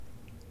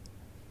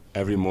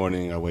every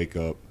morning I wake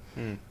up.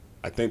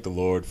 I thank the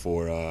Lord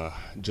for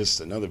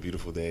just another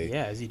beautiful day.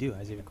 Yeah, as you do,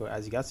 as you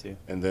got to.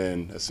 And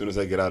then as soon as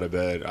I get out of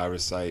bed, I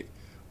recite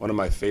one of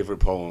my favorite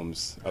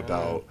poems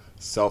about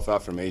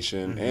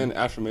self-affirmation and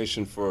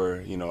affirmation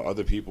for,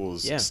 other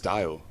people's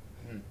style.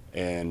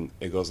 And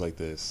it goes like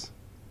this.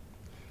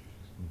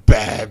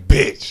 Bad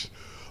bitch,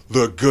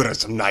 look good in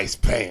some nice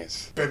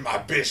pants. Bet my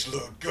bitch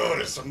look good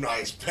in some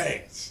nice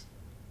pants.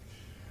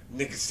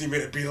 Niggas see me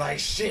to be like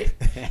shit.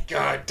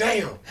 God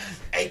damn.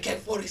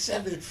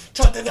 AK-47,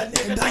 talk to that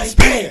nigga nice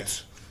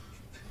pants.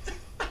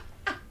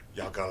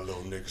 Y'all got a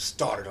little nigga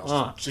started on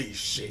some G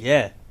shit.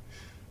 Yeah.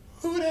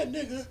 Who that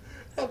nigga?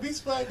 That be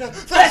spiked up.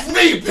 That's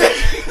me,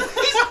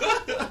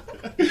 bitch.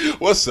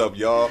 What's up,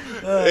 y'all?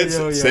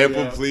 It's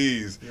Sample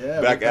Please.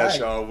 Yeah, back at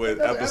y'all with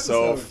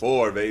episode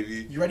 4,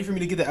 baby. You ready for me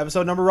to get the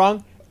episode number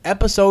wrong?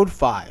 Episode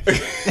 5.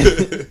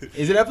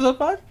 Is it episode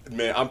 5?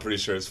 Man, I'm pretty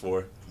sure it's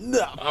 4.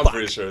 No, I'm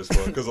pretty sure it's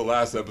 4 because the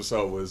last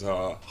episode was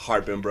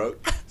Heart Been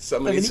Broke so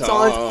many times.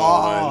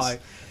 Oh,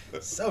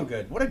 so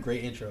good. What a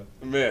great intro.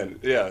 Man,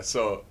 yeah.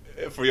 So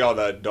for y'all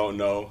that don't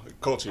know,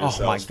 culture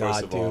yourselves,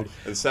 first of all.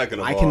 And second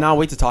of all, I cannot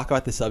wait to talk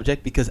about this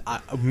subject because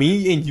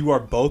me and you are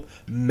both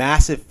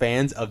massive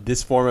fans of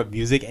this form of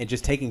music and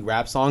just taking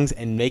rap songs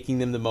and making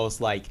them the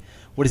most like,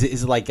 what is it?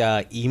 Is it like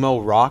emo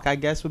rock, I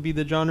guess would be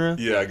the genre?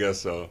 Yeah, I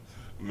guess so.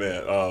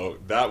 Man,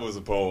 that was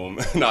a poem.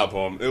 Not a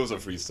poem. It was a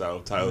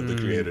freestyle. Tyler, the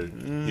Creator,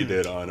 he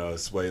did on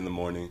Sway in the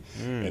Morning.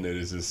 And it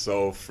is just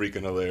so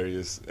freaking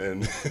hilarious.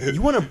 And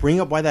you want to bring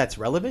up why that's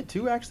relevant,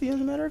 too, actually, as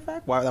a matter of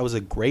fact? Why that was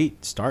a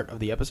great start of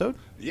the episode?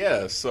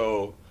 Yeah,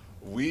 so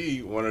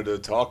we wanted to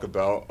talk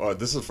about,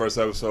 this is the first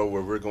episode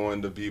where we're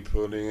going to be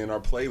putting in our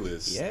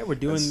playlist. Yeah, we're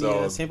doing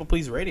the Sample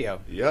Please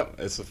Radio. Yep,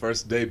 it's the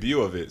first debut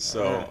of it.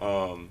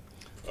 So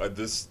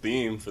this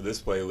theme for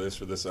this playlist,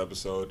 for this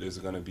episode, is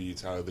going to be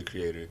Tyler, the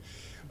Creator.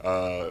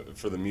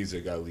 For the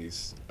music at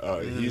least.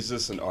 He's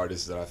just an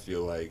artist that I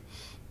feel like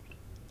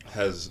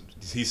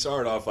he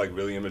started off like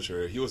really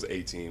immature. He was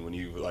 18 when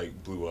he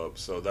like blew up,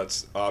 so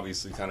that's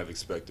obviously kind of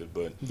expected,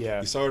 but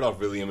he started off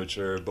really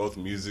immature, both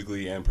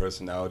musically and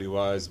personality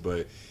wise,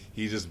 but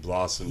he just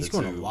blossomed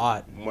into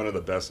one of the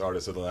best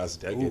artists of the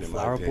last decade. In my opinion.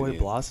 Flower Boy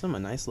Blossom, a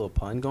nice little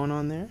pun going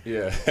on there.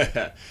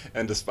 Yeah.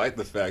 And despite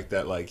the fact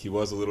that like he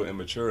was a little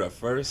immature at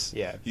first,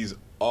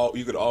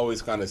 you could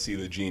always kind of see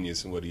the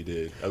genius in what he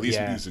did, at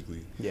least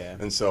musically. Yeah.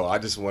 And so I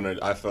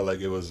felt like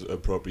it was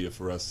appropriate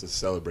for us to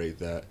celebrate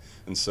that.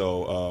 And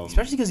so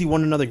especially because he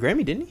won another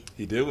Grammy, didn't he?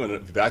 He did win a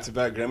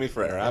back-to-back Grammy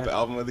for Rap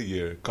Album of the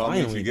Year. Call me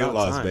if you get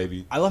lost,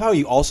 baby. I love how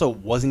he also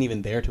wasn't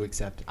even there to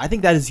accept it. I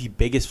think that is the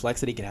biggest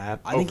flex that he could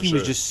have. I think he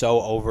was just so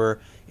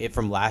over it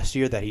from last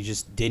year that he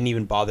just didn't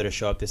even bother to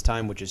show up this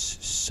time, which is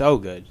so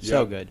good. Yep.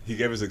 So good. He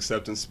gave his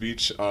acceptance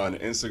speech on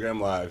Instagram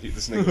Live.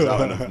 This nigga was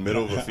out in the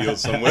middle of a field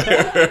somewhere.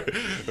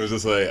 It was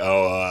just like,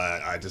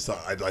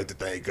 I'd like to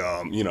thank,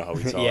 you know how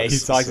he talks. Yeah, he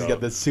talks. He's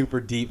got this super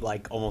deep,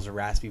 like almost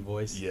raspy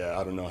voice. Yeah,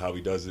 I don't know how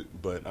he does it,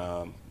 but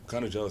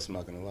kind of jealous, I'm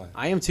not going to lie.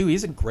 I am too.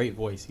 He's a great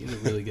voice. He has a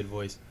really good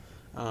voice.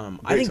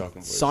 I think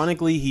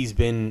sonically he's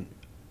been,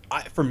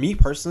 for me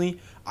personally,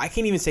 I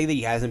can't even say that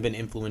he hasn't been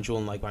influential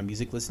in like my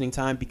music listening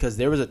time, because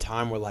there was a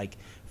time where like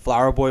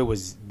Flower Boy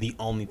was the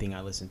only thing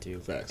I listened to.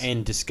 Facts.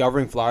 And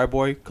discovering Flower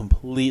Boy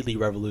completely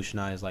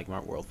revolutionized like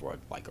my world for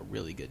like a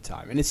really good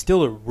time. And it's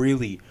still a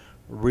really,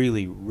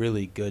 really,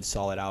 really good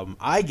solid album.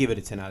 I give it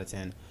a 10 out of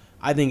 10.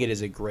 I think it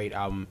is a great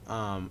album.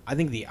 I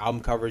think the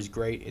album cover is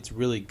great. It's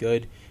really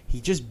good. He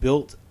just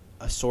built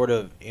a sort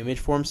of image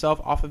for himself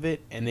off of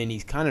it, and then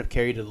he's kind of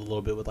carried it a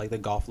little bit with like the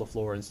Golf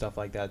LaFleur and stuff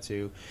like that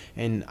too.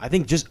 And I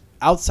think just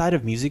outside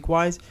of music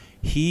wise,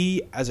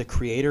 he as a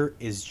creator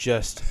is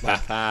just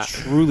like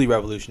truly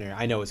revolutionary.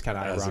 I know it's kind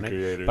of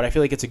ironic, but I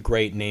feel like it's a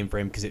great name for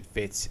him because it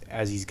fits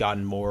as he's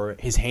gotten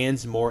his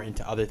hands more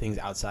into other things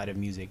outside of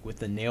music with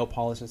the nail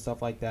polish and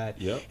stuff like that.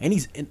 Yep.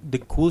 And the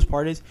coolest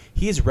part is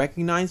he is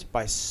recognized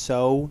by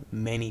so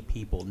many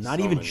people,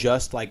 not even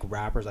just like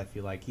rappers. I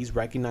feel like he's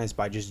recognized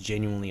by just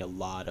genuinely a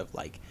lot of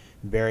like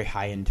very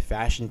high-end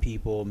fashion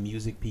people,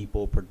 music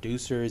people,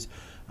 producers.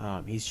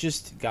 He's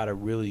just got a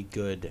really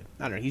good,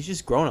 I don't know, he's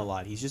just grown a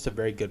lot. He's just a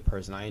very good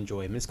person. I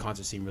enjoy him. His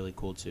concerts seem really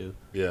cool too.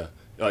 Yeah.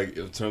 Like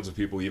in terms of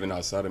people even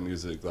outside of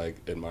music, like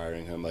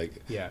admiring him,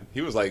 like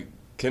he was like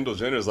Kendall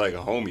Jenner's like a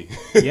homie.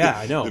 Yeah,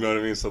 I know. You know what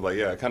I mean? So like,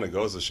 yeah, it kind of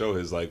goes to show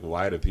his like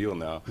wide appeal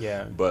now.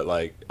 Yeah. But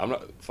like,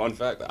 fun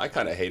fact, I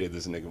kind of hated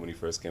this nigga when he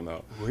first came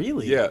out.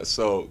 Really? Yeah.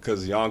 So,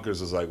 cause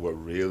Yonkers was like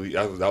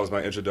that was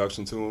my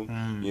introduction to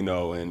him, you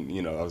know, and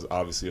you know, that was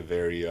obviously a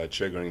very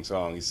triggering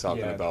song. He's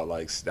talking about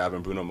like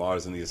stabbing Bruno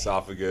Mars in the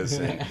esophagus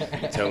and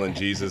telling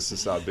Jesus to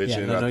stop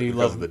bitching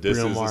because of the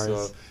disses and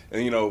stuff.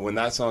 And, you know, when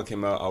that song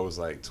came out, I was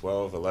like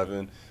 12,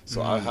 11.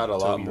 So I had a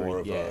lot more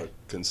of a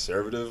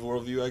conservative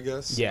worldview, I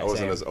guess. Yeah, I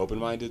wasn't as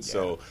open-minded. Yeah.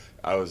 So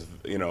I was,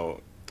 you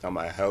know, on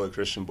my hella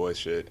Christian boy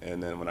shit.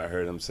 And then when I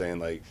heard him saying,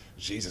 like,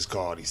 Jesus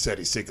called, he said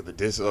he's sick of the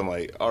disses, I'm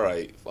like, all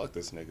right, fuck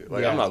this nigga.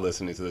 Like, I'm not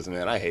listening to this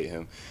man. I hate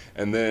him.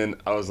 And then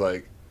I was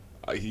like,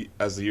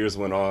 as the years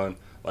went on,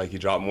 like, he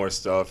dropped more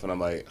stuff. And I'm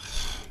like,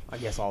 I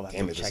guess all that.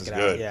 Damn it, check this is it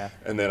good. Out. Yeah.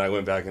 And then I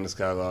went back in his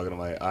catalog and I'm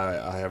like,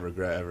 I have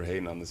regret ever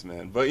hating on this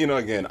man. But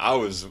again,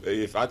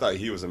 if I thought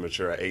he was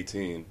immature at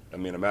 18, I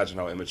mean, imagine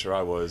how immature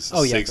I was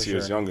 6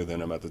 years younger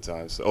than him at the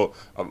time. So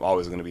I'm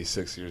always going to be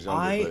 6 years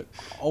younger. I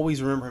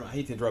always remember him. I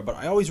hate to interrupt, but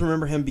I always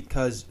remember him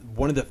because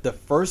one of the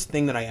first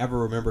thing that I ever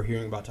remember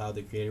hearing about Tyler,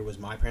 the Creator, was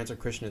my parents are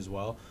Christian as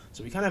well.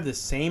 So we kind of have the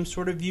same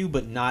sort of view,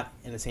 but not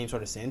in the same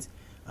sort of sense.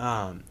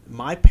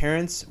 My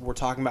parents were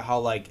talking about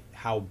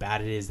how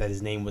bad it is that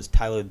his name was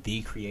Tyler,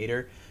 the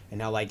Creator,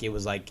 and how it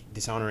was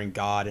dishonoring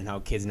God, and how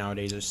kids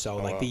nowadays are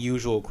so the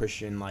usual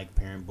Christian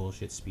parent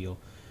bullshit spiel,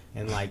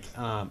 and I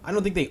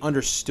don't think they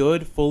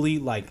understood fully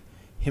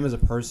him as a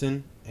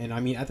person. And I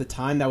mean, at the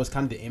time, that was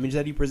kind of the image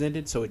that he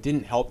presented, so it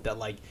didn't help that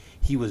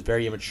he was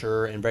very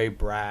immature and very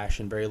brash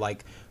and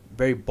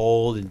very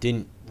bold and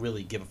didn't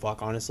really give a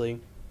fuck, honestly.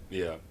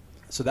 Yeah.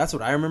 So that's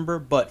what I remember.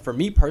 But for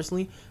me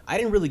personally, I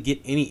didn't really get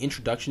any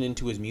introduction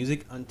into his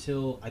music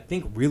until I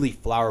think really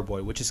Flower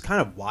Boy, which is kind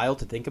of wild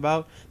to think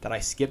about that I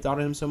skipped out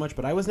on him so much.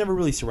 But I was never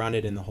really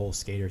surrounded in the whole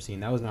skater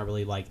scene. That was not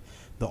really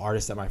the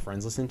artist that my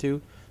friends listened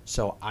to.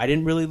 So I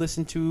didn't really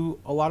listen to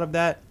a lot of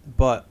that.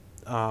 But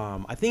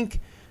I think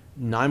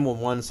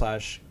 911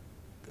 /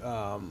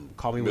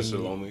 Call Me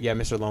Mr. Lonely. Yeah,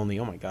 Mr. Lonely.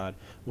 Oh my God,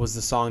 was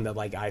the song that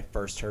I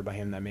first heard by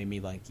him that made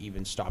me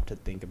even stop to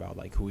think about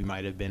who he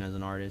might have been as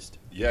an artist.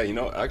 Yeah,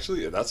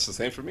 actually that's the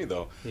same for me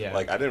though. Yeah.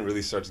 I didn't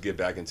really start to get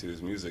back into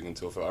his music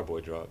until Flower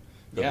Boy dropped.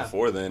 But yeah.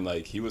 Before then,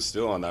 he was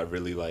still on that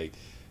really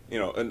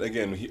and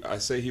again, I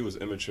say he was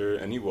immature,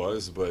 and he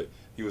was, but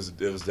it was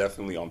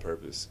definitely on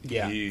purpose.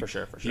 Yeah, for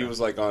sure. He was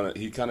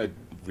he kind of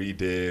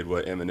redid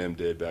what Eminem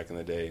did back in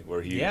the day,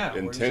 where he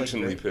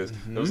intentionally pissed.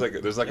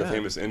 Mm-hmm. There's a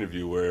famous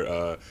interview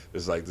where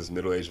there's this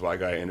middle-aged white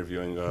guy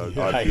interviewing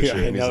Odd Future,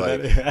 and he's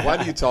like, "Why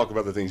do you talk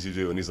about the things you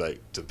do?" And he's like,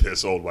 "To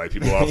piss old white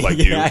people off like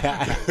you."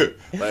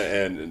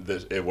 And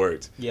it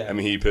worked. Yeah. I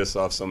mean, he pissed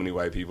off so many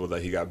white people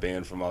that he got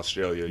banned from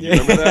Australia. You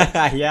remember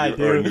that? Yeah, I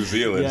do. Or New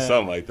Zealand,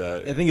 something like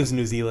that. I think it was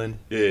New Zealand.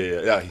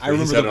 Yeah. I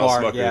remember the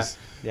bar.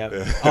 Yeah.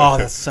 Oh,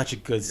 that's such a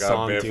good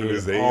song, dude. From New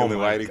Zealand,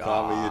 Whitey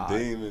called me a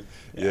demon.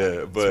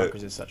 Yeah, but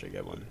Smuckers is such a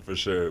good one for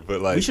sure.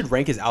 But we should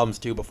rank his albums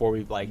too before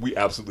we We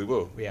absolutely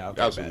will. Yeah,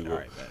 okay, absolutely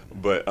will.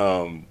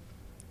 All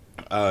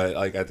right,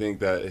 but I think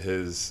that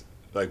his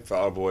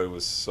Flower Boy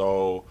was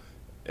so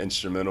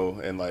instrumental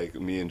in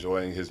me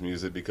enjoying his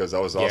music, because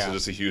that was also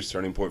just a huge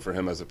turning point for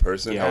him as a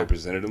person, how he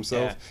presented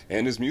himself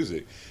and his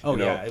music. Oh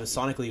yeah, it was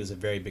sonically, it was a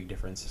very big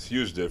difference. It's a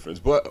huge difference.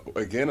 But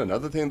again,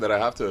 another thing that I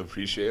have to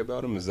appreciate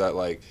about him is that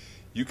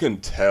you can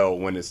tell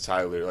when it's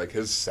Tyler.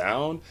 His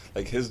sound,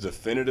 his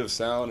definitive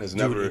sound has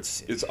never.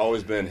 It's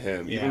always been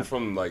him. Yeah. Even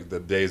from the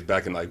days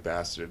back in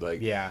Bastard.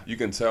 You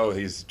can tell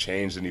he's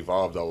changed and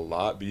evolved a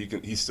lot, but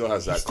he still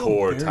has that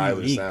core Tyler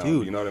unique, sound.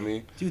 Dude. You know what I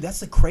mean? Dude, that's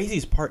the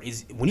craziest part.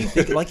 Is when you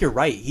think you're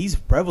right. He's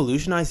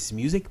revolutionized his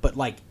music, but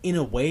in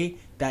a way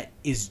that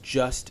is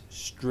just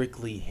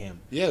strictly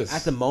him. Yes.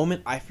 At the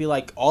moment, I feel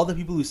all the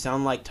people who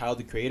sound like Tyler,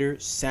 the Creator,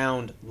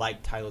 sound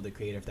like Tyler, the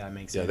Creator, if that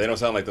makes sense. Yeah, they don't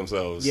sound like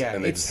themselves. Yeah,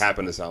 and they just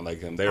happen to sound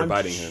like him. They're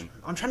biting him.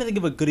 I'm trying to think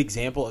of a good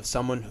example of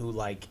someone who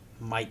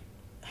might,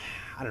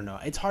 I don't know.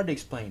 It's hard to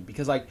explain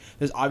because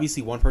there's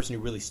obviously one person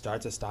who really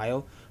starts a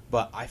style,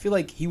 but I feel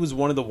he was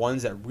one of the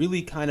ones that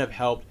really kind of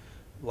helped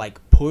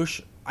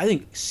push, I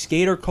think,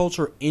 skater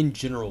culture in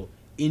general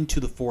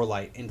into the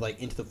forelight and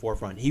into the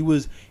forefront. He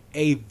was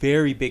a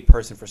very big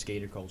person for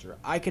skater culture.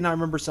 I cannot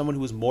remember someone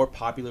who was more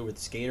popular with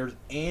skaters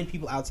and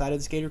people outside of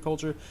the skater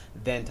culture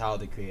than Tyler,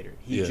 the Creator.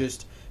 He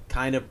just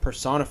kind of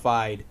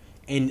personified,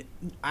 and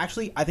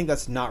actually I think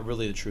that's not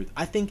really the truth.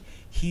 I think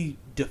he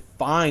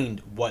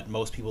defined what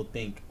most people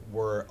think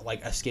were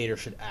a skater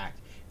should act.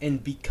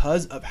 And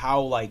because of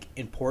how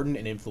important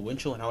and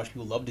influential and how much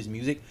people loved his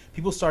music,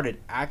 people started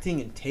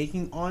acting and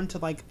taking on to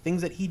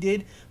things that he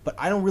did. But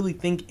I don't really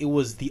think it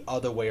was the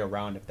other way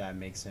around, if that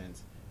makes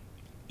sense.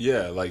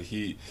 Yeah,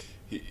 he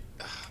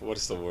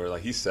what's the word?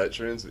 He set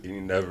trends, but he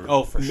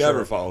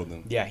never followed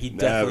them. Yeah, he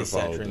definitely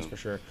set trends for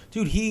sure.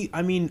 Dude,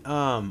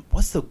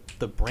 what's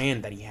the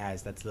brand that he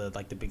has? That's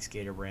the big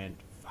skater brand.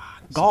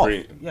 Golf.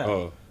 Supreme.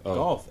 Yeah.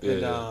 Golf. Yeah,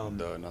 and,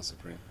 no, not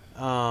Supreme.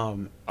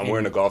 I'm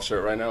wearing a golf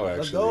shirt right now, actually.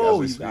 Let's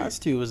go. You guys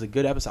too. It was a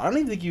good episode. I don't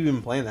even think you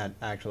even planned that,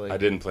 actually. I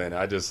didn't plan it.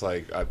 I just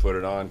I put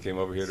it on, came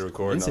over here to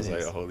record, and I was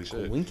like, oh, holy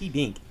shit. Winky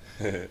dink.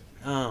 But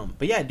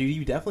yeah, dude,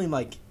 you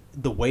definitely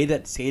the way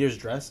that skaters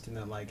dressed in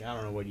that I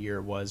don't know what year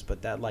it was,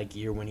 but that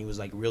year when he was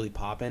really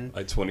popping,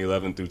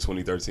 2011 through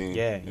 2013.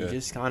 Yeah, he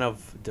just kind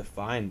of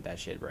defined that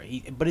shit,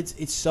 right? But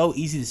it's so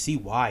easy to see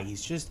why.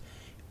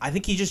 I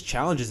think he just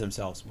challenges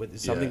himself with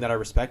something that I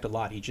respect a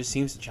lot. He just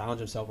seems to challenge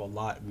himself a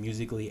lot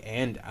musically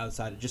and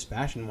outside of just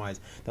fashion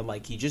wise.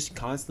 That he just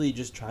constantly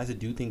just tries to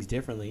do things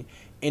differently,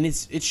 and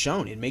it's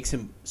shown. It makes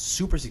him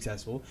super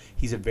successful.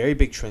 He's a very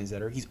big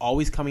trendsetter. He's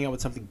always coming out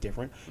with something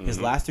different. Mm-hmm. His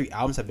last 3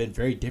 albums have been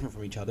very different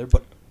from each other,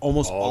 but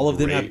almost all of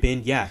them have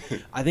been. Yeah,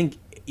 I think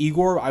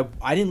Igor,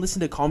 I didn't listen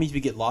to Call Me If You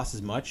Get Lost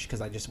as much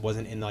because I just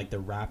wasn't in like the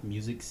rap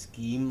music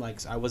scheme.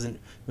 Like I wasn't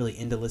really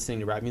into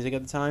listening to rap music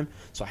at the time,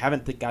 so I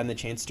haven't gotten the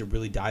chance to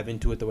really dive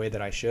into it the way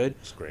that I should.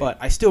 But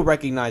I still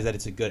recognize that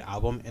it's a good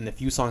album, and the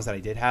few songs that I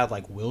did have,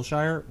 like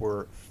Wilshire,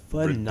 were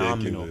phenomenal.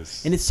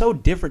 Ridiculous. And it's so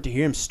different to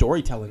hear him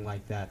storytelling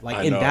like that,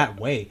 like in that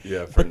way.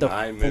 Yeah, for but the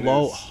 9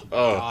 flow, minutes.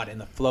 God, and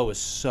the flow is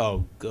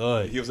so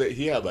good.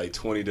 He had like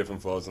 20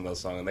 different flows in that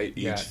song, and they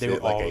each they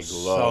fit like a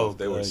glove. So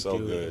they were so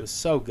good. It was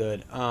so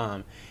good.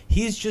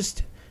 He's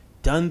just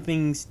done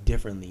things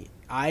differently.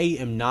 I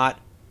am not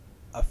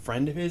a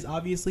friend of his,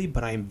 obviously,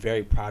 but I am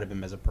very proud of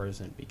him as a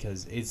person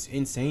because it's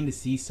insane to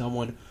see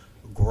someone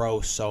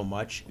grow so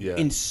much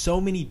in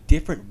so many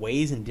different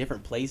ways in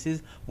different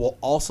places while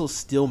also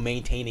still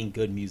maintaining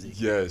good music.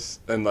 Yes,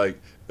 and like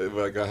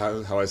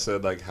how I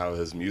said, like how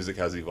his music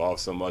has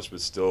evolved so much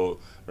but still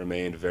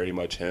remained very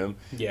much him.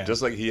 Yeah.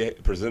 Just like he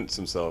presents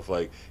himself,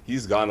 like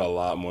he's gotten a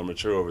lot more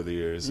mature over the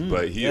years,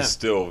 but he is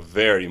still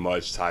very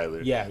much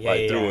Tyler.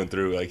 Through and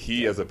through. Like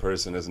he as a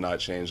person has not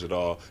changed at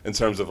all in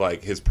terms of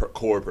like his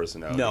core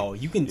personality. No,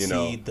 you can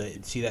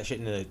see that shit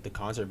in the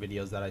concert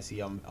videos that I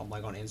see on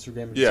like on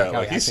Instagram. Yeah,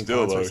 like he's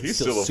still a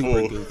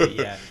fool. Goofy.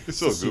 Yeah, he's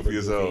still goofy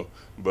as hell.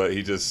 But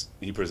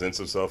he presents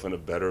himself in a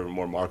better,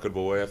 more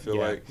marketable way, I feel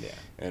like. Yeah.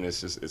 And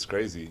it's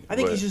crazy. I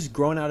think he's just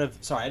grown out of.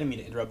 Sorry, I didn't mean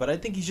to interrupt, but I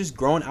think he's just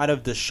grown out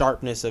of the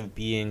sharpness of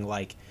being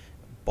like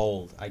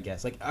bold. I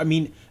guess. Like I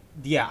mean,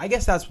 yeah, I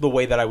guess that's the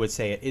way that I would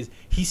say it. Is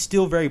he's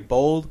still very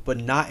bold, but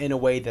not in a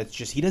way that's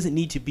just. He doesn't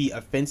need to be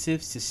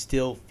offensive to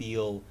still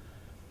feel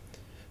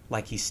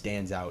like he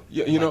stands out.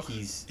 Yeah, you know,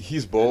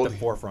 he's bold. At the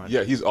forefront.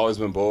 Yeah, he's always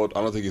been bold.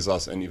 I don't think he's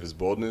lost any of his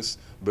boldness,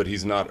 but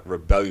he's not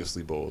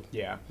rebelliously bold.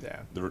 Yeah.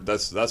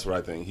 That's what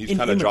I think. He's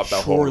kind of dropped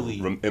that whole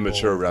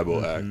immature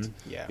rebel act.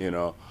 Yeah. You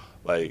know,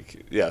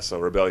 like so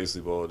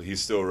rebelliously bold.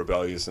 He's still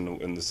rebellious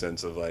in the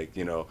sense of like,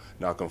 you know,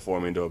 not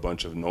conforming to a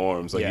bunch of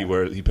norms. Like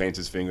he paints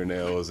his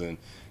fingernails and.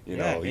 You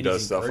know, he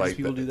does stuff like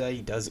people that.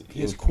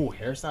 He has cool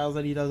hairstyles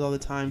that he does all the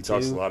time. He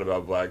talks a lot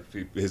about black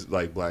people, his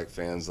like black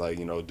fans, like,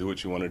 you know, do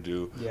what you want to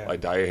do. Yeah. Like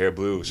dye your hair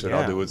blue,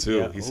 I'll do it too.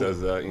 Yeah. He says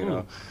that, you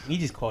know. He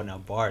just quoting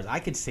out bars. I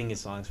could sing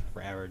his songs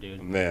forever,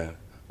 dude. Man,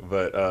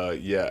 but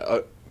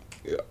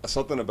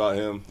something about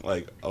him,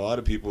 like a lot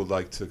of people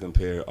like to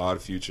compare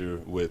Odd Future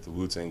with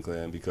Wu-Tang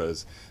Clan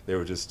because they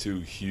were just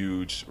two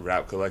huge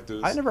rap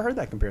collectives. I never heard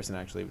that comparison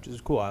actually, which is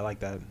cool. I like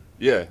that.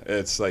 Yeah,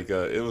 it's like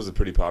it was a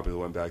pretty popular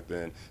one back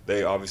then.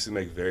 They obviously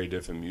make very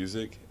different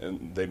music,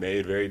 and they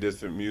made very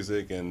different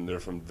music, and they're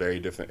from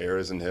very different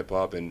eras in hip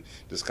hop and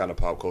just kind of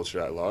pop culture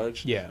at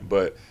large. Yeah.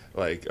 But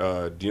like,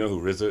 do you know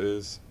who RZA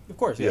is? Of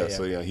course, yeah.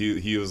 So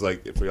he was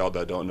like, for y'all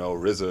that don't know,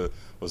 RZA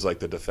was like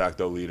the de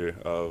facto leader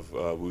of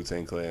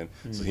Wu-Tang Clan.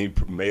 Mm-hmm. So he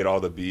made all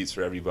the beats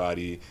for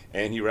everybody,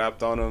 and he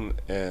rapped on them,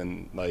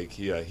 and like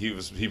he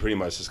pretty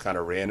much just kind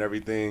of ran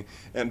everything.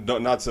 And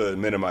not to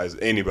minimize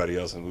anybody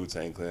else in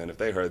Wu-Tang Clan, if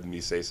they heard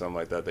me say something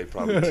like that, they'd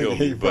probably kill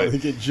me. But probably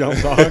get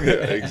jumped on.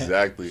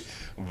 Exactly.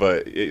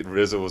 But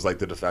RZA was like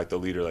the de facto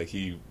leader. Like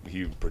he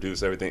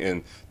produced everything,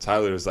 and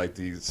Tyler is like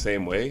the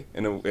same way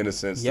in a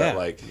sense that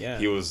like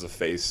he was the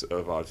face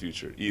of Odd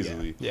Future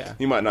easily. Yeah.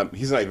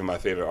 He's not even my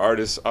favorite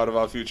artist out of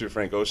Odd Future.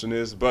 Frank Ocean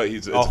is, but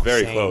it's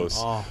very close.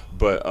 Oh.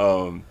 But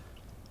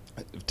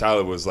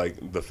Tyler was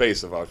like the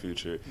face of Odd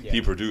Future. Yeah.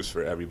 He produced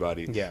for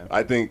everybody. Yeah.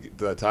 I think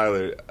that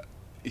Tyler.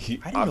 I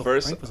didn't know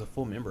Frank was a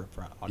full member of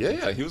Odd Future.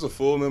 Yeah, he was a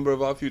full member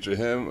of Odd Future.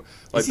 Him,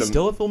 like, is he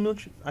still a full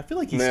member? I feel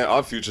like he's... Man,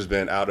 Odd Future's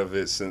been out of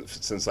it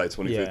since like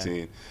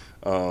 2015.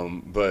 Yeah.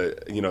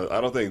 But, you know,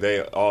 I don't think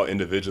they all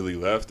individually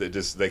left.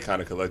 They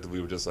kind of collectively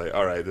were just like,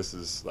 all right, this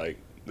is like...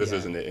 This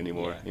isn't it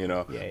anymore, you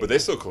know. But they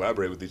still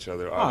collaborate with each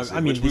other,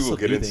 obviously, which we will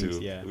get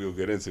into. We will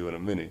get into in a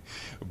minute.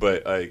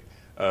 But like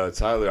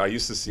Tyler, I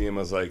used to see him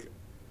as like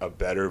a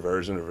better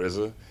version of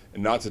RZA,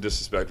 and not to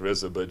disrespect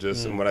RZA, but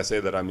just and when I say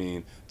that, I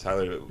mean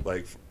Tyler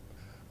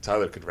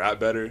could rap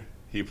better.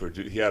 He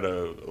had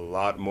a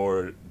lot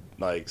more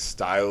like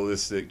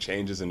stylistic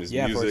changes in his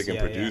music and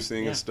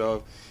producing and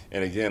stuff.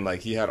 And again,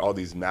 like he had all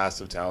these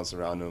massive talents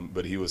around him,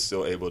 but he was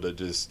still able to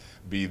just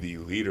be the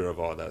leader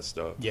of all that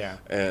stuff. Yeah.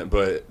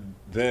 But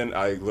then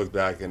I look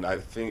back and I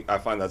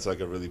find that's like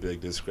a really big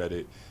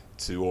discredit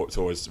towards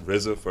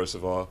RZA, first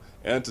of all,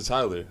 and to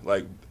Tyler.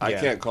 Like I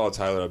can't call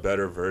Tyler a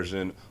better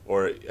version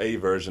or a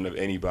version of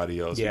anybody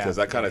else because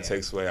that kind of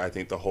takes away, I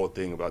think, the whole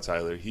thing about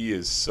Tyler. He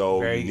is so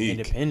very unique.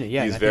 Independent.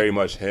 Yeah, he's very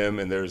much him,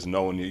 and there's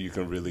no one you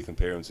can really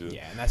compare him to.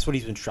 Yeah, and that's what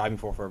he's been striving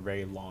for a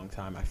very long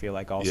time, I feel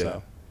like,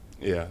 also.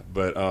 Yeah,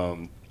 but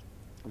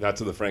back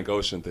to the Frank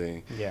Ocean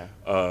thing. Yeah.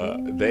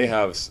 They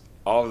have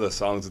all of the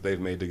songs that they've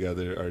made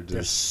together are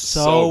just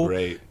so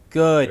great.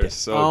 Good. They're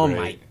so great.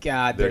 My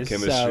God, they're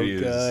chemistry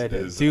so good.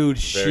 Is dude,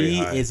 she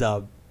is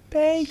a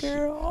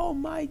banger. Oh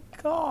my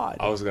God.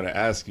 I was gonna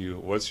ask you,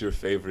 what's your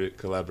favorite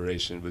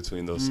collaboration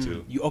between those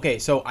two? Okay,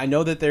 so I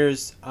know that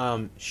there's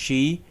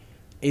She.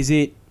 Is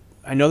it?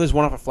 I know there's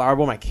one off a Flower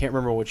Bomb. I can't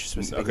remember which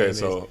specific. Okay,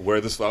 so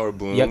Where This Flower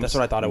Blooms. Yeah, that's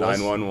what I thought it was.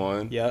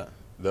 911. Yeah.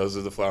 Those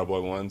are the Flower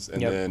Boy ones,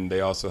 and then they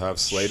also have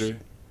Slater.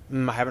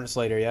 I haven't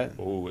Slater yet.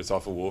 Oh, it's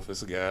off of Wolf.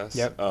 It's a gas.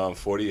 Yep.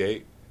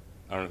 48.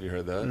 I don't know if you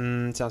heard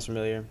that. Sounds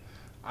familiar.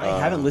 I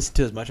haven't listened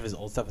to as much of his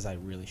old stuff as I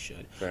really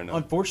should. Fair enough.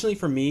 Unfortunately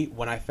for me,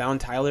 when I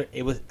found Tyler,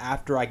 it was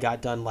after I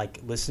got done like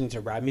listening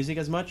to rap music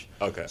as much.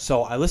 Okay.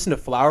 So I listened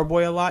to Flower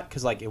Boy a lot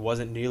because like it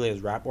wasn't nearly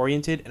as rap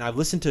oriented, and I've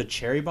listened to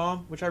Cherry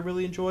Bomb, which I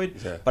really enjoyed.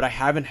 Yeah. But I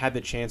haven't had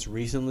the chance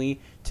recently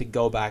to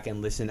go back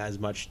and listen as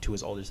much to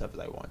his older stuff as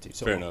I want to.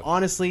 So Fair enough.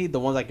 honestly, the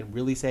ones I can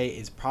really say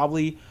is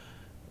probably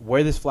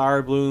Where This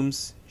Flower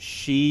Blooms,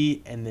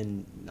 She, and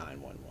then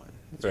 911.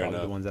 It's Fair probably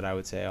enough. the ones that I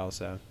would say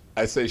also.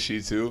 I say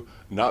She too,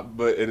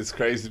 but it's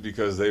crazy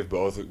because they've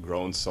both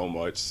grown so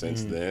much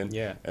since then.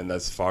 Yeah. And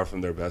that's far from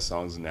their best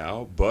songs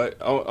now.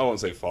 But I won't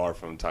say far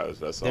from Tyler's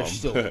best song. They're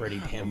still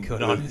pretty damn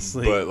good,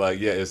 honestly. But like,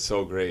 yeah, it's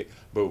so great.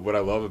 But what I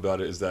love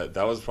about it is that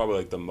was probably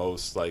like the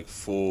most like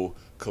full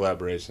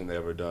collaboration they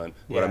ever done.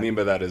 What I mean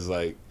by that is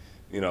like,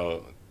 you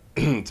know,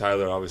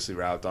 Tyler obviously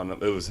rapped on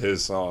it. It was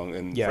his song,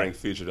 and Frank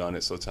featured on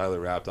it. So Tyler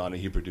rapped on it.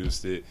 He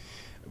produced it.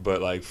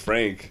 But like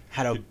Frank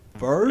had a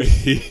verse.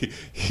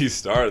 He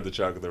started the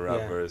track with the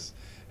rap verse,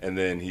 and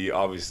then he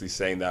obviously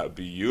sang that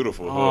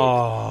beautiful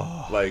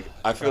hook. Like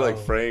I feel like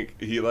Frank,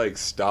 he like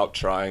stopped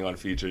trying on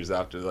features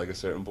after like a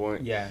certain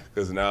point. Yeah.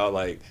 Because now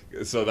like,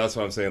 so that's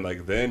what I'm saying.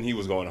 Like then he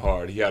was going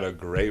hard. He had a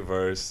great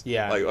verse.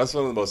 Yeah. Like that's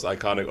one of the most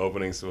iconic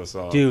openings to a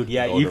song. Dude,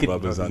 yeah, you could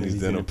Bubbas on these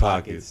denim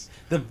pockets.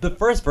 The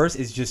first verse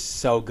is just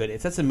so good.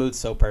 It sets the mood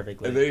so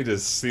perfectly. And then he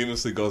just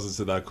seamlessly goes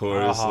into that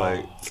chorus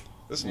like.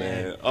 This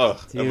man,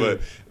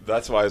 but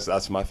that's why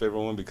that's my favorite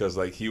one because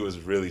like he was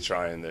really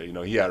trying there. You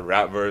know, he had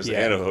rap verse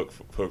and a hook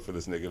for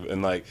this nigga,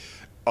 and like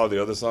all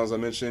the other songs I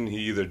mentioned, he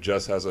either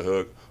just has a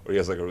hook or he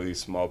has like a really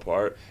small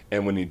part.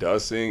 And when he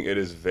does sing, it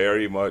is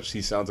very much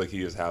he sounds like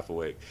he is half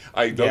awake.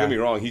 Don't get me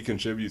wrong, he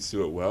contributes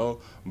to it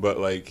well, but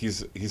like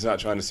he's not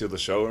trying to steal the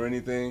show or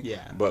anything.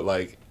 Yeah, but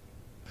like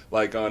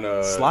on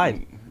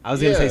Slide. I was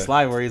gonna say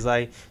Slide, where he's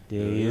like, "Do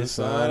you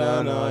slide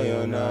on all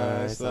your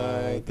nights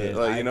like this?"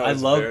 Like, you know, I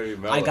love.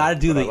 I gotta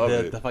do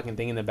the fucking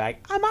thing in the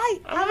back. I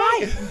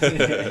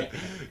might.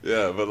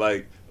 Yeah, but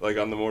like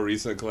on the more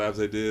recent collabs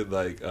they did,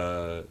 like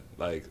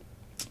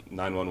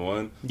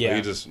 911. Yeah,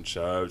 he just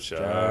chirp.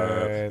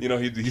 You know,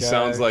 he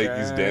sounds like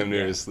he's damn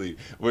near asleep.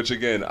 Which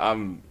again,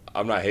 I'm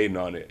not hating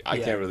on it. I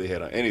can't really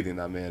hate on anything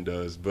that man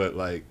does, but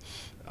like.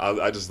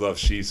 I just love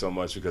She so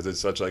much because it's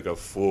such like a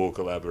full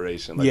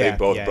collaboration. Like they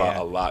both brought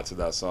a lot to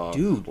that song.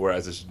 Dude.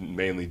 Whereas it's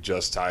mainly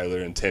just Tyler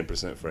and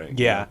 10% Frank.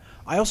 Yeah. You know?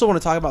 I also want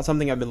to talk about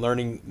something I've been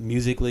learning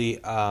musically.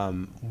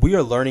 We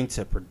are learning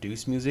to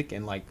produce music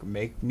and like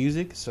make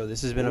music. So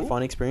this has been a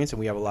fun experience and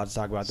we have a lot to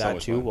talk about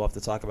that too. Fun. We'll have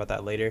to talk about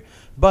that later.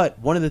 But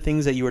one of the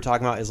things that you were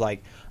talking about is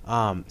like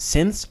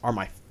synths are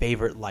my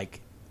favorite,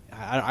 like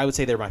I would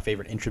say they're my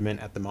favorite instrument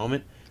at the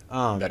moment.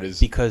 That is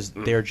because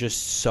they're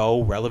just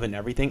so relevant in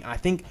everything. I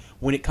think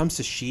when it comes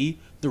to She,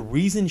 the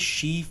reason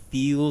She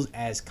feels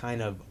as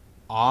kind of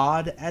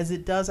odd as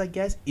it does, I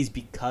guess, is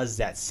because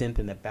that synth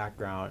in the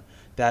background,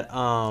 that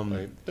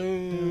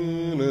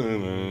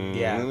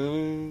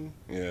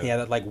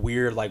that like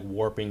weird like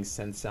warping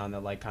synth sound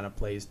that like kind of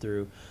plays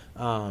through.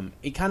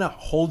 It kind of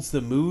holds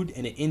the mood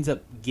and it ends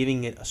up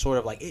giving it a sort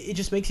of like it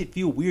just makes it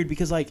feel weird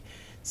because like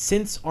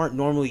synths aren't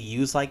normally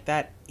used like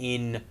that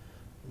in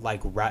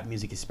like rap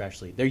music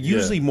especially. They're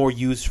usually more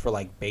used for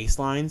like bass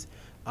lines.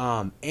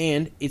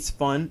 And it's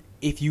fun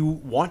if you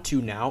want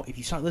to now, if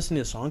you start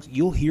listening to songs,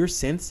 you'll hear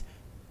synths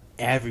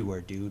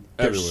everywhere, dude.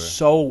 They're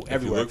so everywhere.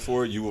 If you look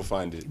for it, you will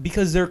find it.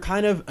 Because they're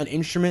kind of an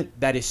instrument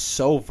that is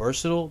so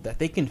versatile that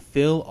they can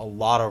fill a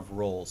lot of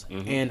roles.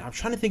 Mm-hmm. And I'm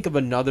trying to think of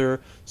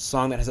another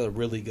song that has a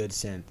really good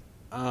synth.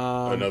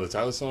 Another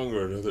Tyler song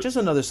or another? Just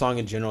another song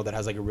in general that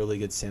has like a really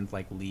good synth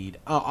like lead.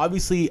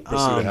 Obviously,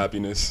 Pursuit of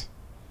Happiness.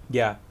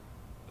 Yeah.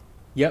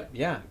 Yep.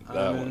 Yeah.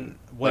 That one.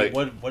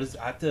 What is?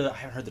 I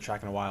haven't heard the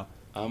track in a while.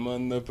 I'm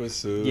on the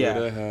pursuit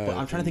of happiness. But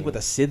I'm trying to think what the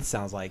synth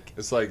sounds like.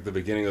 It's like the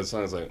beginning of the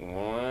song is like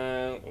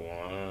wah,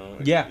 wah.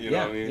 Yeah. You know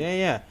what I mean?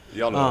 Yeah.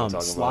 Y'all know what I'm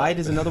talking Slide about.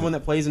 is another one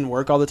that plays in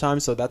work all the time,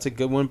 so that's a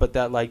good one. But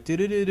that like do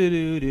do do do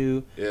do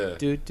do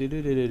do do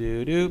do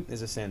do do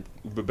is a synth.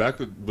 But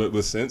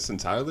with synths and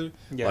Tyler,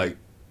 like.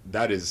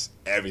 That is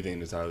everything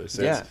to Tyler.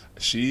 Synths.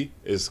 She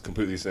is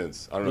completely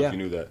synths. I don't know if you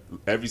knew that.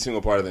 Every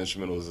single part of the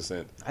instrumental is a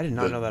synth. I did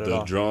not know that at all.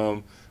 The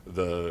drum,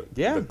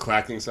 the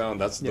clacking sound.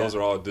 Those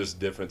are all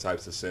just different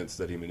types of synths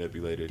that he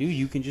manipulated. Dude,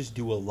 you can just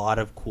do a lot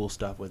of cool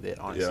stuff with it.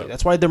 Honestly,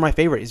 that's why they're my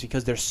favorite. Is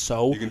because they're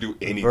so you can do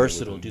anything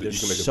versatile. With them. Dude, you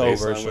can make a so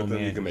bass versatile, line with them.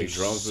 man. You can make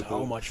drums with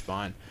them. So much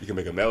fun. You can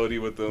make a melody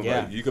with them.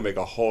 Yeah. Like, you can make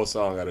a whole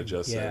song out of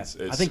just synths.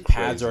 I think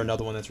pads are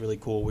another one that's really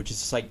cool, which is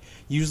just like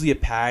usually a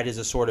pad is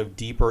a sort of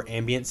deeper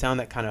ambient sound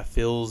that kind of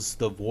fills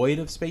the void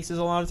of spaces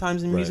a lot of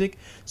times in music.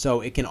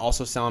 So it can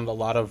also sound a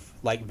lot of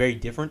like very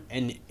different,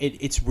 and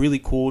it's really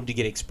cool to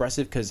get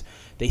expressive because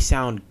they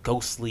sound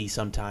ghostly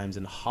sometimes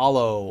and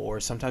hollow, or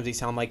sometimes they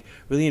sound like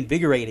really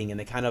invigorating, and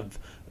they kind of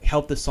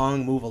help the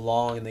song move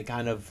along, and they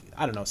kind of,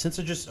 I don't know, since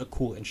they're just a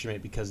cool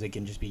instrument because they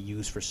can just be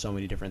used for so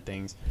many different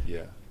things.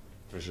 Yeah,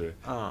 for sure.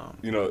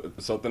 You know,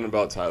 something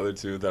about Tyler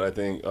too that I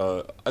think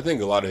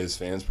a lot of his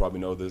fans probably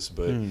know this,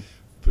 but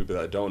people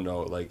that don't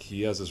know, like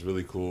he has this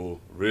really cool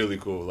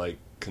like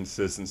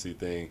consistency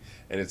thing,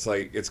 and it's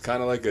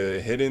kind of like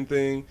a hidden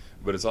thing,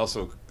 but it's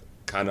also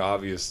kind of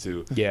obvious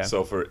too. Yeah.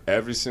 So for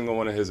every single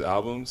one of his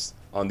albums,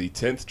 on the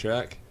 10th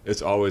track,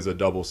 it's always a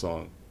double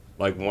song.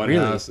 Like one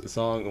half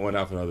song, one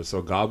half another.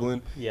 So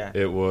Goblin,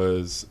 it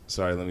was,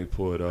 sorry, let me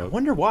pull it up. I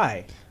wonder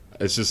why.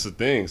 It's just a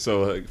thing.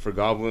 So like, for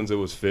Goblins, it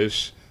was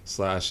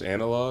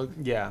Fish/Analog.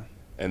 Yeah.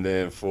 And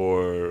then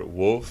for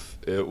Wolf,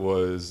 it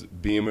was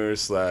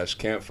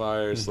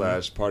Beamer/Campfire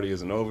 / Party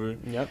Isn't Over.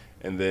 Yep.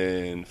 And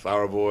then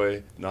Flower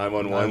Boy,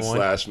 911 /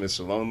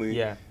 Mr. Lonely.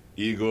 Yeah.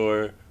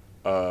 Igor,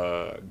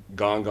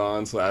 Gone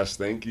Gone /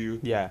 Thank You.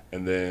 Yeah.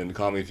 And then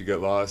Call Me If You Get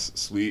Lost,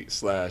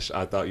 Sweet /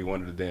 I Thought You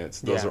Wanted to Dance.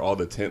 Those are all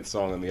the 10th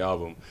song on the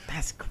album.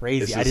 That's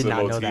crazy. It's just I did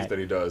not know motif that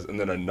he does. And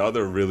then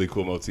another really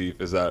cool motif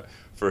is that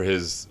for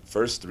his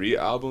first 3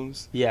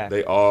 albums,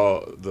 they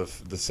all,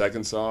 the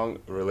second song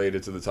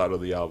related to the title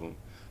of the album.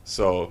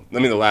 So, the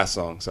last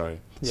song, sorry.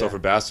 Yeah. So for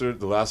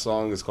Bastard, the last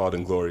song is called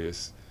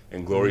Inglorious.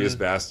 Inglorious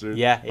Bastard.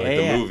 Yeah,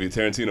 the movie,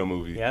 Tarantino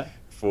movie. Yeah.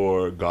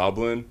 For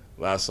Goblin,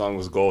 last song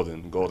was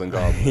Golden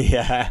Goblin.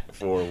 Yeah.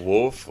 For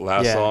Wolf,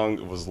 last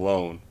song was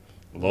Lone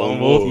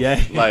Wolf.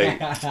 Yeah. like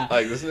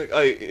this,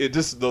 it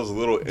just, those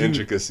little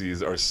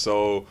intricacies are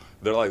so,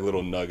 they're like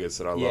little nuggets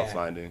that I love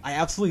finding. I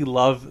absolutely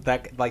love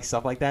that, like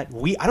stuff like that.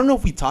 I don't know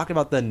if we talked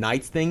about the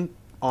Nights thing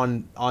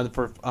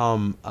for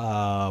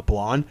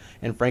Blonde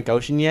and Frank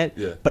Ocean yet.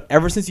 Yeah. But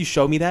ever since you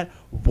showed me that,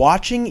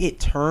 watching it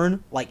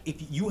turn, like if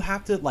you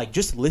have to like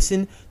just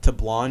listen to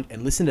Blonde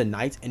and listen to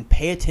Nights and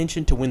pay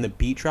attention to when the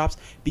beat drops,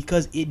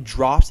 because it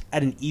drops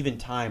at an even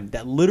time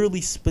that literally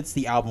splits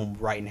the album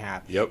right in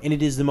half. Yep. And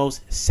it is the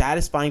most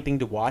satisfying thing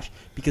to watch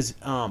because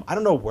I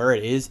don't know where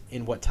it is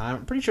in what time.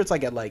 I'm pretty sure it's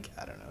like at like,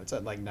 I don't know, it's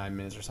at like 9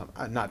 minutes or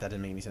something. Not that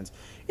didn't make any sense.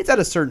 It's at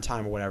a certain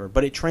time or whatever,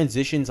 but it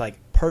transitions like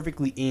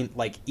perfectly in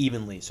like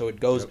evenly. So it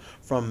goes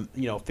from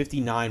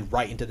 59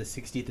 right into the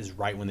 60th is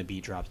right when the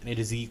beat drops, and it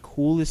is the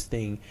coolest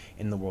thing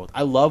in the world.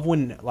 I love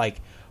when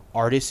like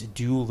artists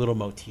do little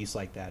motifs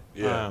like that.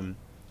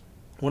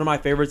 One of my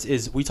favorites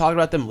is, we talked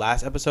about them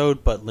last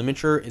episode, but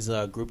Limiter is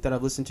a group that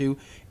I've listened to,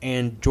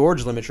 and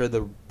George Limiter,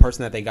 the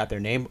person that they got their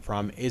name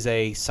from, is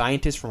a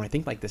scientist from I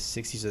think like the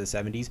 60s or the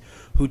 70s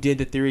who did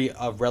the theory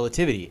of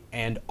relativity,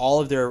 and all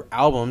of their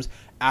albums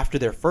after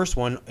their first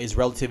one is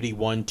Relativity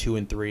 1, 2,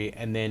 and 3,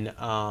 and then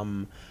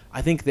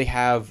I think they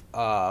have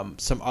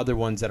some other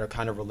ones that are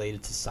kind of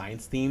related to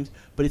science themes,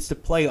 but it's to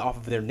play off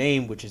of their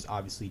name, which is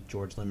obviously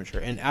George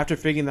Limiter. And after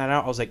figuring that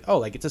out, I was like, oh,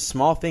 like it's a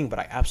small thing, but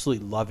I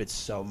absolutely love it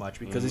so much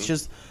because it's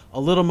just a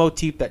little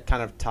motif that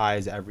kind of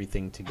ties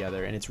everything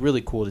together, and it's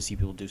really cool to see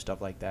people do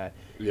stuff like that.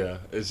 Yeah,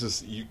 it's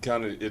just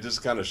it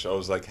just kind of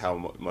shows like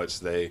how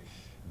much they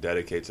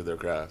dedicate to their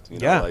craft. The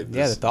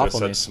thoughtfulness. They're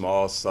such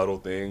small, subtle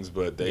things,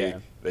 but they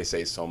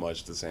say so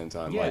much at the same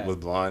time. Yeah. Like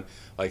with Blonde,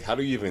 like how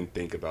do you even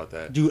think about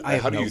that? Dude,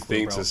 how do you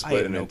think to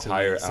split an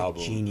entire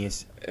album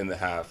genius in the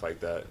half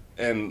like that?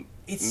 And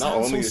it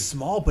sounds so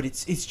small, but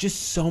it's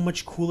just so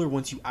much cooler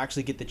once you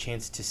actually get the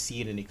chance to see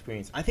it and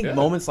experience. I think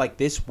moments like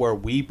this where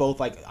we both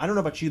like, I don't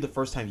know about you the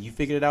first time you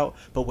figured it out,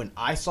 but when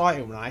I saw it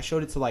and when I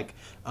showed it to like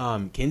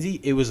Kinsey,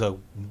 it was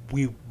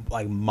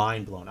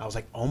mind blown. I was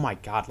like, oh my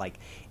god, like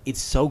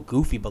it's so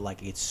goofy, but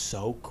like it's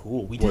so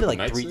cool. We did it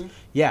like 3.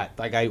 Yeah,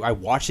 like I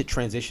watched it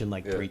transition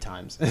like 3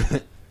 times.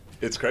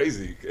 It's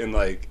crazy, and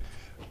like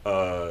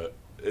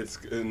it's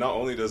not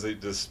only does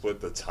it just split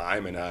the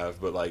time in half,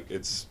 but like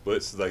it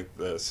splits like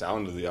the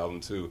sound of the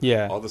album too.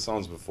 Yeah, all the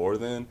songs before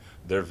then,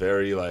 they're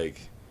very like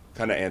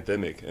kind of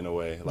anthemic in a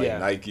way, like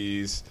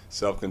Nikes,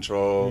 Self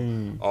Control,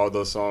 all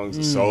those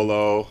songs.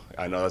 Solo,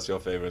 I know that's your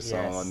favorite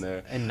song on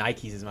there. And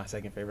Nikes is my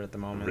second favorite at the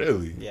moment.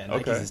 Really? Yeah,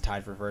 Nikes is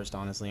tied for first,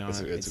 honestly.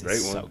 It's a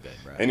great one. So good,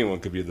 bro. Anyone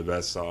could be the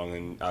best song,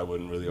 and I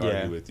wouldn't really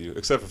argue with you,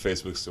 except for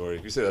Facebook Story.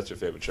 If you say that's your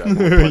favorite track,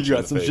 you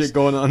got some shit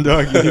going on,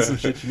 dog. You need some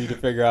shit you need to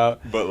figure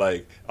out. But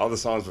like all the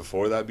songs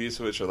before that beat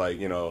switch are like,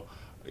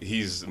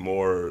 he's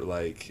more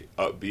like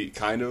upbeat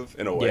kind of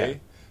in a way.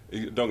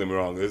 Don't get me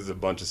wrong, there's a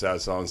bunch of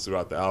sad songs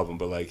throughout the album,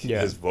 but like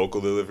his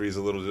vocal delivery is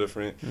a little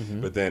different.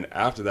 But then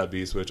after that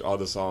beat switch, all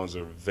the songs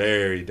are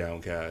very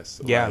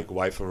downcast. Like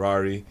White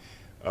Ferrari,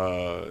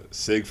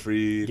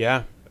 Siegfried,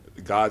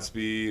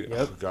 Godspeed.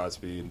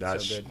 Godspeed.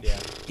 That's so good.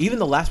 Even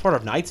the last part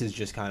of Nights is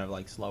just kind of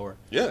like slower.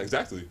 Yeah,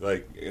 exactly.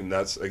 Like, and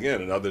that's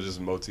again another just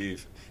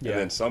motif. And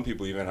then some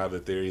people even have the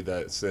theory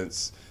that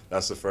since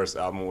that's the first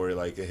album where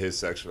like his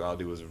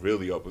sexuality was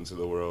really open to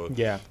the world.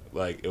 Yeah,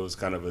 like it was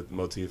kind of a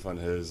motif on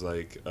his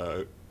like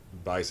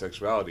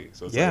bisexuality.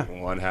 So it's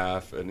like one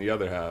half and the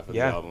other half of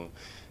the album.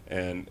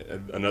 And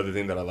another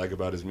thing that I like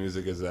about his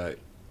music is that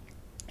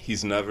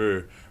he's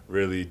never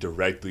really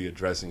directly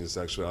addressing his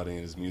sexuality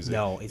in his music.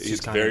 No,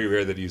 it's very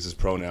rare that he uses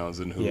pronouns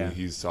in who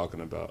he's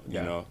talking about,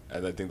 you know?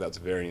 And I think that's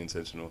very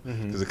intentional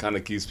because it kind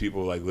of keeps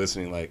people like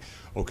listening like,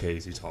 okay,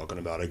 is he talking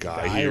about a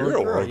guy here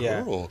or a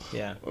girl?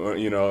 Yeah. Or,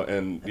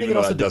 and I think even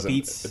though it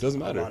doesn't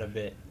matter.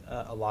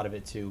 A lot of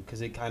it too,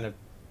 because it kind of,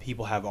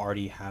 people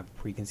already have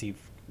preconceived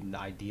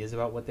ideas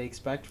about what they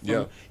expect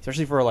from,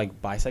 especially for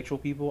like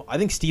bisexual people. I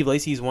think Steve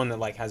Lacy is one that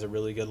like has a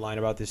really good line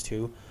about this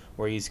too,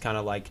 where he's kind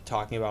of like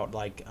talking about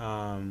like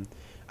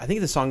I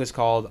think the song is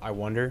called I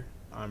Wonder,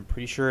 I'm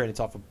pretty sure, and it's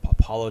off of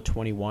Apollo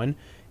 21.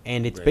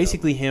 And it's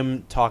basically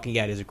him talking.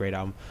 Yeah, it is a great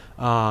album.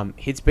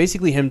 It's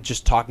basically him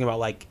just talking about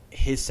like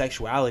his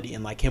sexuality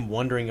and like him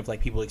wondering if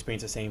like people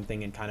experience the same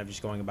thing and kind of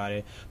just going about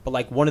it. But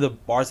like one of the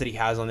bars that he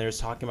has on there is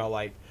talking about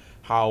like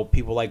how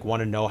people like want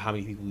to know how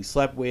many people he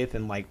slept with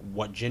and like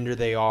what gender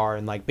they are,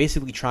 and like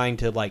basically trying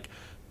to like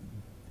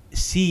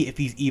see if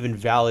he's even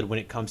valid when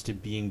it comes to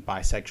being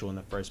bisexual in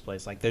the first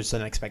place. Like there's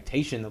an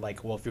expectation that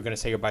like, well, if you're going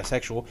to say you're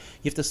bisexual,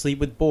 you have to sleep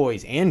with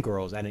boys and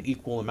girls at an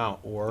equal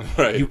amount, or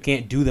you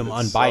can't do them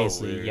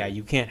unbiasedly. So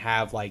you can't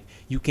have like,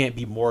 you can't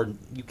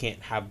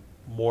have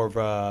more of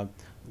a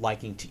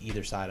liking to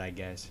either side, I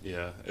guess.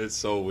 Yeah, it's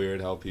so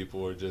weird how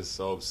people are just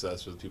so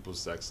obsessed with people's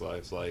sex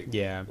lives. Like,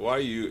 why are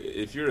you,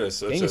 if you're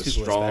such a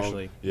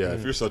strong,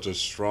 if you're such a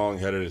strong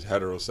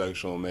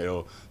heterosexual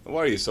male,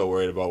 why are you so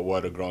worried about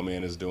what a grown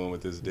man is doing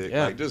with his dick?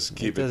 Like, just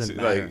keep it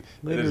like, it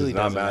does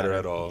not matter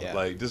at all.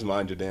 Like, just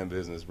mind your damn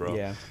business,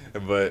 bro.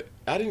 But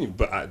I didn't even,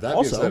 that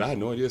being said, I had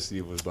no idea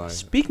Steve was bi.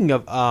 Speaking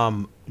of,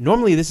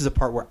 normally this is a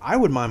part where I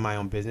would mind my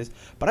own business,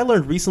 but I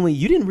learned recently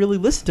you didn't really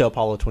listen to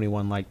Apollo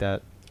 21 like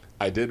that.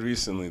 I did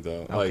recently,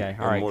 though. Okay,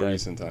 like, more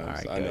recent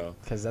times. I know.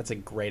 Because that's a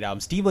great album.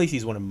 Steve Lacy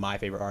is one of my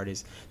favorite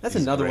artists. That's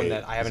another one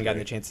that I haven't gotten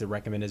the chance to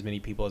recommend as many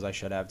people as I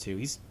should have, too.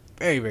 He's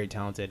very, very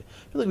talented. I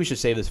feel like we should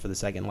save this for the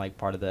second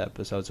part of the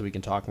episode so we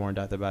can talk more in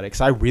depth about it.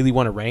 Because I really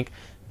want to rank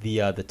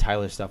the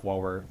Tyler stuff while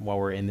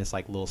we're in this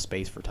like little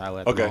space for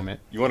Tyler at the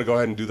moment. You want to go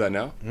ahead and do that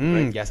now?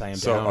 Yes, I am.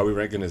 So are we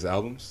ranking his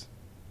albums?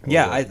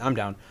 Yeah, I'm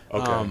down.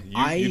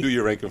 Okay, you do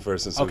your ranking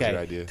first since it's your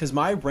idea. Because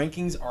my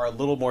rankings are a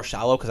little more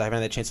shallow because I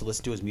haven't had the chance to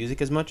listen to his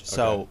music as much.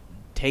 So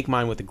take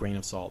mine with a grain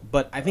of salt.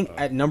 But I think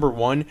at number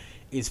 1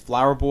 is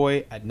Flower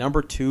Boy. At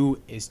number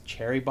 2 is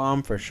Cherry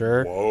Bomb for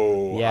sure.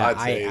 Whoa. Yeah,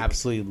 I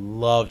absolutely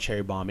love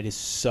Cherry Bomb. It is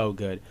so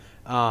good.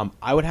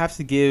 I would have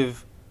to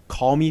give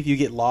Call Me If You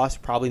Get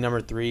Lost probably number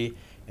 3,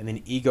 and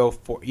then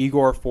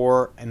Igor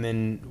 4, and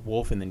then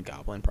Wolf, and then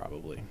Goblin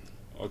probably.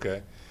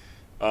 Okay.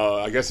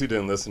 I guess you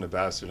didn't listen to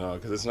Bastard, huh?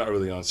 Because it's not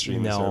really on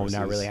streaming services. No,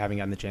 not really. I haven't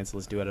gotten the chance to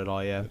listen to it at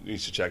all yet. You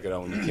should check it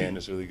out when you can.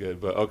 It's really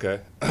good. But okay.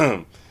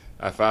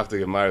 If I have to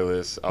get my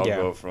list, I'll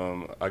go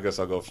from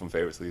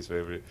favorite to least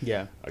favorite.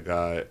 Yeah. I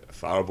got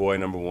Flower Boy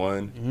number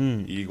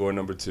 1, Igor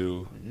number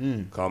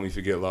 2, Call Me If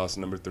You Get Lost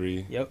number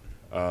 3. Yep.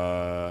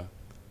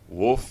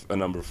 Wolf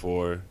number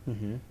 4.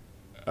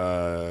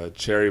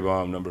 Cherry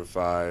Bomb number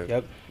 5.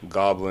 Yep.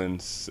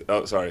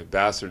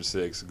 Bastard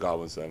 6,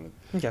 Goblin 7.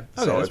 Okay.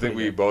 So I think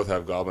we both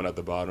have Goblin at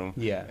the bottom.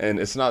 Yeah. And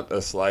it's not a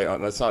slight.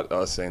 That's not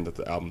us saying that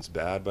the album's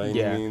bad by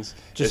any means.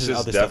 It's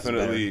just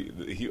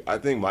definitely. I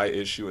think my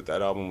issue with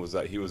that album was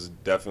that he was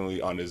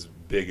definitely on his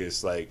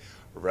biggest like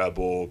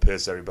rebel,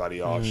 piss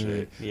everybody off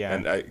shit. Yeah.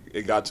 And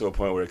it got to a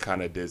point where it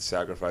kind of did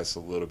sacrifice a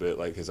little bit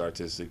like his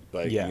artistic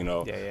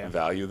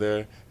value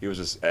there. He was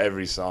just,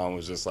 every song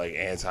was just like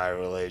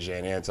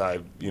anti-religion,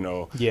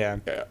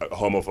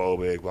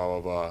 homophobic, blah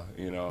blah blah,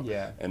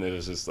 Yeah. And it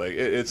was just like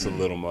it's a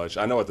little much.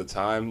 I know at the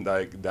time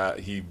like that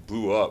he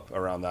blew up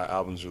around that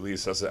album's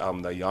release. That's the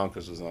album that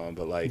Yonkers was on,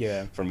 but like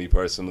for me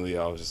personally,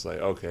 I was just like,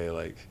 okay,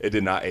 like it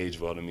did not age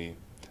well to me.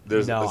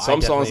 There's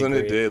some songs in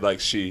it did,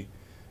 like She.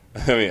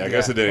 I mean, I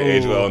guess it didn't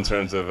age well in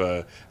terms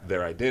of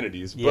their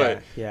identities,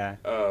 but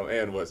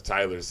and what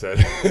Tyler said.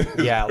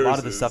 A lot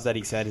of the stuff that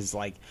he said is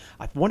like,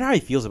 I wonder how he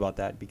feels about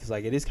that, because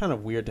like it is kind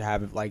of weird to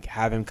have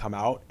him come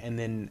out and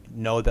then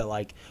know that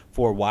like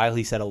for a while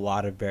he said a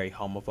lot of very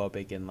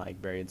homophobic and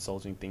like very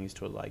insulting things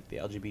to like the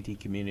LGBT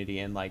community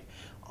and like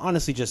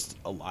honestly just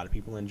a lot of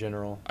people in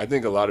general. I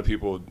think a lot of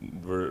people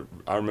were.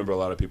 I remember a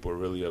lot of people were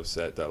really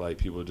upset that like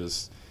people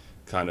just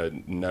kind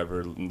of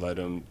never let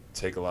him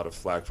take a lot of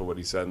flack for what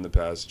he said in the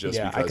past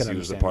just because he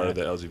was a part of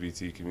the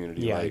LGBT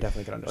community. Yeah, I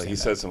definitely can understand he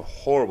said some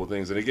horrible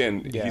things. And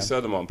again, he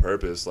said them on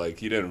purpose. Like,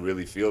 he didn't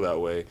really feel that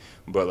way,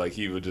 but like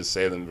he would just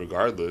say them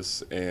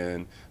regardless.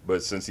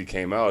 But since he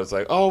came out, it's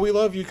like, oh, we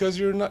love you because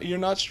you're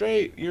not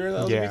straight. You're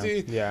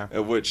LGBT. Yeah.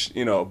 Which,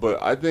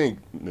 but I think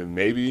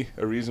maybe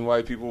a reason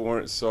why people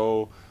weren't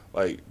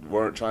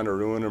trying to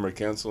ruin him or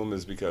cancel him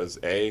is because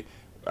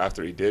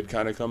after he did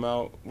kind of come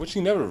out, which he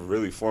never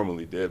really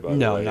formally did, by the way.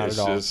 No, not at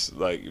all. It's just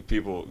like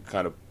people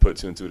kind of put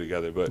 2 and 2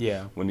 together. But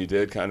when he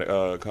did kind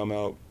of come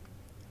out,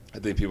 I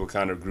think people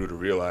kind of grew to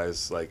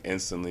realize like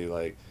instantly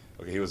like,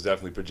 okay, he was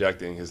definitely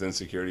projecting his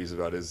insecurities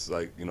about his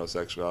like,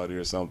 sexuality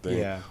or something.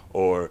 Yeah.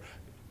 Or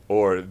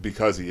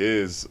because he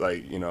is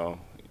like, a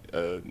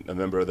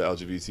member of the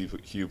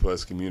LGBTQ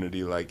plus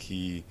community, like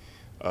he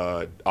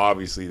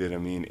obviously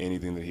didn't mean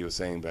anything that he was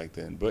saying back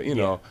then. But,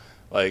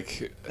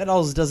 like that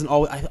also doesn't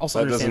always. I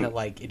also understand that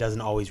like it doesn't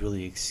always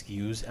really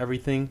excuse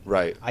everything.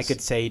 Right. I could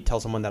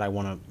tell someone that I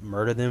want to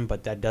murder them,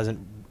 but that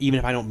doesn't. Even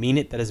if I don't mean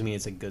it, that doesn't mean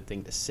it's a good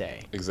thing to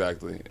say.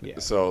 Exactly. Yeah.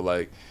 So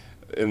like,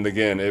 and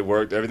again, it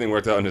worked. Everything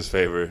worked out in his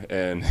favor,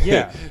 and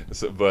yeah.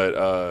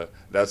 But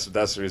that's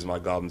the reason why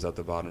Goblin's at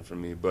the bottom for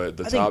me. But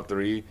the top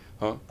three,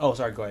 huh? Oh,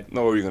 sorry. Go ahead.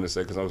 No, what were you gonna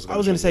say? Because I was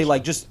gonna say,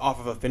 like, just off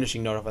of a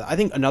finishing note of it. I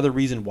think another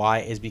reason why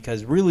is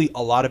because really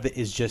a lot of it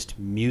is just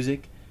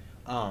music.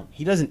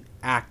 He doesn't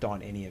act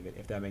on any of it,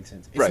 if that makes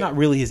sense. It's not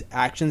really his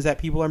actions that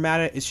people are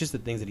mad at. It's just the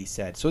things that he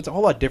said. So it's a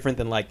whole lot different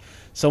than, like,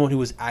 someone who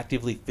is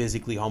actively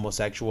physically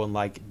homosexual and,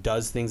 like,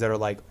 does things that are,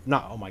 like,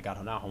 not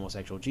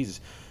homosexual,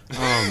 Jesus.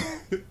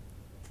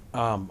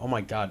 Oh, my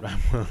God.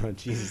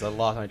 Jesus, I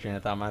lost my train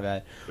of thought, my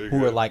bad.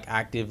 Who are, like,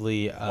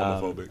 actively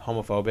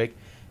homophobic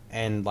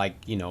and, like,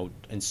 you know,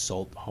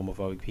 insult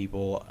homophobic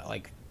people,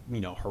 like,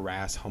 you know,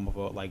 harass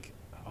homophobic, like...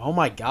 Oh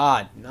my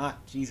God!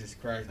 Not Jesus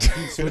Christ!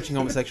 I keep switching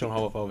homosexual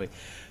and homophobic.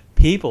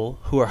 People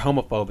who are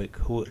homophobic,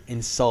 who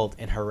insult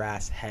and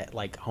harass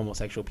like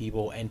homosexual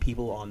people and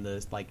people on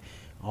this, like,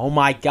 oh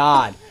my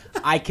God!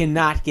 I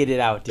cannot get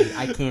it out, dude.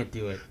 I can't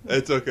do it.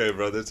 It's okay,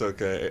 brother. It's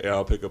okay.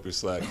 I'll pick up your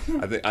slack.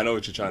 I know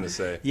what you're trying to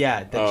say.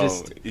 Yeah,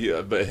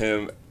 but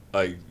him,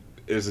 like,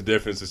 there's a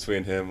difference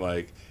between him,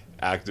 like,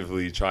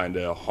 actively trying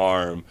to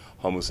harm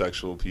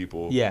homosexual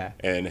people,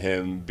 and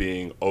him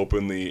being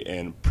openly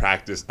and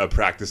practicing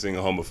a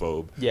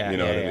homophobe. What I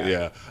mean?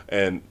 Yeah.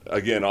 And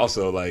again,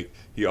 also, like,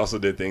 he also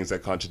did things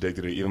that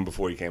contradicted it even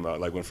before he came out.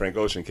 Like when Frank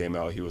Ocean came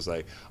out, he was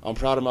like, "I'm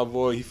proud of my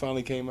boy. He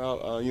finally came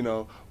out. You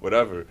know,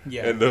 whatever."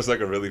 Yeah. And there's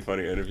like a really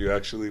funny interview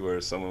actually where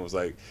someone was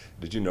like,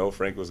 "Did you know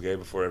Frank was gay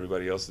before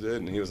everybody else did?"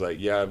 And he was like,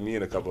 "Yeah, me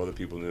and a couple other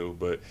people knew,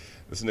 but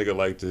this nigga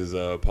liked his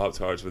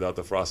Pop-Tarts without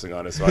the frosting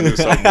on it, so I knew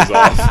something was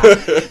off."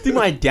 I think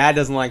my dad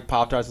doesn't like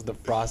Pop-Tarts with the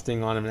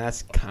frosting on them, and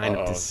that's kind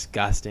of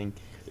disgusting.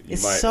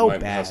 It's so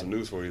bad. Have some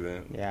news for you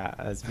then. Yeah,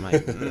 that's my.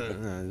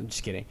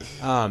 Just kidding.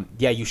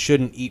 Yeah, you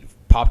shouldn't eat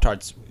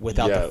Pop-Tarts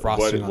without the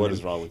frosting on them. What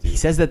is wrong with you? He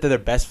says that they're their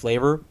best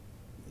flavor.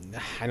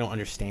 I don't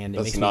understand.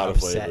 It makes me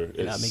upset.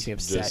 It makes me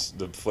upset. Just,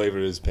 the flavor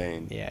is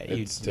pain. Yeah,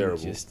 it's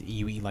terrible.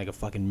 You eat like a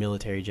fucking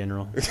military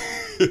general.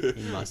 You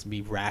must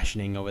be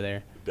rationing over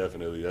there.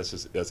 Definitely,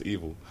 that's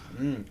evil.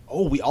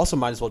 Oh, we also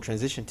might as well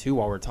transition too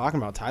while we're talking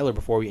about Tyler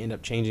before we end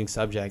up changing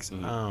subjects.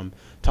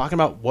 Talking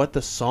about what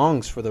the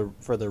songs for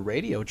the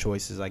radio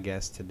choices, I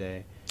guess,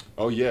 today.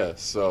 Oh yeah,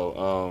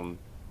 so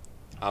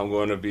I'm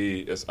going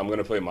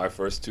to play my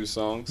first two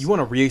songs. You want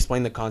to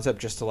re-explain the concept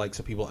just to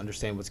so people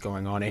understand what's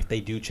going on if they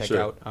do check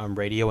out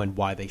radio and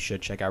why they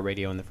should check out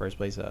radio in the first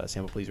place,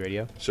 Sample Please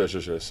Radio? Sure.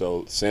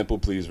 So Sample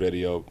Please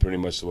Radio, pretty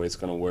much the way it's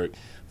going to work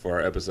for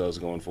our episodes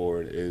going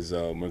forward is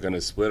we're going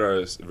to split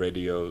our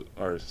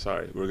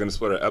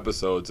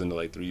episodes into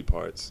like 3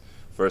 parts.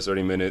 First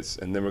 30 minutes,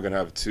 and then we're going to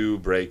have 2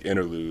 break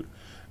interlude.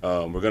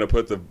 We're going to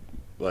put the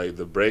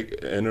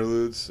break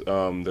interludes, they're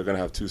going to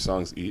have 2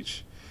 songs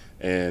each.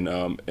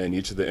 And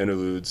each of the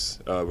interludes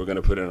we're going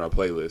to put in our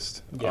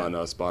playlist on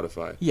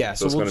Spotify. Yeah,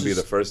 so it's going to be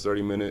the first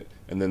 30-minute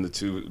and then the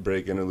 2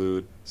 break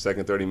interlude,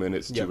 second 30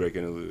 minutes, 2 break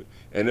interlude.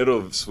 And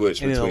it'll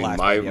switch between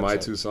my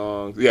 2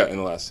 songs. Yeah, in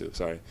the last 2,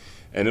 sorry.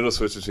 And it'll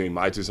switch between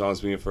my 2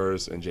 songs being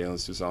first and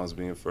Jalen's 2 songs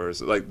being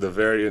first. Like, the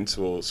variants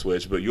will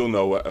switch, but you'll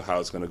know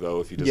how it's going to go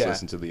if you just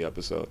listen to the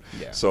episode.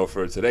 Yeah. So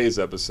for today's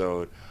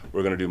episode,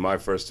 we're going to do my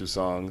first 2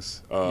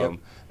 songs.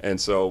 And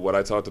so what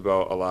I talked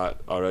about a lot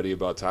already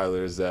about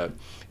Tyler is that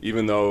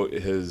even though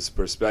his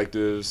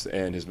perspectives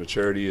and his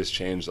maturity has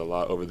changed a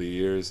lot over the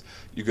years,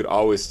 I could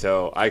always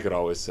tell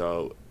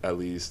at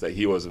least that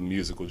he was a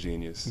musical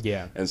genius.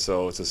 Yeah. And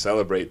so to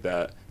celebrate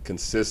that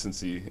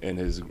consistency in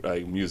his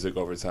music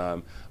over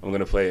time, I'm going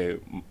to play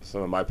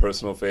some of my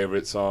personal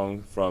favorite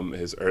songs from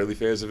his early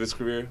phase of his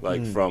career,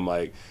 from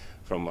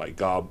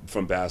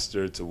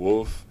Bastard to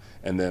Wolf.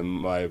 And then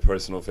my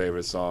personal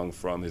favorite song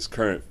from his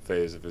current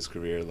phase of his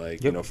career,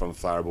 from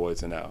Flower Boy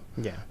to now.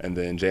 Yeah. And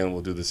then Jalen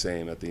will do the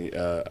same at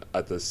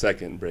the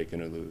second break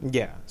interlude.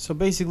 Yeah. So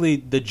basically,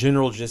 the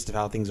general gist of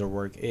how things will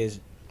work is,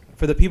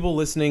 for the people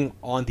listening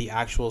on the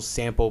actual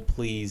Sample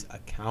Please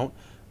account,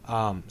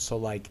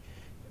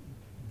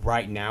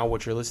 right now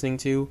what you're listening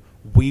to,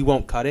 we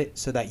won't cut it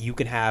so that you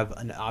can have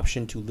an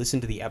option to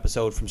listen to the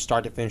episode from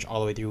start to finish all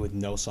the way through with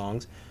no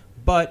songs.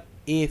 But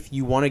if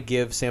you want to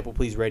give Sample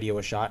Please Radio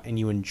a shot and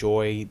you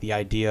enjoy the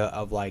idea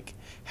of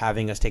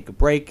having us take a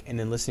break and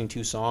then listening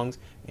to songs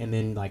and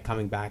then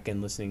coming back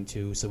and listening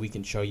to, so we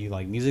can show you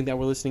music that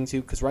we're listening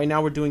to, because right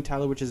now we're doing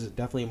Tyler, which is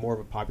definitely more of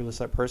a popular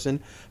type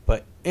person,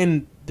 but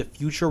in the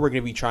future we're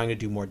going to be trying to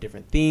do more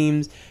different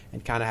themes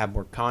and kind of have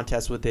more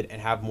contests with it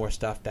and have more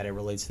stuff that it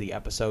relates to the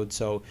episode.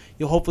 So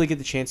you'll hopefully get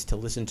the chance to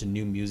listen to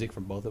new music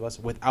from both of us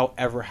without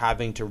ever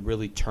having to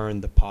really turn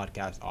the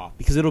podcast off,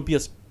 because it'll be a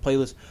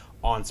playlist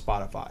on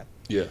Spotify.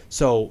 Yeah.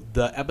 So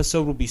the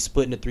episode will be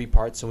split into 3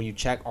 parts. So when you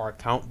check our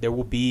account, there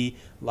will be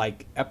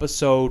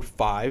episode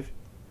 5,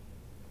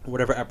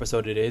 whatever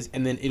episode it is,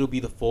 and then it'll be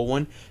the full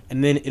one,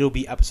 and then it'll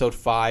be episode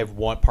 5,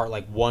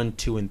 part 1,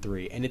 2, and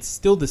 3, and it's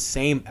still the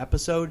same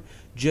episode,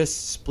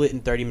 just split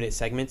in 30-minute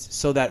segments,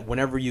 so that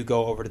whenever you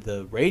go over to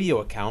the radio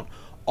account,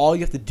 all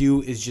you have to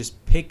do is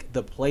just pick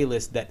the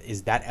playlist that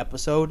is that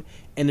episode,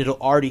 and it'll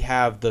already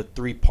have the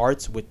 3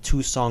 parts with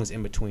 2 songs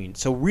in between.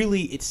 So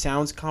really, it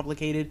sounds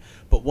complicated,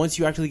 but once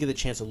you actually get the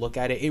chance to look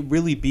at it, it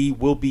really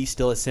will be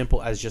still as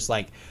simple as just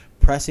like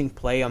pressing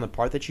play on the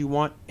part that you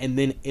want, and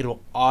then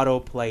it'll auto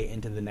play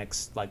into the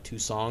next like 2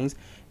 songs,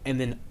 and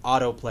then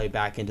auto play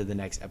back into the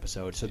next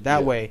episode. So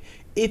that way,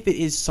 if it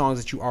is songs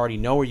that you already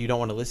know or you don't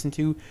want to listen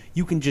to,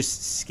 you can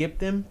just skip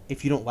them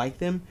if you don't like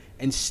them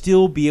and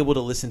still be able to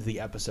listen to the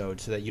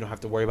episode, so that you don't have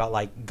to worry about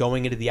like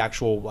going into the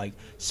actual like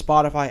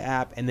Spotify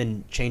app and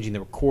then changing the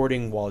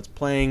recording while it's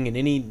playing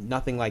and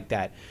nothing like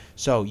that.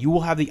 So you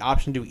will have the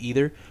option to do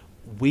either.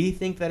 We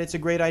think that it's a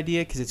great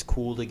idea because it's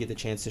cool to get the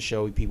chance to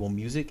show people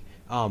music.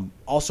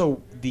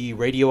 Also, the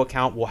radio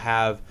account will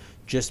have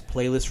just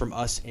playlists from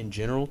us in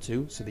general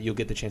too, so that you'll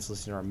get the chance to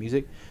listen to our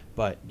music.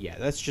 But yeah,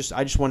 I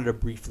just wanted to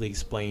briefly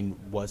explain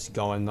what's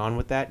going on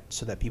with that,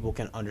 so that people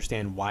can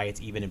understand why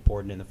it's even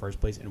important in the first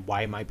place and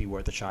why it might be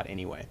worth a shot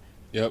anyway.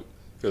 Yep.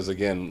 Because,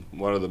 again,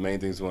 one of the main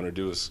things we want to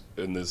do is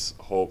in this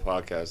whole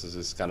podcast is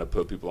just kind of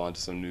put people onto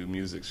some new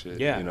music shit,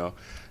 you know?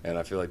 And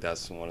I feel like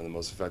that's one of the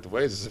most effective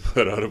ways is to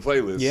put out a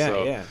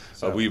playlist.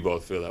 So we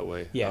both feel that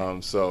way. Yeah.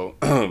 Sorry,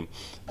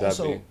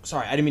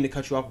 I didn't mean to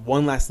cut you off.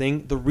 One last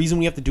thing. The reason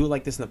we have to do it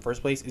like this in the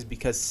first place is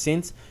because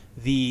since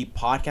the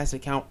podcast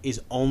account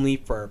is only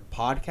for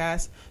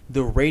podcasts,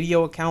 the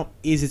radio account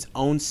is its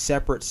own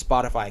separate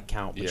Spotify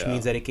account, which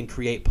means that it can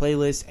create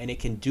playlists and it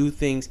can do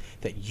things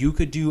that you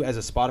could do as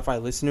a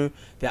Spotify listener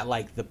that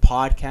like the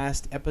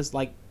podcast episode,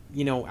 like,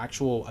 you know,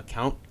 actual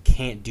account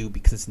can't do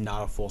because it's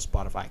not a full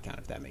Spotify account,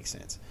 if that makes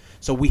sense.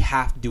 So we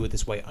have to do it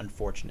this way,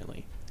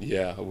 unfortunately.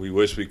 Yeah, we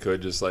wish we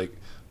could just like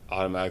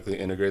automatically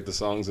integrate the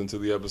songs into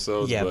the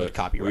episodes, but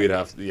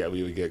copyright.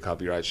 We would get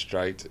copyright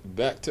striked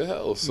back to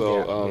hell.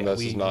 So that's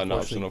just not an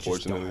option,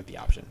 unfortunately. Don't have the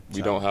option.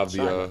 We don't have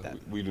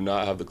we do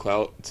not have the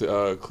clout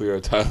to clear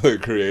Tyler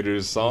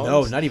Creator's songs.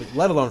 No, not even,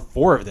 let alone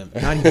 4 of them.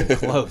 Not even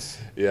close.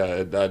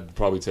 Yeah, that'd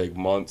probably take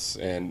months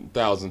and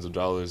thousands of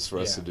dollars for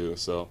us to do.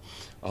 So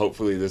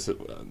hopefully this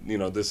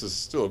is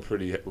still a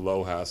pretty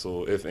low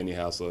hassle, if any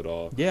hassle at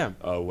all. Yeah.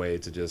 Way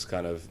to just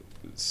kind of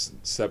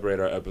separate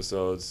our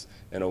episodes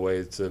in a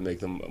way to make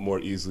them more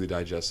easily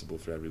digestible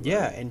for everybody.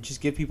 Yeah, and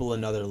just give people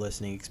another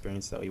listening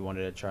experience that we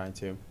wanted to try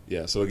to.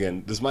 Yeah, so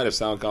again, this might have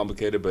sounded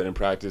complicated, but in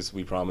practice,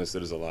 we promise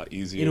that it's a lot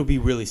easier. It'll be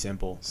really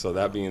simple. So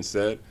that being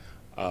said,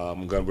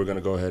 we're going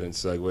to go ahead and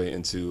segue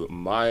into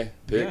my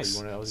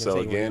picks. Yeah, I was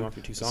going to say, you want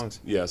your 2 songs.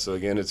 Yeah, so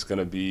again, it's going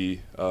to be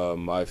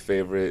my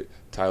favorite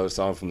Tyler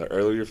song from the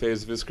earlier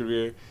phase of his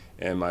career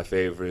and my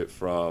favorite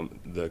from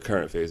the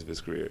current phase of his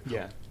career.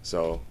 Yeah.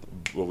 So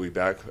we'll be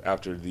back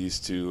after these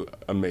 2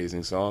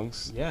 amazing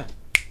songs. Yeah.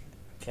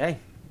 Okay.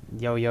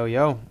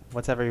 Yo.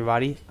 What's up,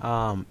 everybody?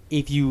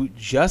 If you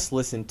just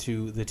listened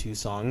to the 2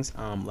 songs,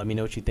 let me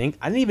know what you think.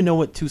 I didn't even know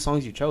what 2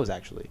 songs you chose,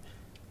 actually.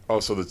 Oh,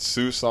 so the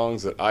 2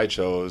 songs that I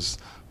chose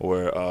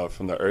were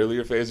from the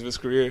earlier phase of his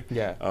career.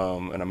 Yeah.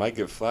 And I might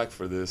get flack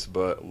for this,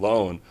 but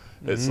Lone.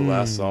 It's the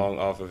last song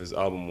off of his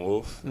album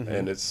Wolf,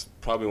 and it's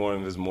probably one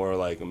of his more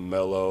like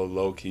mellow,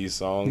 low-key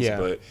songs. Yeah.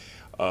 But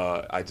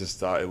I just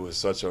thought it was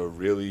such a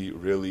really,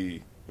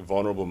 really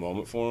vulnerable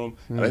moment for him.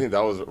 And I think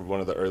that was one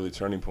of the early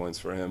turning points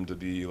for him to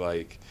be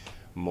like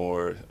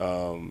more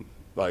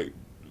like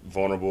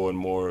vulnerable and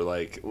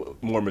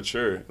more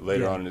mature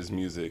later on in his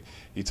music.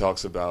 He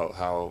talks about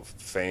how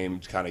fame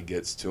kind of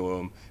gets to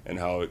him and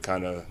how it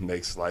kind of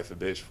makes life a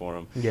bitch for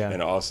him. Yeah.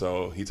 And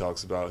also he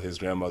talks about his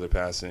grandmother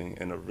passing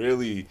in a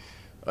really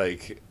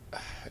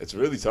it's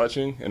really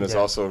touching, and it's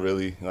also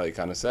really like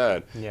kind of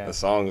sad. Yeah. The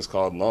song is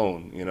called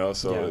Lone, you know,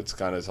 so it's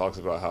kind of talks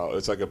about how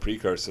it's like a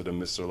precursor to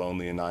Mr.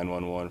 Lonely and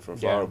 911 from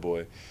Flower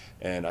Boy.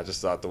 And I just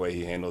thought the way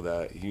he handled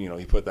that,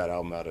 he put that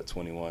album out at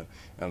 21.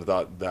 And I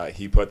thought that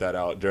he put that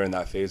out during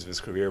that phase of his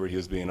career where he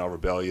was being all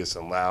rebellious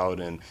and loud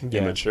and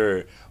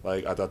immature.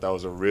 Like, I thought that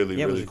was a really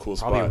cool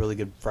spot. Probably a really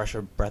good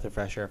breath of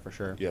fresh air for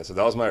sure. Yeah, so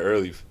that was my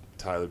early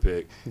Tyler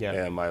pick. Yeah.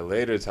 And my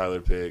later Tyler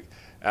pick,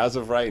 as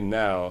of right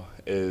now,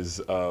 is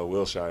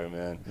Wilshire,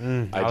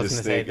 man. I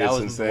just think it's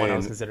insane. The one I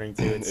was considering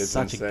too. It's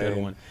such insane. A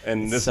good one.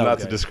 And this is not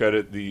to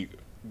discredit the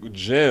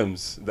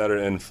gems that are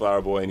in Flower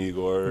Boy and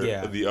Igor,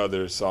 the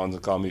other songs,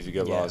 Call Me If You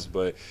Get Lost,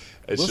 but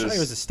it's Wilshire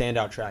is a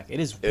standout track. It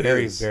is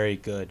very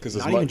good.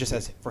 Not even just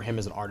as for him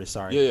as an artist.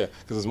 Sorry. Yeah.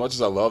 Because as much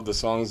as I love the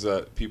songs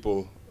that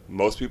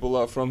most people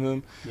love from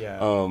him,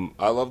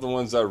 I love the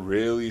ones that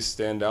really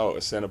stand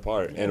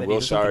apart, and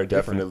Wilshire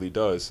definitely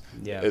does.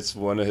 Yeah. It's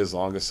one of his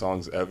longest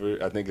songs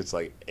ever. I think it's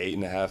like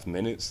 8.5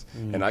 minutes,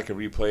 and I can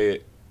replay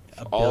it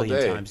all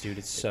day. Times, dude.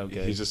 It's so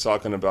good. He's just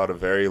talking about a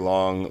very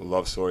long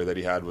love story that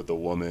he had with a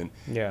woman,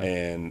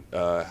 and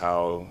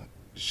how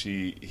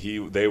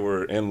they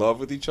were in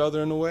love with each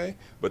other in a way,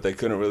 but they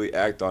couldn't really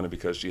act on it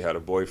because she had a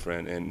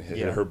boyfriend, and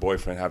her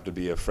boyfriend happened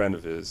to be a friend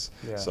of his.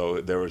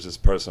 So there was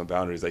just personal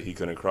boundaries that he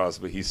couldn't cross,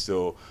 but he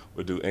still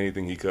would do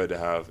anything he could to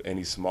have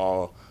any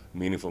small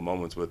meaningful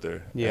moments with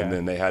her. Yeah. And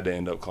then they had to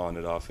end up calling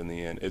it off in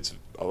the end. It's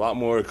a lot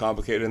more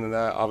complicated than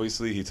that.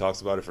 Obviously, he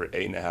talks about it for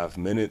 8.5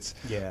 minutes.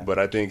 Yeah. But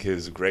I think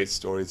his great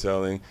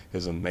storytelling,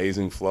 his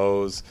amazing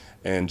flows,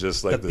 and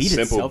just like the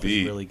simple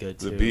beat, is really good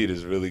too. The beat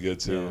is really good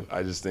too. Yeah.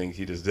 I just think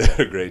he just did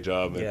a great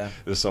job. And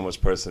there's so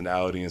much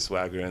personality and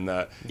swagger in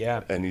that.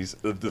 Yeah. And he's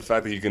the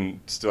fact that you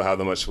can still have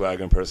that much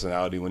swagger and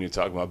personality when you're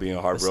talking about being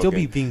heartbroken. But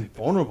still being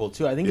vulnerable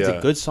too. I think it's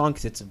a good song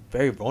because it's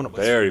very vulnerable.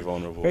 Very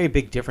vulnerable. Very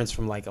big difference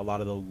from like a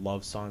lot of the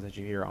love songs that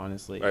you hear,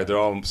 honestly. Right. They're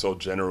all so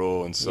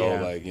general and so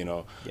like, you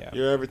know,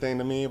 you're everything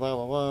to me, blah,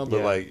 blah, blah.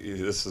 But like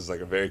this is like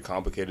a very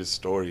complicated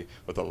story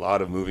with a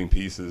lot of moving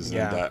pieces and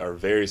that are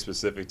very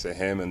specific to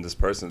him and this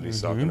person that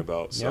he's talking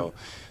about. So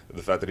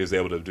the fact that he was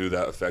able to do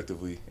that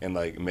effectively and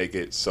like make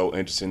it so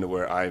interesting to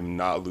where I'm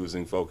not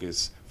losing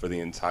focus for the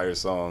entire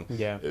song,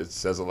 it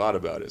says a lot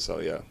about it. So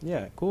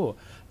yeah, cool.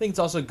 I think it's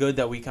also good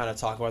that we kind of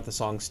talk about the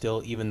song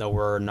still, even though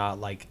we're not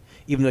like,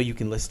 even though you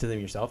can listen to them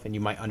yourself and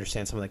you might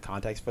understand some of the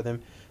context for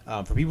them.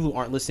 For people who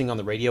aren't listening on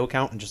the radio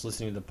account and just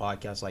listening to the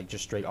podcast like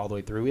just straight all the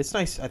way through, it's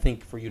nice, I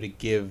think, for you to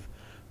give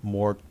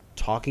more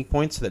talking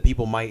points so that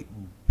people might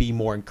be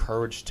more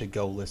encouraged to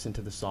go listen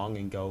to the song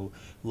and go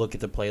look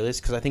at the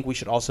playlist. Because I think we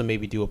should also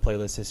maybe do a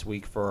playlist this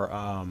week for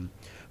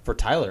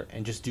Tyler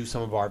and just do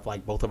some of our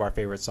like both of our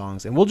favorite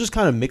songs, and we'll just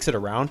kind of mix it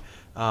around.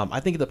 I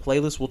think the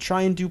playlist, we'll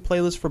try and do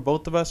playlists for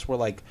both of us where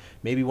like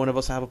maybe one of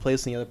us will have a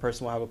playlist and the other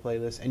person will have a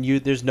playlist,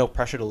 and there's no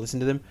pressure to listen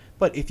to them.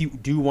 But if you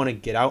do want to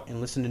get out and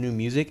listen to new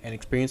music and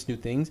experience new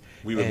things,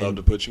 we would love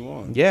to put you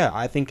on. Yeah,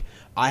 I think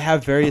I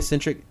have very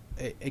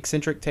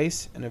eccentric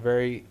tastes and a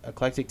very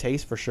eclectic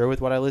taste for sure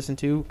with what I listen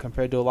to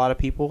compared to a lot of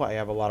people. I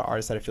have a lot of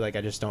artists that I feel like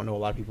I just don't know a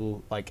lot of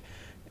people like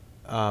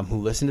who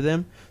listen to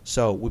them.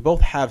 So we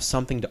both have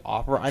something to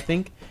offer. I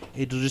think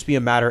it'll just be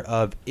a matter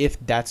of if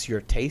that's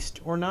your taste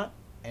or not.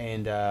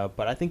 And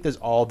but I think there's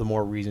all the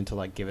more reason to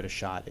like give it a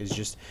shot.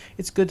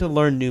 It's good to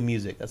learn new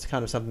music. That's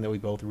kind of something that we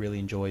both really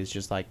enjoy, is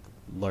just like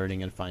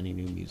learning and finding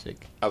new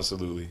music.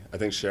 Absolutely. I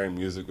think sharing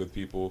music with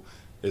people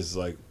is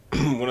like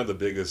one of the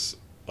biggest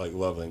like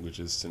love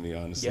languages to me,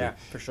 honestly. Yeah,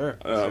 for sure.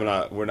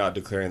 We're not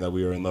declaring that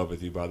we are in love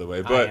with you, by the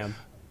way, but I am.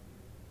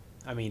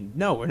 I mean,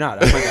 no, we're not.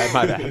 Oh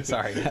my bad.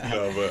 Sorry.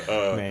 No,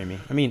 but marry me.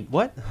 I mean,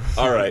 what?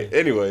 All right.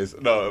 Anyways,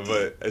 no,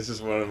 but it's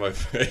just one of my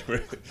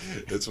favorite.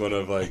 It's one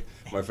of like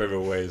my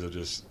favorite ways of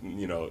just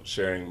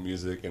sharing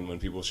music, and when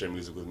people share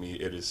music with me,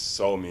 it is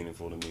so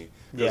meaningful to me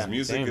because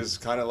music is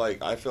kind of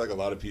like, I feel like a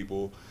lot of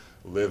people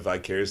live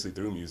vicariously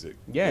through music.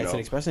 Yeah, it's an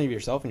expression of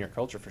yourself and your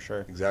culture for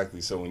sure.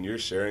 Exactly. So when you're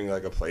sharing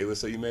like a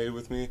playlist that you made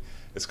with me,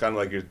 it's kind of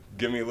like you're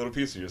giving me a little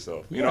piece of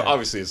yourself. You know,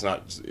 obviously it's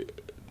not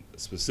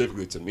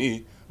specifically to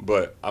me,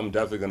 but I'm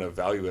definitely going to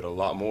value it a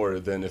lot more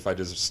than if I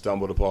just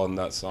stumbled upon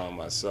that song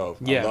myself.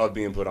 I love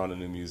being put on to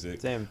new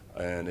music. Same.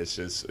 And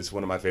it's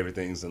one of my favorite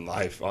things in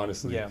life,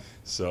 honestly. Yeah.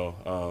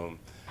 So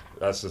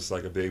that's just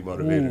like a big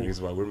motivator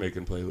reason why we're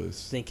making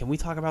playlists. Can we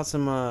talk about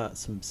some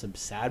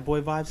sad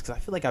boy vibes? Because I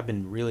feel like I've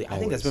been really, I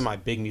think that's been my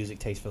big music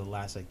taste for the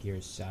last like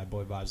years, sad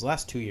boy vibes. The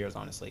last 2 years,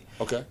 honestly.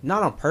 Okay.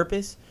 Not on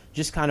purpose,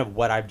 just kind of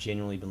what I've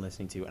genuinely been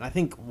listening to. And I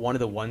think one of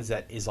the ones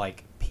that is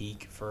like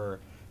peak for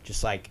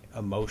just like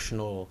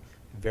emotional,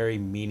 very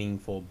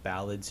meaningful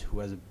ballads, who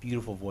has a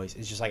beautiful voice,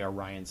 is just like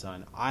Orion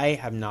Sun. I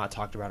have not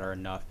talked about her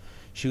enough.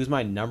 She was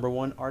my number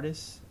one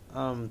artist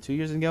 2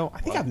 years ago.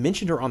 I think I've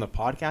mentioned her on the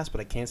podcast, but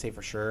I can't say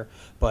for sure.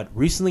 But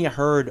recently I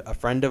heard a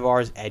friend of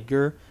ours,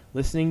 Edgar,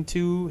 listening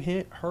to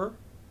her,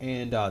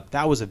 and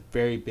that was a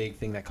very big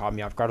thing that caught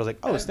me off guard. I was like,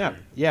 oh, snap.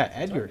 Yeah,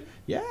 Edgar.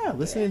 Yeah,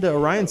 listening to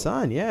Orion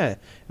Sun, yeah. And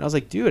I was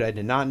like, dude, I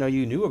did not know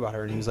you knew about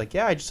her. And he was like,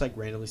 yeah, I just like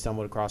randomly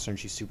stumbled across her, and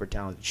she's super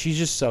talented. She's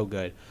just so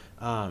good.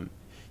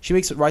 She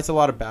writes a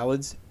lot of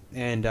ballads,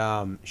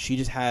 and she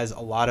just has a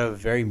lot of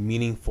very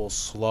meaningful,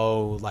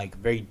 slow, like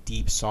very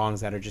deep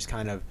songs that are just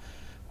kind of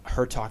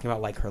her talking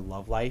about like her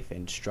love life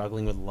and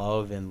struggling with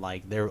love, and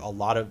like they're a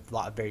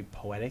lot very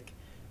poetic.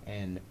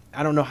 And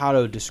I don't know how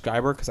to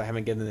describe her because I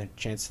haven't given a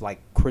chance to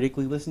like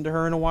critically listen to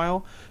her in a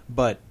while,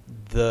 but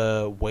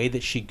the way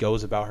that she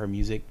goes about her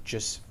music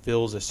just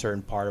fills a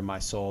certain part of my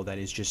soul that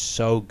is just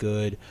so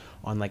good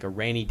on like a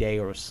rainy day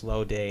or a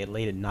slow day,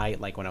 late at night,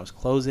 like when I was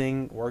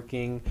closing,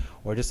 working,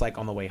 or just like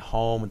on the way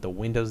home with the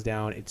windows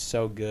down. It's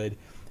so good.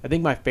 I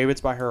think my favorites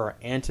by her are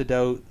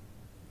Antidote,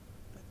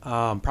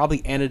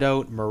 probably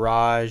Antidote,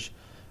 Mirage,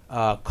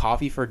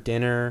 Coffee for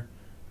Dinner.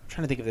 I'm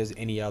trying to think if there's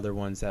any other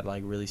ones that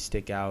like really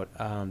stick out.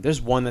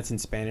 There's one that's in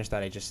Spanish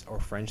or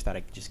French that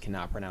I just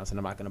cannot pronounce, and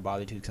I'm not going to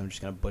bother to because I'm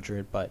just going to butcher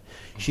it. But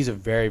she's a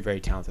very, very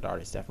talented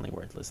artist, definitely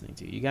worth listening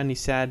to. You got any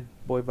sad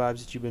boy vibes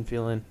that you've been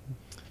feeling?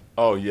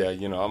 Oh yeah,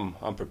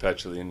 I'm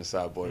perpetually in the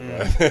sad boy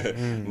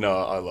vibe. No,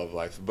 I love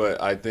life,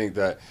 but I think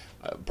that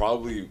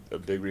probably a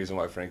big reason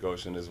why Frank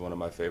Ocean is one of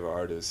my favorite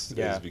artists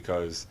is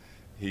because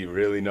he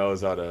really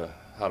knows how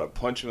to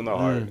punch you in the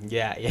heart.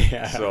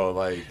 Yeah. So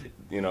like,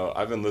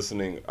 I've been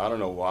listening. I don't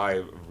know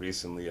why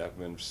recently I've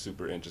been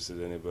super interested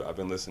in it, but I've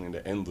been listening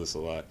to Endless a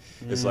lot.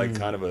 It's like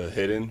kind of a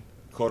hidden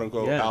quote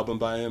unquote album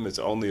by him. It's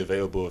only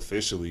available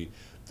officially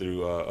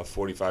through a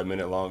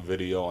 45-minute long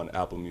video on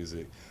Apple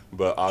Music.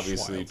 But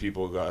obviously,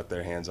 people got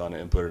their hands on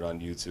it and put it on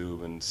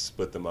YouTube and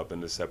split them up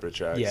into separate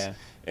tracks. Yeah.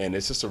 And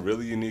it's just a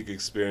really unique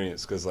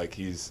experience because, like,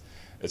 it's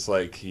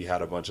like he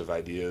had a bunch of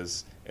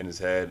ideas in his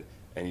head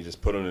and he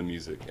just put them in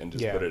music and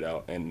just put it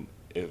out. And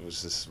it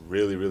was just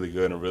really, really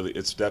good. And really,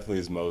 it's definitely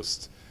his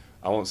most,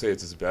 I won't say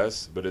it's his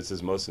best, but it's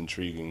his most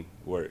intriguing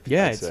work.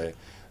 Yeah. I'd say.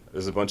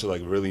 There's a bunch of,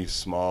 like, really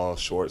small,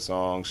 short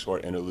songs,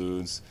 short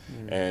interludes.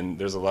 And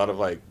there's a lot of,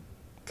 like,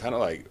 kind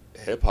of like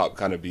hip-hop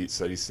kind of beats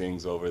that he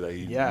sings over that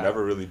he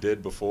never really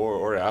did before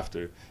or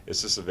after.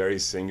 It's just a very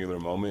singular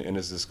moment in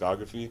his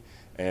discography,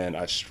 and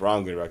I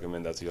strongly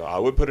recommend that to y'all. I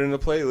would put it in a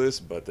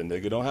playlist, but the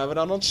nigga don't have it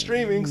out on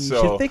streaming, so...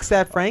 You should fix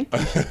that, Frank.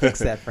 You should fix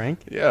that, Frank.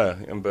 Yeah,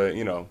 but,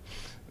 you know,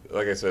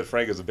 like I said,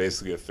 Frank is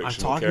basically a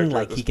fictional character. I'm talking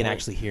like he can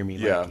actually hear me.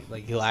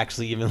 Like he'll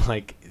actually even,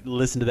 like,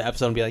 listen to the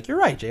episode and be like, you're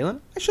right, Jalen.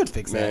 I should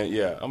fix that. Man,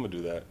 yeah, I'm going to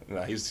do that.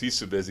 Nah, he's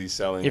too busy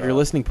selling If you're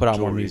listening, put out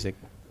jewelry. more music.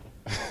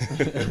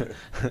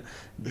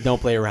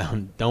 Don't play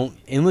around.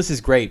 Endless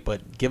is great,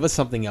 but give us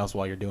something else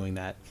while you're doing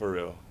that. For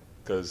real.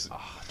 Because,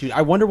 dude,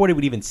 I wonder what it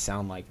would even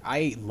sound like.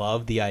 I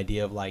love the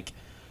idea of, like,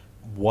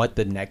 what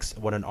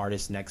an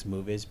artist's next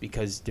move is,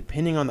 because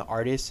depending on the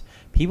artist,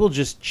 people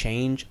just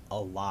change a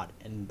lot,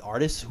 and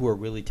artists who are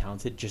really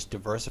talented just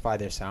diversify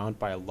their sound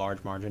by a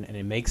large margin, and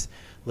it makes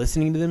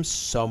listening to them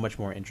so much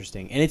more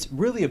interesting. And it's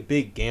really a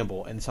big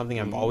gamble and something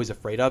I'm always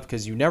afraid of,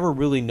 because you never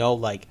really know,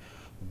 like,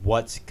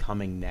 what's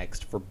coming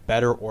next, for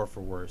better or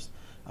for worse.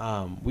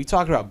 We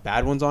talked about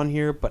bad ones on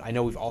here, but I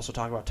know we've also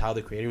talked about Tyler,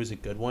 the Creator, was a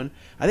good one.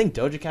 I think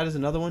Doja Cat is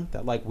another one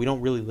that, like, we don't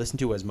really listen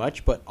to as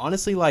much, but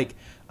honestly, like,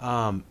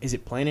 is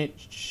it Planet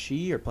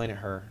She or Planet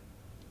Her?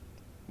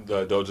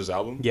 The Doja's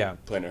album? Yeah.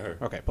 Planet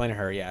Her. Okay, Planet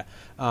Her, yeah.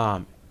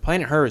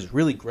 Planet Her is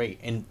really great,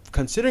 and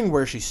considering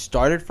where she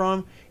started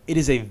from, it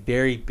is a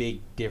very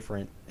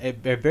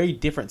very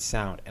different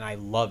sound, and I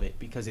love it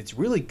because it's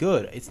really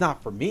good. It's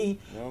not for me,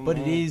 but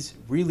it is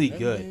really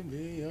good.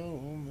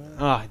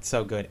 It's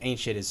so good. Ain't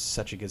Shit is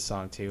such a good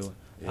song too.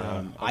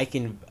 Yeah. I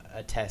can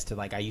attest to,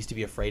 like, I used to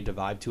be afraid to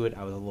vibe to it.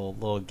 I was a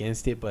little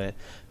against it, but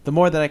the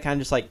more that I kind of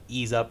just, like,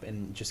 ease up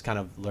and just kind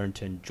of learn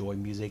to enjoy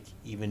music,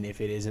 even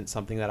if it isn't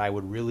something that I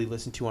would really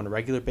listen to on a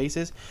regular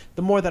basis,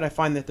 the more that I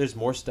find that there's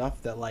more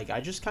stuff that, like,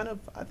 I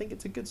think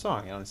it's a good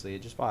song. Honestly,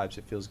 it just vibes.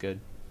 It feels good.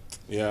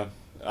 Yeah,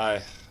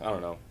 I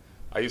don't know.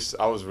 I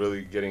was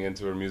really getting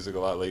into her music a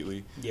lot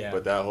lately. Yeah.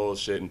 But that whole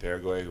shit in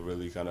Paraguay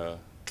really kind of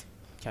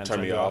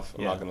turned me off.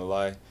 I'm not gonna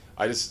lie.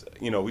 I just,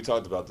 we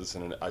talked about this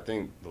in I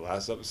think the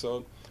last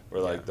episode,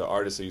 where, like, the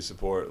artists that you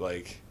support,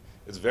 like,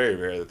 it's very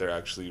rare that they're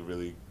actually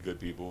really good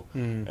people.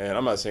 And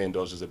I'm not saying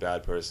Doja's a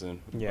bad person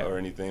or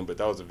anything, but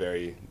that was a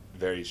very,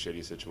 very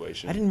shitty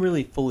situation. I didn't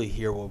really fully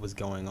hear what was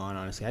going on,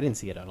 honestly. I didn't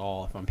see it at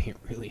all, if I'm being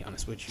really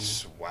honest with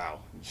you. Wow.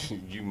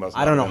 You must.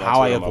 I don't know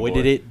how I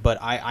avoided it, but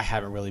I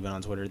haven't really been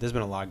on Twitter. There's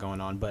been a lot going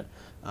on, but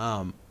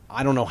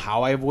I don't know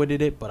how I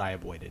avoided it, but I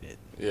avoided it.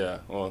 Yeah,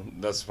 well,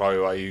 that's probably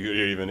why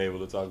you're even able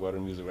to talk about her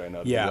music right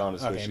now, to be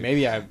honest with you.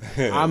 Maybe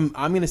I'm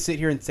going to sit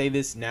here and say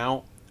this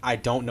now. I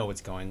don't know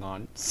what's going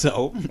on.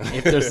 So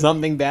if there's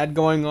something bad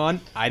going on,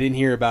 I didn't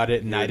hear about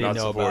it, and I didn't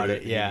know about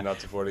it. Yeah,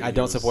 I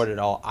don't support it at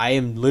all. I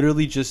am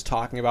literally just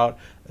talking about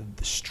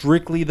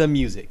strictly the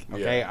music.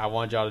 Okay, yeah. I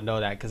want y'all to know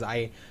that, because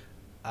I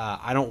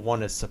don't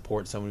want to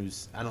support someone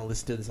I don't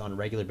listen to this on a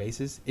regular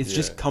basis. It's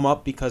just come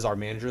up because our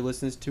manager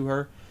listens to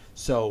her.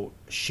 So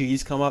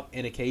she's come up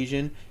in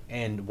occasion,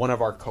 and one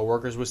of our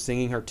coworkers was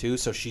singing her too.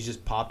 So she's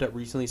just popped up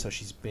recently. So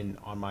she's been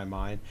on my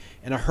mind,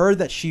 and I heard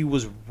that she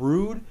was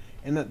rude,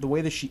 and that the way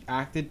that she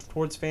acted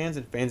towards fans,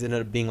 and fans ended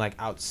up being, like,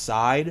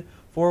 outside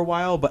for a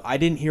while. But I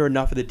didn't hear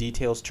enough of the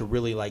details to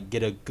really, like,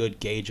 get a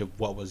good gauge of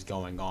what was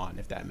going on,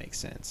 if that makes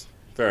sense.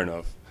 Fair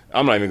enough.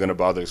 I'm not even going to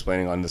bother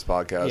explaining on this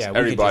podcast. Yeah,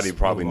 everybody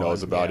probably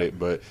knows about it,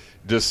 but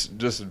just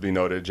to be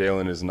noted,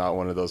 Jalen is not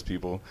one of those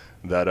people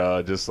that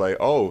just like,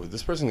 oh,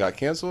 this person got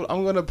canceled,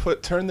 I'm going to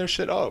turn their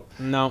shit up.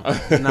 No,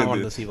 I'm not one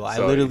of those people. I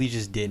literally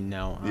just didn't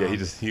know. Yeah,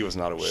 he was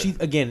not aware.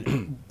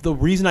 Again, the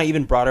reason I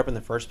even brought her up in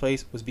the first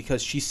place was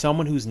because she's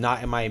someone who's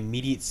not in my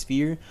immediate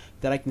sphere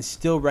that I can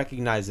still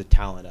recognize the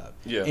talent of.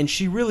 Yeah. And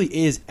she really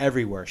is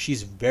everywhere.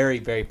 She's very,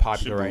 very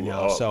popular right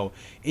now. So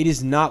it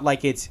is not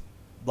like it's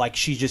like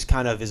she just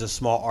kind of is a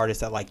small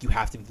artist that, like, you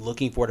have to be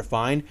looking for to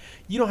find.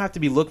 You don't have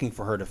to be looking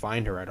for her to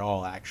find her at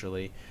all,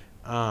 actually.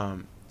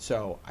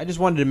 So I just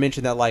wanted to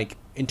mention that, like,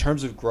 in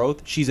terms of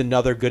growth, she's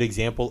another good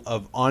example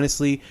of,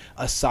 honestly,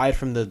 aside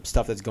from the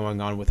stuff that's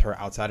going on with her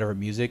outside of her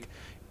music,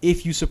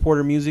 if you support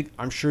her music,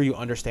 I'm sure you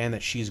understand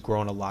that she's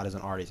grown a lot as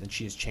an artist, and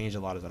she has changed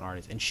a lot as an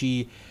artist. And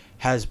she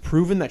has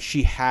proven that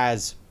she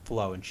has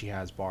flow and she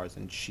has bars,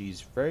 and she's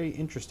very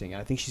interesting.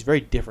 And I think she's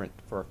very different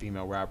for a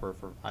female rapper,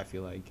 I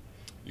feel like.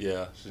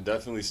 Yeah, she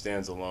definitely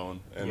stands alone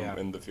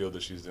in the field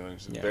that she's doing.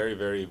 She's very,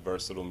 very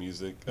versatile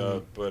music,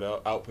 but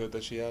output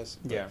that she has.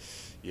 But,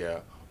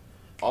 yeah.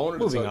 I wanted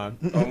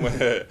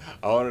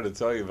to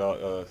tell you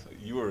about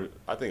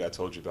I think I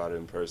told you about it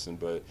in person,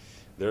 but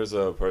there's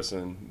a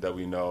person that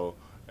we know,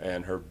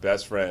 and her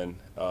best friend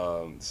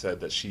said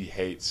that she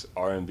hates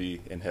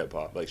R&B and hip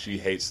hop. Like, she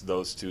hates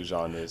those two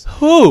genres.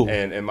 Who?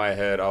 And in my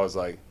head, I was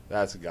like,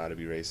 that's got to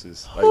be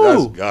racist. Like, Who?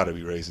 that's got to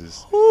be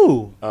racist.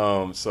 Who?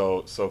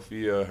 So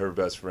Sophia, her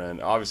best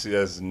friend, obviously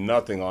has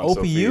nothing on OPU?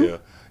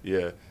 Sophia.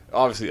 Yeah.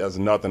 Obviously has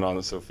nothing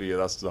on Sophia.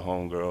 That's the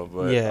homegirl.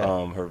 But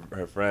Yeah.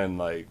 her friend,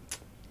 like,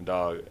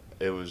 dog,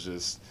 it was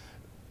just.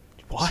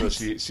 What? So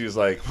she was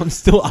like, I'm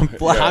still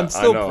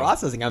Yeah,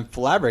 processing. I'm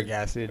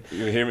flabbergasted.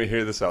 You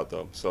hear this out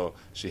though. So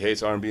she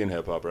hates R&B and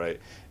hip hop, right?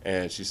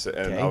 And she said,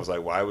 and Okay. I was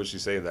like, why would she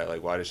say that?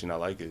 Like, why does she not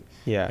like it?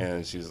 Yeah.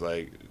 And she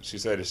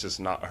said it's just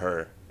not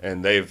her.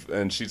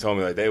 And she told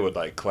me like they would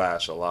like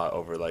clash a lot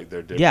over like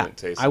their different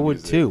tastes. I in would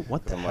music. too.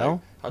 What the I'm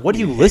hell? like, What do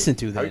you listen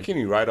to then? How can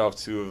you write off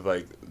two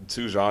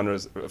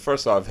genres?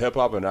 First off, hip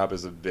hop and rap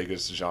is the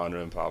biggest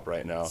genre in pop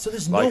right now. So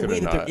there's like no it way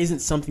or that there not. isn't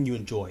something you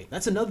enjoy.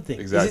 That's another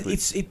thing. Exactly.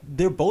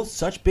 They're both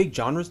such big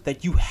genres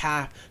that you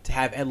have to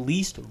have at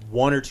least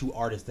one or two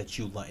artists that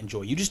you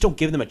enjoy. You just don't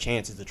give them a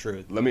chance. Is the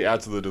truth. Let me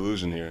add to the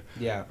delusion here.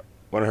 Yeah.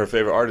 One of her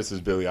favorite artists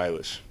is Billie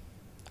Eilish.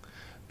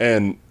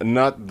 And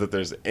not that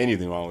there's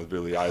anything wrong with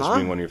Billie Eilish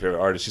being one of your favorite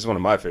artists. She's one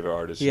of my favorite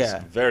artists. She's Yeah.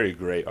 a very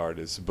great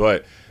artist.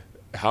 But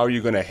how are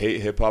you going to hate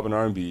hip-hop and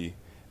R&B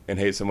and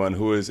hate someone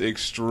who is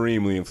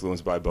extremely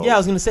influenced by both? Yeah, I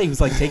was gonna say he was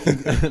like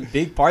taking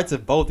big parts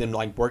of both and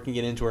like working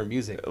it into her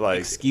music. Like,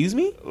 excuse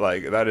me?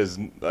 Like, that is,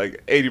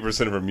 like,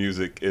 80% of her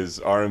music is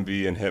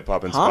R&B and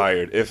hip-hop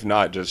inspired, if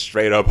not just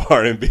straight-up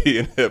R&B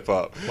and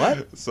hip-hop.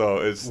 What? So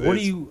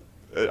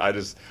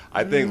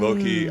I think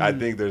low-key, I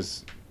think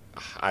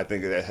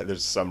that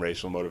there's some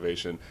racial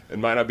motivation. It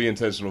might not be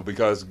intentional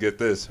because, get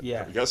this,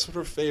 Yeah. guess what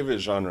her favorite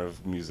genre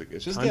of music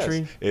is? Just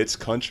Country. guess. It's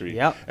country.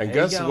 Yep. And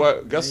There you guess go.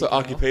 what? Guess There the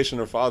you go. occupation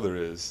her father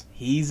is?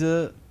 He's I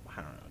don't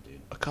know, dude.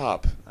 A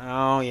cop.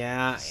 Oh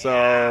yeah.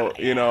 So,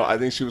 I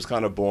think she was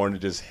kind of born to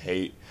just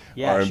hate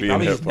Yeah, R&B she and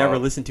probably hip just never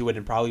hop. listened to it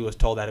and probably was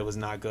told that it was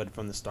not good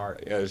from the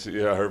start.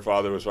 Yeah, her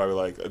father was probably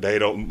like,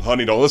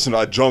 honey, don't listen to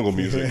that jungle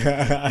music. You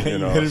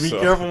better be so-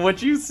 careful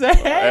what you say.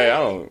 Hey,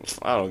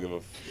 I don't give a.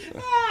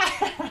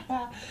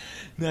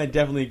 No, I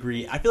definitely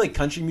agree. I feel like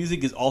country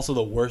music is also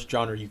the worst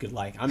genre you could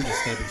like. I'm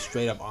just gonna be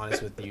straight up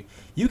honest with you.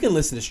 You can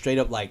listen to straight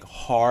up like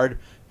hard,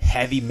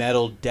 heavy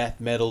metal, death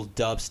metal,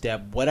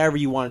 dubstep, whatever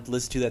you want to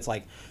listen to that's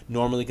like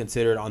normally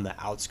considered on the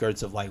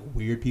outskirts of like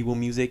weird people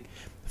music.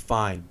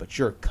 Fine, but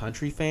you're a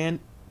country fan.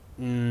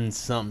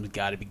 Something's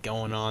got to be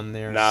going on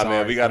there. Nah,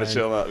 man, we gotta friend.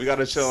 chill out. We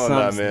gotta chill on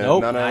that, man.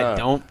 Nope, No. I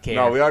don't care.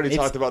 No, we already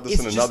It's- talked about this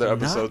it's in just another not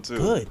episode too.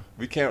 good.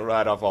 We can't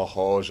ride off a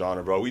whole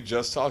genre, bro. We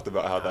just talked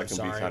about how that I'm can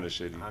sorry. be kind of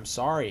shitty. I'm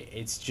sorry.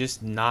 It's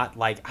just not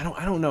like I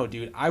don't know,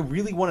 dude. I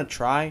really want to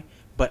try,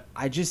 but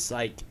I just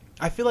like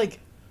I feel like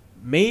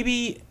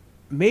maybe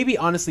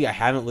honestly I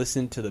haven't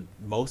listened to the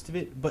most of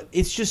it, but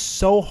it's just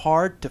so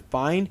hard to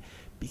find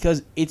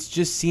because it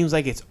just seems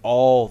like it's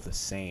all the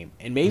same.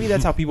 And maybe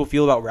that's how people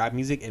feel about rap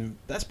music, and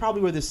that's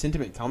probably where this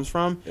sentiment comes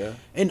from. Yeah.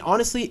 And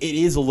honestly, it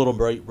is a little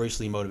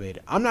racially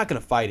motivated. I'm not going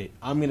to fight it.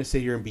 I'm going to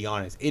sit here and be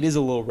honest. It is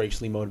a little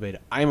racially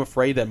motivated. I am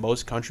afraid that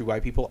most country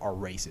white people are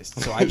racist.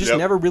 So I just Yep.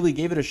 never really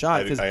gave it a shot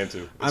I because am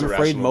too. It's I'm afraid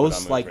irrational, but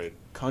most I'm like afraid.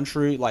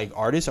 country like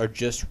artists are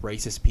just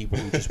racist people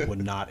who just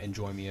would not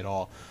enjoy me at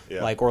all.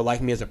 Yeah. Like or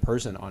like me as a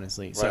person,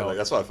 honestly. Right, So like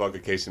that's why I fuck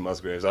with Casey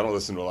Musgraves. I don't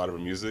listen to a lot of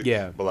her music.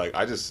 Yeah. But like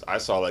I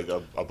saw like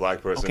a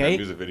black person in Okay. a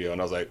music video and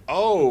I was like,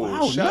 oh,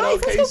 wow, shout nice.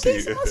 out Let's go Casey.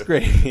 Casey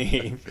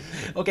Musgraves.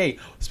 Okay,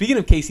 speaking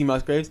of Casey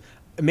Musgraves,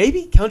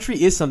 maybe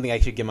country is something I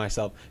should give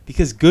myself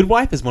because "Good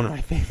Wife" is one of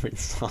my favorite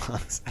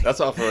songs. That's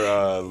off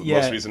her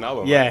most recent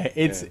album. Yeah, right?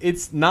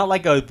 it's not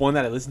like a one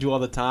that I listen to all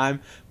the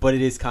time, but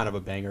it is kind of a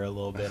banger a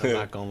little bit. I'm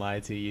not gonna lie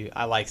to you.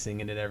 I like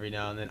singing it every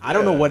now and then. I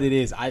don't know Yeah. what it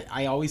is.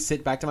 I always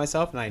sit back to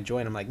myself and I enjoy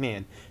it. I'm like,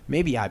 man,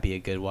 maybe I'd be a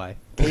good wife.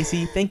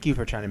 Casey, thank you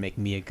for trying to make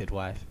me a good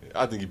wife.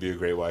 I think you'd be a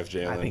great wife,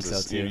 Jalen. I think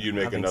so too. You'd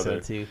make I think another.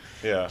 so too.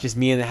 Yeah. Just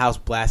me in the house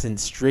blasting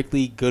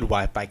strictly "Good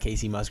Wife" by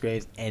Casey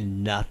Musgraves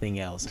and nothing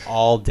else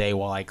all day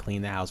while I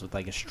clean the house with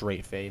like a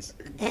straight face.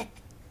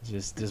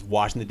 Just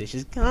washing the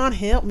dishes. God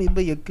help me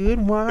be a good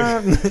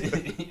wife.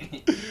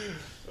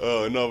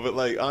 Oh no, but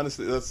like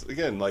honestly, that's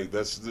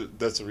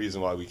the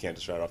reason why we can't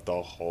just write off the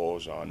whole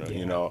genre. Yeah,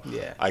 You know,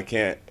 yeah. I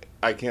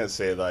can't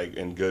say like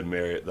in good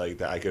merit like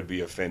that I could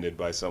be offended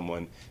by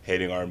someone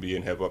hating R&B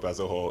and hip hop as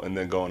a whole and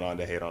then going on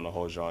to hate on the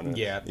whole genre.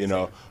 Yeah, you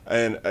know.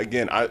 And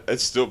again,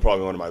 it's still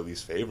probably one of my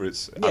least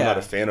favorites. I'm Yeah. not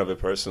a fan of it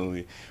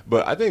personally,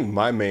 but I think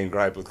my main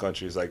gripe with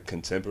country is like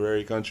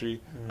contemporary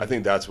country. I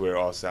think that's where it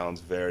all sounds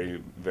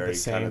very, very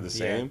kind of the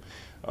yeah. same.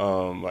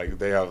 Like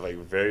they have like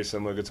very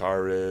similar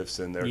guitar riffs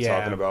and they're Yeah.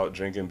 talking about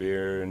drinking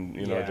beer and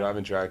Yeah.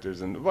 driving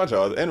tractors and a bunch of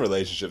other and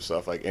relationship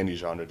stuff like any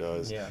genre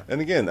does. Yeah.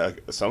 And again,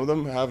 some of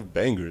them have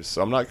bangers,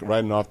 so I'm not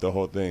writing off the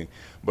whole thing.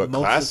 But Most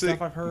of the classic,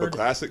 stuff I've heard- but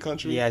classic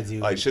country, Yeah,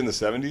 dude. like shit in the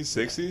 70s,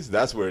 60s,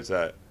 that's where it's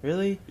at.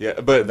 Really? Yeah,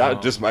 but that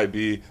No. just might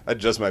be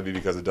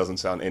because it doesn't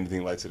sound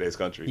anything like today's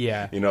country.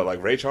 Yeah. You know,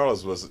 like Ray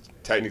Charles was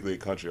technically a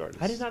country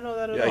artist. I did not know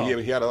that at Yeah, all.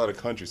 he had a lot of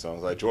country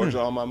songs like Georgia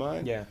on My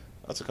Mind. Yeah.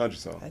 That's a country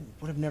song. I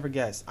would have never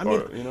guessed. I Or,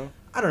 mean, you know,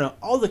 I don't know.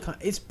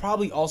 It's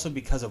probably also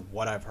because of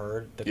what I've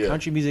heard. The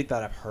country music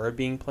that I've heard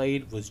being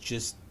played was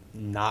just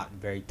not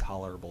very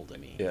tolerable to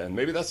me. Yeah, and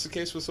maybe that's the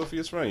case with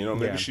Sophia's friend. You know,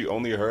 maybe she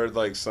only heard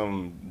like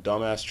some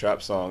dumbass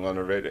trap song on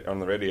the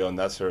radio, and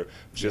that's her.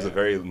 She has a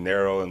very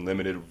narrow and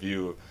limited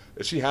view.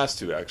 She has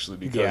to, actually,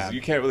 because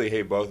you can't really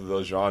hate both of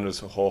those genres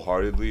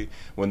wholeheartedly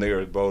when they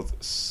are both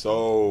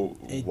so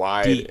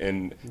wide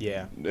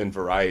in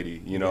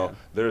variety. You know,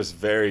 there's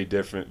very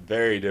different.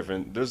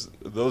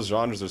 Those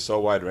genres are so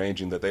wide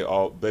ranging that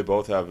they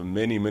both have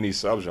many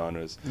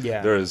subgenres.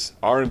 Yeah, there's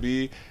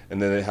R&B,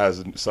 and then it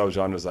has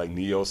subgenres like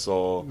neo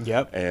soul,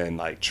 and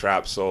like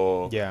trap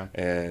soul,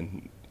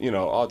 and you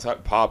know all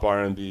type pop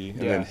R&B, and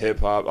then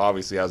hip hop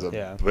obviously has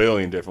a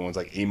billion different ones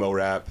like emo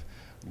rap.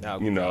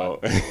 You know,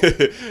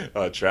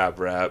 trap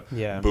rap,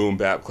 boom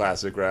bap,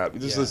 classic rap.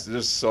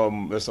 There's so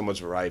much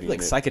variety.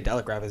 Like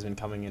psychedelic rap has been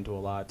coming into a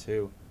lot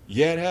too.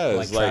 Yeah, it has.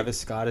 Like Travis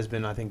Scott has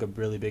been, I think, a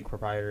really big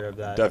proprietor of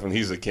that. Definitely,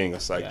 he's the king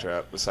of psych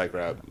rap.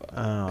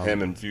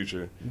 Him and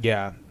Future.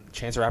 Yeah,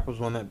 Chance the Rapper was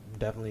one that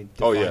definitely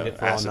defined it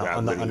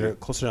for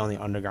closer on the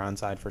underground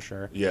side for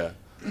sure. Yeah,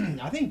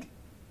 I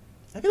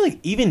feel like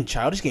even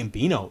Childish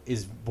Gambino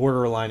is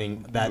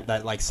borderlining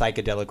that like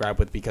psychedelic rap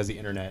with Because the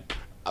Internet.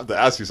 I have to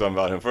ask you something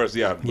about him first.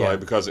 Like,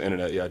 because of the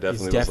internet,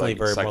 definitely. He's definitely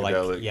was like very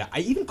psychedelic. More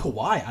like, even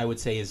Kawhi, I would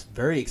say, is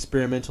very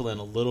experimental and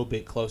a little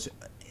bit closer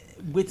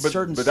with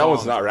certain. But that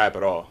one's not rap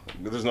at all.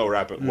 There's no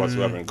rap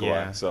whatsoever in Kawhi.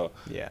 Yeah. So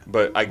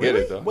but I get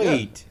it though.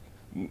 Wait,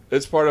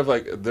 it's part of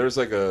like there's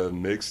like a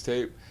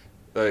mixtape.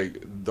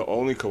 Like the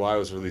only Kawhi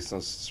was released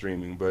on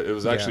streaming, but it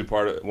was actually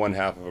part of one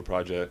half of a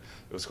project.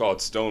 It was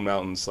called Stone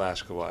Mountain /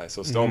 Kawhi.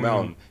 So Stone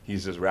Mountain,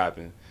 he's just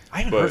rapping.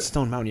 I haven't heard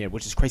Stone Mountain yet,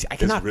 which is crazy. I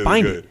cannot really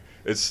find good. it.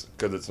 It's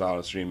because it's not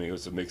on streaming. It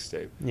was a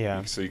mixtape.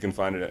 Yeah. So you can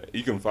find it.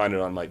 You can find it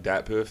on like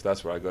DatPiff.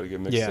 That's where I go to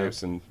get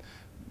mixtapes and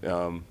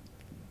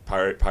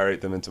pirate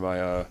them into my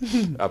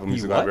Apple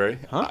Music library.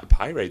 Huh? I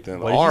pirate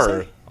them.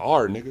 R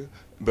nigga.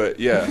 But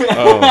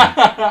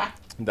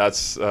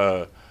that's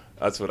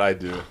what I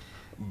do.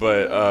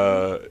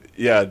 But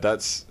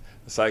that's.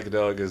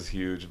 Psychedelic is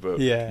huge, but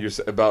you're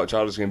about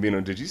Childish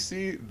Gambino. Did you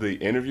see the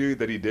interview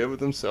that he did with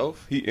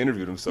himself? He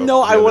interviewed himself.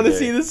 No, I want to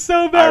see this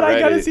so bad. I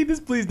gotta see this.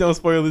 Please don't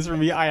spoil this for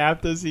me. I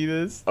have to see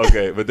this.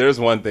 Okay, but there's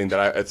one thing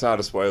that it's not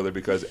a spoiler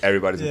because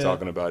everybody's been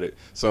talking about it.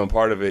 So in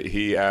part of it,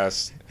 he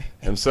asked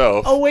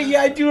himself. Oh wait,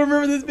 I do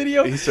remember this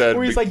video. He said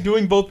where he's like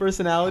doing both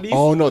personalities.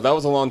 Oh no, that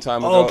was a long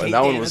time ago, okay, and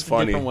that one was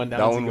funny.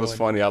 That one was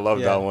funny. I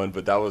loved that one,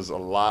 but that was a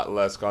lot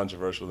less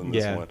controversial than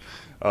this one.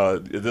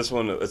 This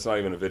one, it's not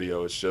even a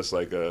video. It's just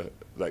like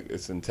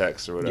it's in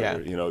text or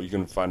whatever. You know, you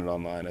can find it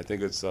online. I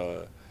think it's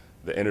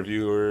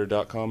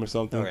theinterviewer.com or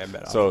something. Okay, I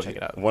bet I'll check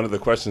it out. One of the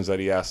questions that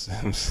he asked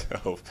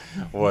himself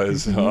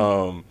was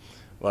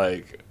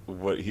like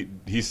what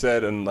he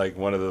said in like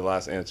one of the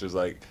last answers,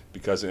 like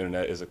Because the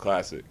Internet is a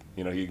classic.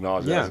 You know, he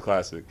acknowledged it as a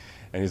classic,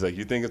 and he's like,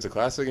 "You think it's a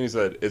classic?" And he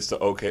said, "It's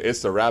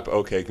the rap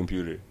OK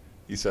Computer."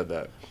 He said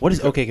that. What is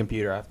OK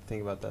Computer? I have to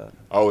think about that.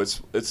 Oh,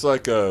 it's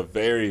like a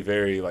very,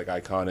 very like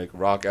iconic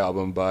rock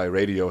album by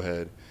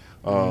Radiohead.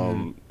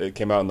 It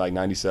came out in like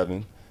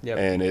 '97,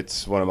 and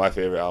it's one of my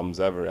favorite albums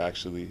ever.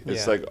 Actually,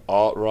 it's like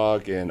alt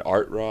rock and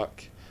art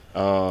rock.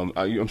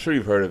 I'm sure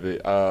you've heard of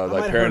it.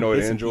 Like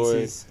Paranoid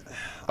Android,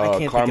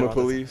 Karma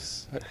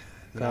Police.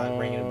 Not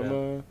ringing a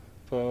bell.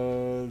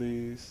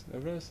 Police.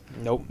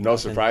 Nope. No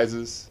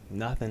surprises.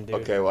 Nothing, dude.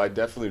 Okay, well, I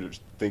definitely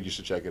think you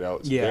should check it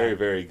out. It's very,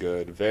 very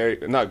good.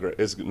 Not great.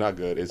 It's not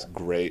good. It's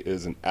great.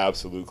 It's an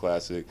absolute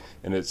classic,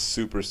 and it's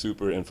super,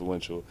 super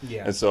influential.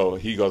 Yeah. And so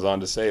he goes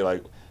on to say,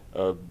 like,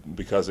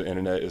 because the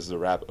internet is the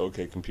rap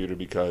OK Computer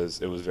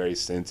because it was very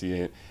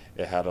sentient.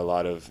 It had a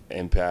lot of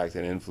impact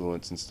and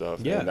influence and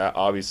stuff. Yeah. And that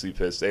obviously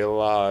pissed a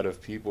lot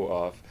of people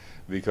off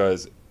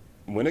because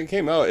when it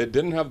came out, it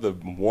didn't have the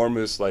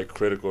warmest like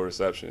critical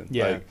reception.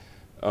 Yeah.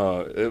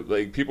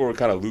 Like people were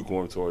kind of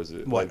lukewarm towards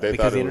it. What? Like they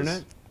because thought the it internet?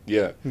 was,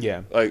 yeah.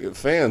 Yeah. Like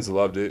fans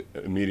loved it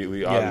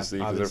immediately, obviously,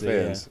 because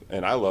they're fans,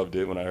 and I loved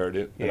it when I heard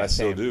it, and I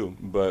still do.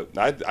 But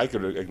I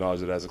could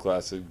acknowledge it as a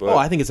classic. But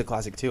I think it's a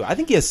classic too. I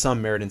think he has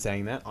some merit in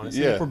saying that.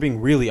 Honestly, if we're being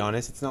really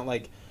honest, it's not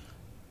like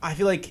I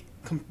feel like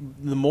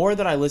the more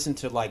that I listen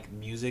to like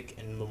music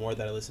and the more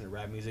that I listen to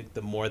rap music,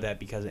 the more that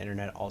Because the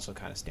Internet also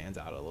kind of stands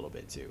out a little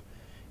bit too.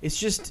 It's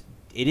just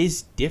it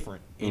is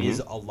different. It is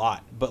a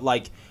lot, but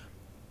like.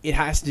 You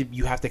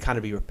have to kind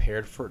of be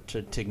prepared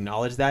to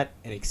acknowledge that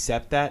and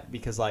accept that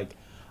because like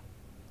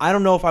I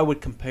don't know if I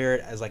would compare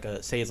it as like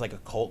it's like a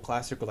cult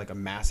classic or like a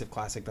massive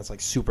classic that's like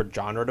super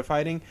genre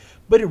defining,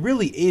 but it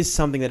really is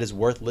something that is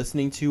worth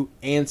listening to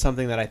and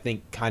something that I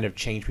think kind of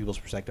changed people's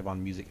perspective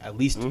on music, at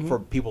least for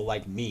people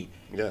like me.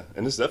 Yeah,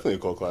 and it's definitely a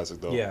cult classic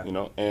though. Yeah, you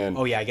know, and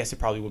I guess it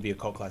probably would be a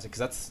cult classic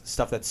because that's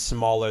stuff that's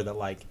smaller that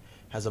like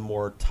has a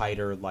more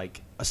tighter,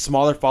 like a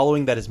smaller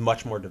following that is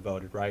much more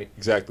devoted, right?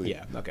 Exactly.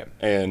 Yeah. Okay.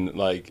 And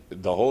like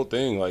the whole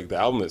thing, like the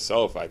album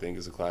itself, I think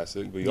is a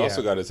classic. But you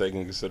also got to take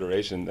into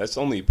consideration that's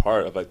only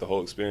part of like the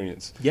whole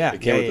experience. Yeah.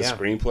 It came with the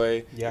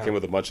screenplay. Yeah. It came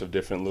with a bunch of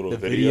different little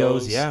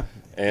videos. Yeah.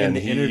 And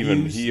he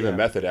even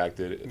method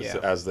acted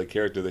as the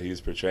character that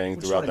he's portraying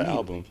throughout the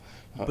album.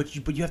 But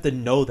you have to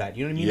know that.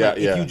 You know what I mean? Yeah, like,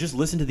 if you just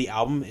listen to the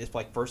album, it's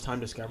like first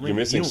time discovering. You're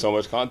missing so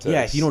much context.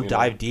 Yeah, if you don't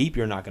dive deep,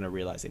 you're not going to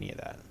realize any of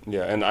that.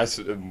 Yeah, and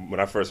when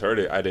I first heard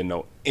it, I didn't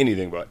know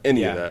anything about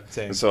any of that.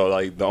 Same. And so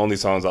like the only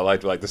songs I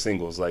liked were like the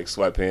singles, like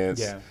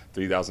Sweatpants,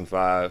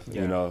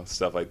 3005,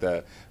 stuff like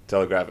that.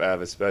 Telegraph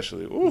Ave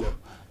especially. Ooh. Yeah.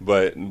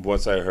 But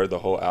once I heard the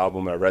whole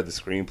album, I read the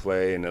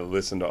screenplay and I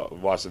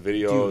watched the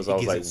videos, I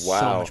was like,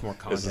 wow,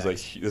 this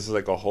is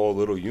like a whole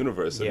little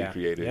universe that we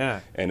created.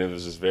 Yeah. And it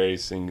was just very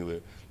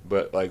singular.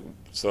 But like,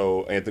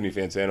 so Anthony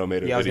Fantano made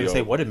a video. Yeah, I was gonna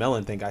say, what did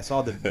Melon think? I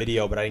saw the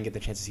video, but I didn't get the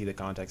chance to see the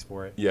context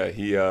for it. Yeah,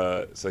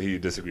 he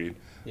disagreed.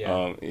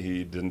 Yeah.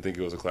 He didn't think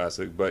it was a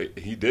classic, but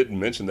he did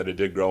mention that it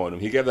did grow on him.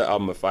 He gave that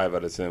album a 5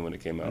 out of 10 when it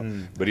came out.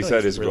 But he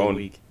said it's really grown.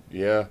 Weak.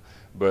 Yeah,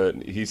 but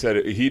he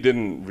said he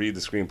didn't read the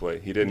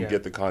screenplay. He didn't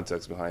get the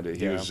context behind it.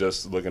 He was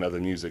just looking at the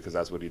music because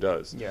that's what he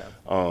does. Yeah.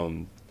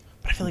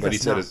 But I feel like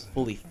that's not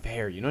fully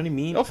fair. You know what I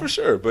mean? Oh, for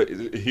sure. But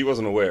he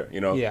wasn't aware,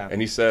 Yeah. And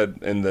he said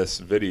in this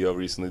video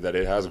recently that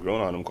it has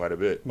grown on him quite a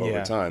bit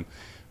over time.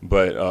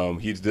 But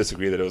he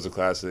disagreed that it was a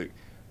classic.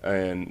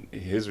 And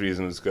his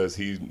reason was because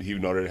he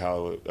noted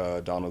how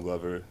Donald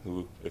Glover,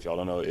 who, if y'all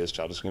don't know, is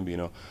Childish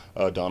Gambino,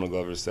 Donald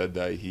Glover said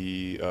that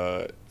he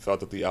felt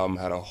that the album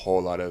had a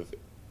whole lot of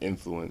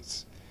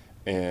influence.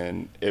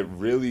 And it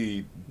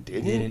really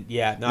didn't.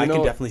 Yeah, no, I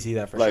can definitely see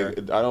that for sure.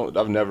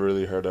 I've never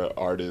really heard an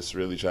artist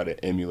really try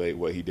to emulate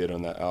what he did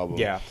on that album.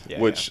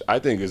 Which I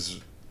think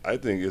is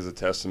a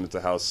testament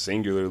to how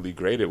singularly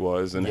great it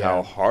was and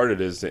how hard it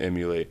is to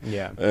emulate.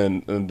 Yeah.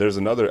 And there's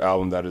another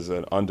album that is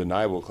an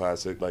undeniable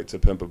classic, like To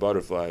Pimp a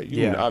Butterfly.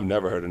 I've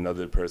never heard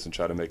another person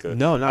try to make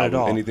not at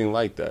all anything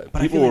like that.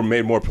 But people were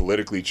made more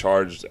politically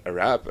charged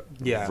rap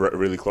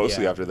really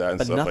closely after that and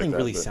but stuff like that. But nothing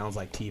really sounds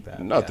like T-Pap.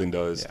 Nothing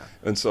does. Yeah.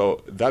 And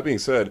so that being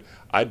said,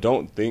 I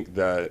don't think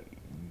that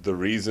the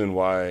reason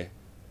why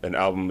an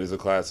album is a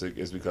classic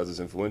is because it's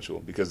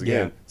influential. Because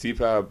again,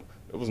 T-Pap,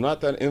 it was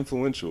not that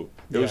influential.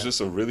 It was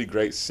just a really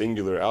great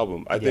singular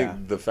album. I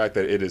think the fact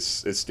that it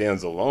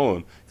stands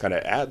alone kind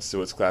of adds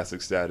to its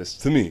classic status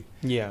to me.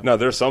 Yeah. Now,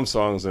 there are some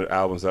songs and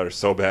albums that are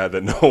so bad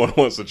that no one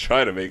wants to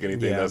try to make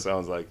anything that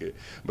sounds like it.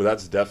 But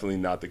that's definitely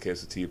not the case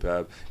with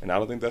T-Pap. And I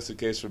don't think that's the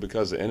case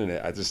because of the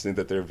internet. I just think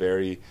that they're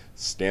very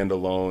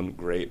standalone,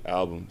 great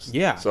albums.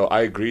 Yeah. So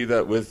I agree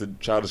that with the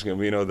Childish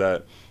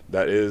Gambino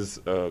that is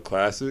a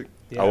classic.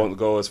 Yeah. I won't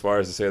go as far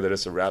as to say that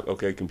it's a rap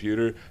OK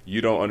Computer. You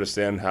don't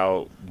understand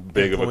how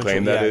big of a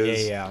claim that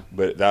is. Yeah.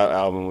 But that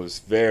album was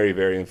very,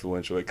 very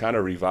influential. It kind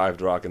of revived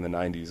rock in the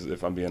 90s,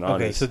 if I'm being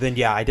honest. Okay, so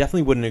then, I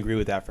definitely wouldn't agree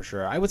with that for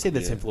sure. I would say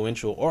that's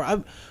influential. Or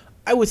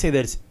I would say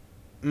that it's,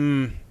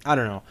 I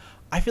don't know.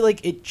 I feel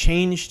like it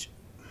changed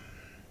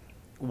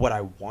what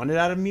I wanted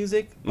out of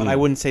music, but I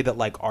wouldn't say that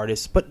like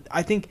artists. But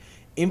I think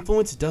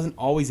influence doesn't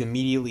always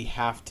immediately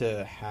have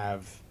to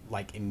have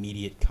like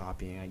immediate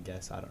copying, I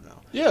guess. I don't know.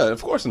 Yeah,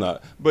 of course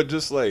not. But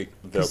just like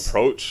the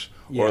approach,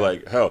 or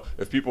like hell,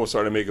 if people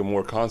started making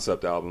more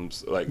concept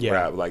albums like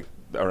rap, like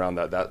around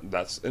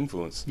that's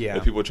influence. Yeah.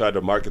 If people tried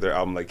to market their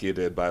album like he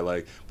did by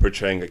like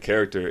portraying a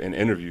character in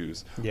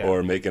interviews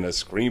or making a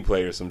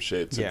screenplay or some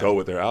shit to go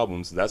with their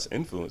albums, that's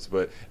influence.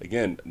 But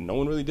again, no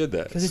one really did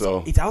that. Because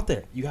it's out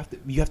there. You have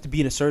to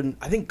be in a certain.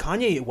 I think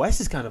Kanye West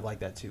is kind of like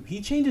that too.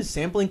 He changes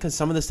sampling because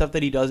some of the stuff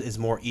that he does is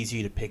more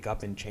easy to pick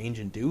up and change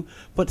and do.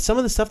 But some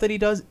of the stuff that he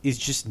does is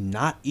just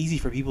not easy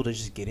for people to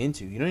just get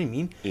into. You know what I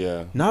mean?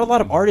 Yeah. Not a lot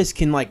of artists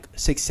can like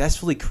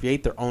successfully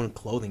create their own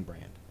clothing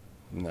brand.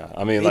 No,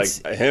 I mean like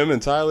him and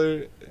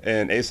Tyler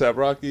and A$AP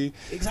Rocky.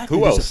 Exactly.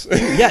 Who else?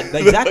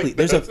 Exactly.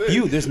 There's a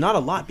few. There's not a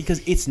lot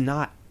because it's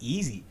not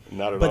easy.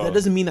 Not at all. But that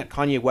doesn't mean that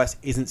Kanye West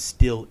isn't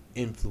still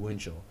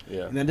influential.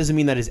 Yeah. And that doesn't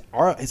mean that his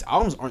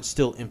albums aren't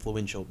still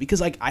influential. Because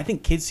like I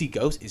think Kids See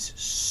Ghosts is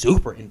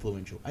super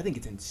influential. I think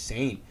it's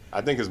insane. I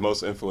think his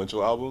most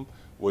influential album,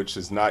 which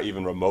is not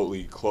even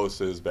remotely close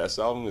to his best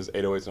album, is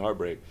 808s and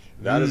Heartbreak.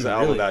 That is an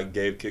album that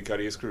gave Kid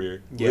Cudi his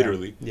career,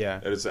 literally. Yeah.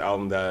 It is an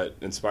album that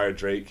inspired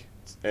Drake,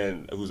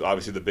 and who's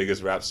obviously the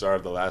biggest rap star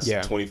of the last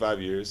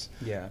 25 years.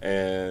 Yeah.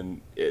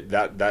 And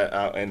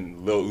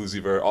and Lil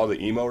Uzi Vert, all the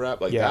emo rap,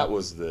 like that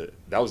was the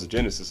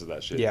genesis of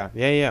that shit. Yeah.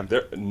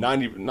 There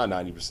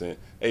 90%,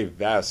 a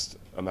vast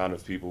amount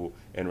of people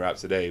in rap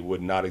today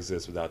would not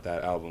exist without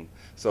that album.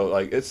 So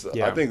like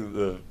I think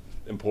the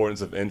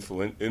importance of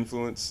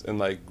influence in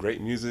like great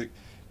music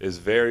is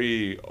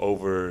very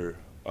overhyped.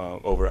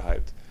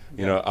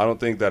 You know, I don't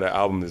think that an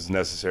album is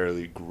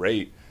necessarily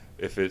great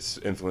if it's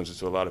influential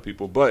to a lot of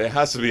people, but it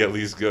has to be at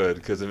least good,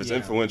 because if it's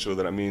influential,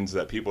 then it means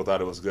that people thought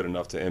it was good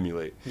enough to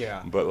emulate.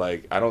 Yeah. But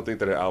like, I don't think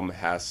that an album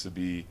has to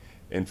be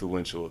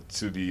influential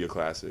to be a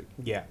classic.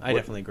 Yeah, I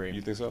definitely agree.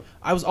 You think so?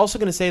 I was also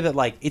going to say that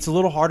like it's a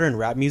little harder in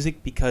rap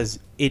music because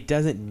it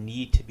doesn't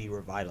need to be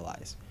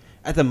revitalized.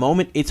 at the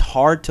moment, it's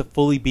hard to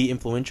fully be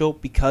influential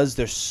because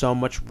there's so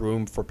much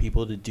room for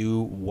people to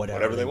do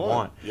whatever they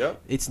want.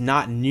 Yep. It's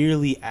not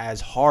nearly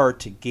as hard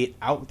to get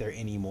out there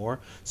anymore,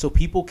 so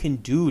people can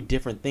do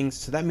different things.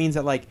 So that means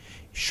that, like,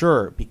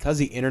 sure, because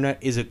the internet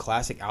is a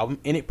classic album,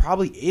 and it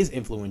probably is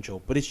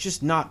influential, but it's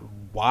just not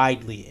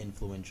widely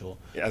influential.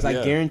 Because I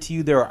guarantee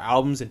you there are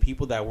albums and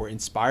people that were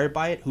inspired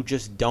by it who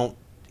just don't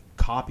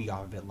copy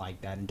off of it like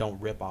that and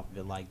don't rip off of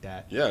it like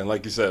that. Yeah, and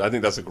like you said, I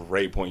think that's a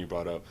great point you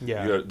brought up.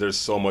 Yeah. There's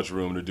so much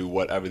room to do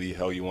whatever the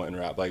hell you want in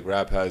rap. Like,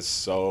 rap has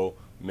so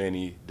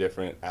many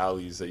different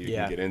alleys that you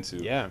can get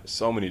into. Yeah.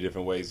 So many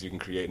different ways you can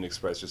create and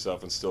express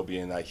yourself and still be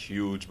in that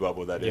huge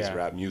bubble that is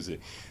rap music.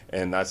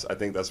 And I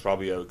think that's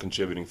probably a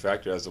contributing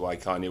factor as to why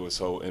Kanye was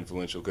so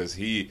influential, because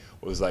he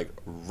was like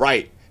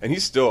right, and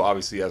he's still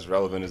obviously as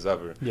relevant as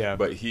ever. Yeah.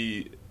 But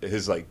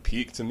his like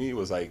peak to me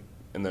was like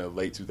in the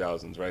late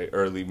 2000s, right?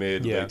 Late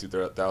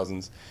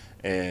 2000s.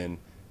 And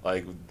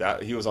like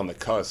that, he was on the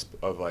cusp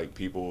of like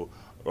people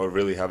are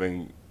really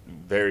having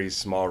very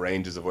small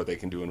ranges of what they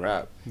can do in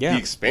rap. Yeah. He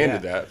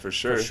expanded that for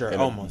sure in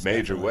almost a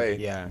major way.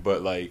 Yeah.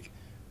 But like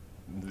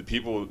the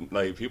people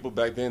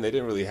back then, they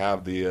didn't really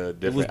have the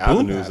different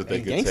avenues that they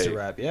could gangster take.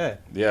 Rap, yeah.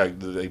 Yeah,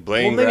 they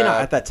bling maybe rap.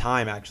 not at that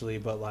time actually,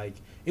 but like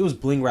it was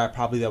bling rap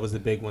probably that was the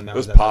big one. That it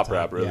was at pop that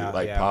time. rap, really,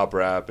 pop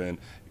rap and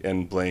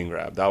bling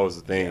rap. That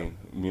was the thing,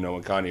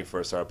 when Kanye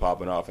first started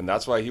popping off, and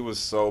that's why he was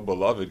so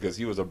beloved, because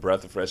he was a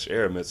breath of fresh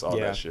air amidst all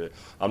that shit.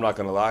 I'm not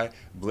gonna lie,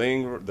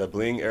 the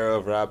bling era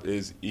of rap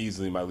is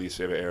easily my least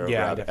favorite era of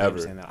rap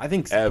ever. That. I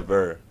think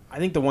ever. I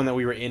think the one that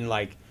we were in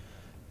like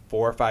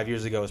 4 or 5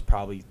 years ago is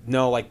probably 2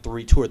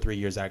 or 3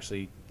 years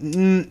actually.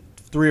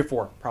 3 or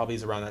 4 probably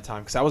is around that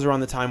time, because that was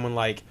around the time when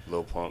like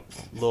Lil Pump,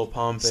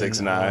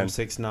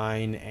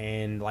 6ix9ine,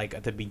 and like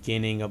at the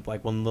beginning of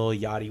like when Lil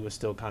Yachty was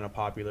still kind of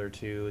popular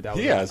too. That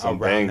was he had some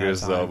bangers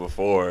though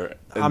before,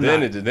 and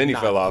then he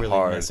fell off really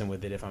hard. Messing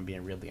with it, if I'm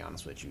being really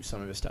honest with you, some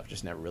of his stuff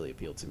just never really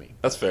appealed to me.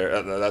 That's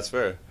fair. That's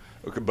fair.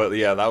 Okay, but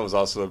yeah, that was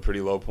also a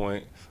pretty low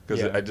point,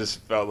 because I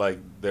just felt like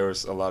there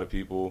was a lot of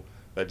people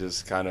that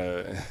just kind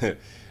of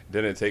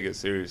didn't take it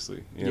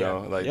seriously. You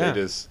know, like they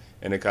just,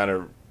 and it kind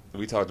of.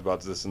 We talked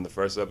about this in the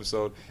first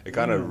episode. It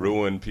kind of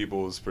ruined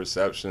people's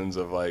perceptions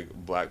of like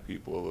black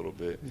people a little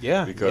bit.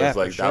 Yeah, because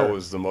like that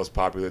was the most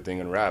popular thing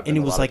in rap, and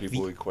it was a lot of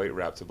people equate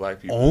rap to black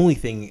people. Only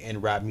thing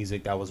in rap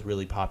music that was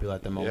really popular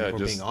at the moment.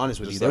 Yeah, being honest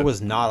with you, there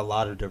was not a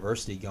lot of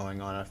diversity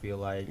going on. I feel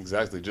like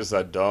exactly, just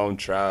that dumb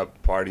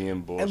trap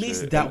partying bullshit. At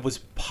least that was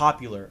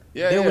popular.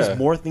 Yeah, there was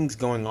more things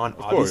going on,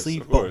 obviously,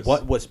 but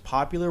what was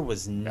popular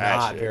was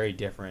not very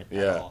different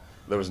at all.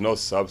 There was no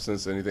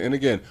substance or anything. And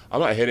again,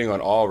 I'm not hating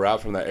on all rap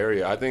from that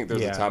area. I think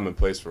there's a time and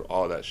place for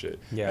all that shit.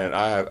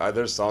 Yeah. And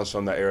there's songs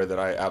from that era that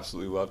I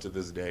absolutely love to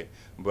this day.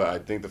 But I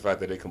think the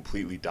fact that it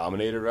completely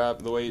dominated rap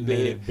the way it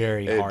did,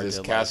 it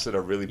just casted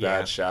a really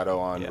bad shadow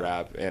on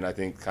rap. And I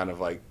think kind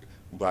of like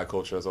black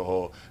culture as a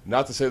whole.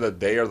 Not to say that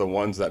they are the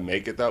ones that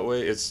make it that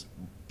way. It's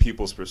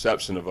people's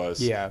perception of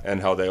us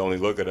and how they only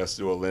look at us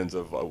through a lens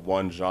of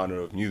one genre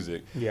of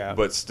music. Yeah.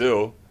 But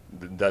still,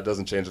 that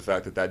doesn't change the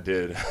fact that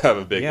did have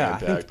a big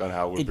impact on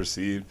how we're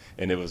perceived,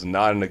 and it was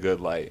not in a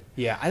good light.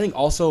 Yeah, I think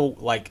also,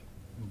 like,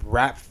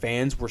 rap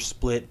fans were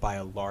split by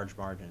a large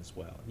margin as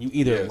well. You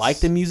either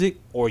liked the music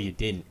or you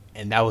didn't,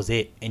 and that was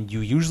it. And you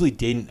usually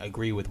didn't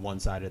agree with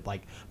one side,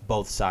 like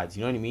both sides.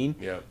 You know what I mean?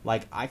 Yeah.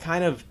 Like, I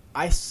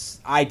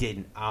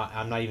didn't.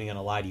 I'm not even going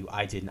to lie to you.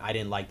 I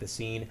didn't like the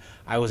scene.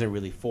 I wasn't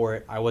really for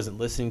it. I wasn't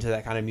listening to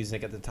that kind of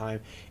music at the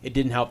time. It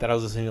didn't help that I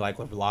was listening to, like,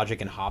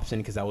 Logic and Hopsin,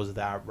 because that was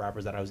the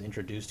rappers that I was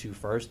introduced to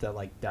first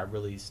that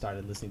really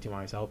started listening to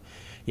myself.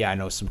 Yeah, I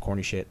know some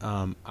corny shit.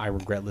 I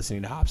regret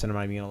listening to Hopsin. I'm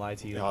not even going to lie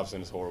to you.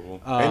 Hopsin is horrible.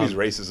 And he's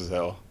racist as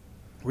hell.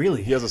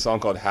 Really? He has a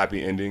song called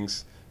Happy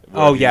Endings.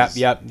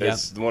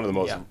 It's one of the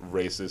most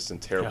racist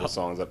and terrible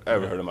songs I've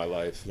ever heard in my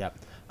life. Yep.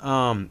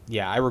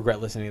 I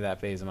regret listening to that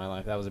phase of my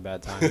life. That was a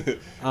bad time.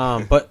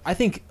 But I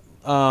think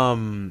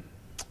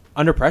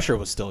Under Pressure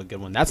was still a good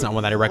one. That's not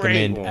one that I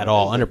recommend at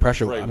all. Under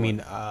Pressure,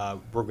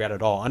 regret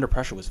at all. Under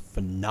Pressure was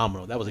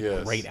phenomenal. That was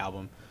a great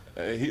album.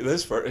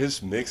 His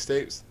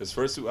mixtapes, his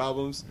first 2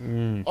 albums,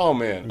 oh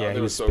man, they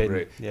were so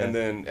great. Yeah. And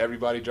then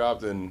Everybody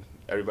dropped, and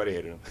everybody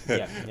hated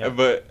him.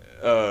 But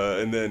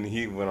and then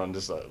he went on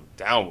just a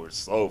downward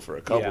slope for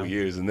a couple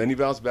years, and then he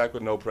bounced back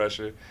with No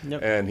Pressure,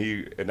 and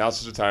he announced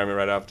his retirement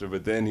right after.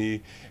 But then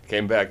he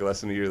came back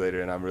less than a year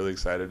later, and I'm really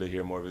excited to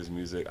hear more of his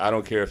music. I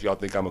don't care if y'all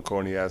think I'm a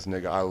corny ass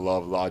nigga. I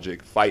love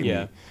Logic. Fight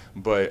me.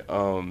 But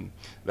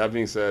that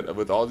being said,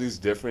 with all these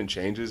different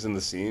changes in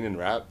the scene in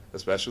rap,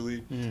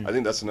 especially, I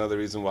think that's another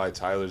reason why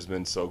Tyler's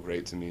been so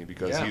great to me,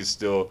 because he's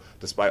still,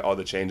 despite all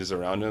the changes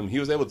around him, he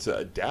was able to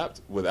adapt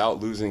without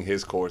losing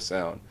his core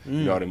sound.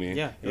 You know what I mean?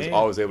 Yeah. He was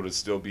always able to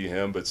still be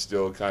him, but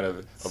still kind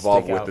of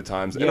evolve with the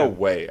times in a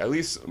way, at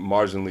least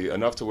marginally,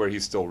 enough to where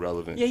he's still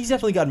relevant. Yeah, he's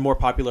definitely gotten more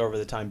popular over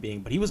the time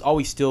being, but he was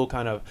always still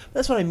kind of,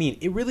 that's what I mean.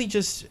 It really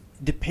just,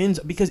 depends,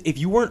 because if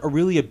you weren't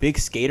really a big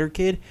skater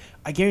kid,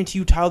 I guarantee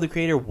you Tyler the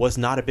Creator was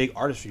not a big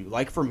artist for you.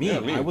 Like for me,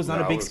 I was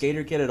not a big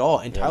skater kid at all,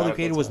 and Tyler the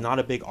Creator was not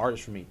a big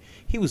artist for me.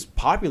 He was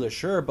popular,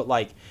 sure, but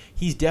like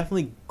he's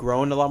definitely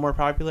grown a lot more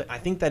popular. I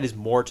think that is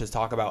more to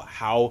talk about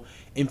how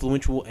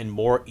influential and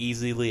more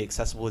easily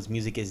accessible his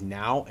music is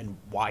now, and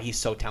why he's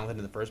so talented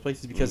in the first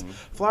place is because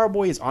Flower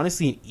Boy is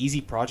honestly an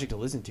easy project to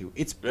listen to.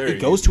 It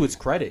goes to its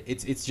credit.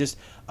 It's just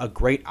a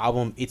great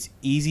album. It's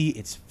easy.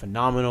 It's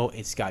phenomenal.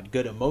 It's got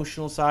good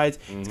emotional sides.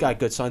 It's got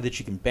good songs that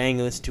you can bang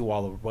and listen to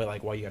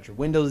while you got your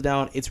windows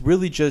down. It's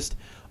really just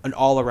an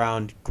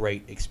all-around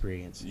great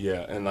experience.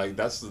 Yeah, and like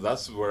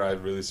that's where I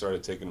really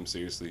started taking him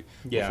seriously.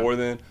 Yeah. Before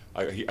then,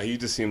 he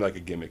just seemed like a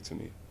gimmick to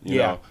me. You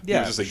know? He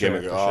was just a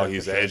gimmick.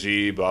 He's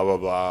edgy, blah blah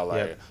blah.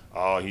 Like,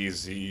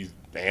 he's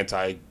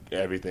anti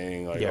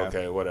everything. Like,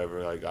 okay,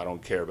 whatever. Like, I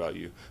don't care about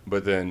you.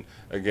 But then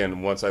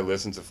again, once I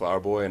listened to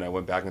Flower Boy and I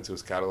went back into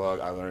his catalog,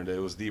 I learned that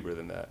it was deeper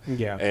than that.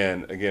 Yeah.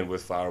 And again,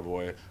 with Flower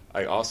Boy,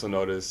 I also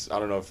noticed, I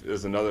don't know if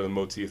there's another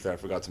motif that I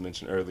forgot to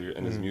mention earlier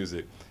in his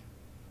music.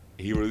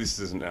 He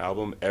releases an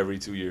album every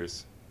 2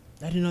 years.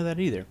 I didn't know that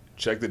either.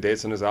 Check the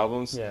dates on his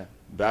albums. Yeah.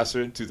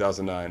 Bastard,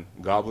 2009.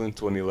 Goblin,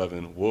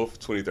 2011. Wolf,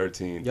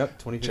 2013. Yep,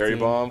 2015. Cherry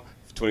Bomb,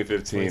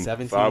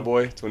 2015. Flower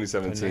Boy,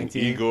 2017.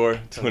 Igor,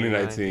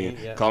 2019.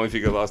 Yeah. Call Me If You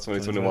Get Lost,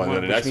 2021.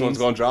 And the next one's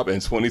going to drop in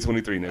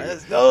 2023, nigga.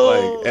 Let's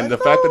go. The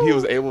fact that he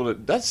was able to,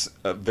 that's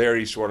a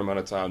very short amount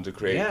of time to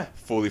create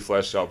fully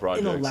fleshed out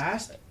projects. In the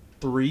last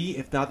 3,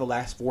 if not the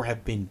last 4,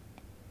 have been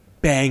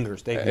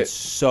bangers. They've been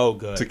so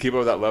good. To keep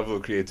up that level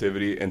of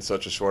creativity in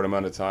such a short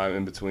amount of time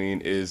in between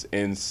is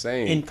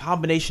insane. In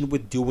combination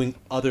with doing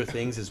other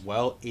things as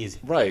well is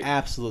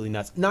absolutely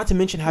nuts. Not to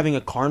mention having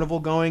a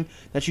carnival going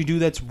that you do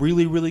that's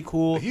really, really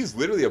cool. He's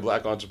literally a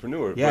black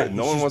entrepreneur, but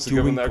no one wants to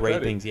give him that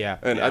credit. Things,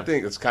 and I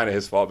think it's kind of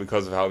his fault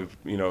because of how he,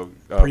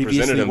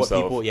 presented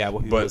himself. What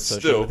people but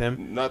still, with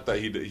him. Not that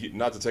he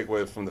not to take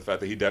away from the fact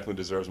that he definitely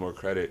deserves more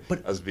credit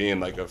as being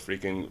like a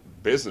freaking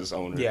business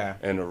owner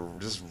and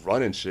just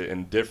running shit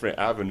in different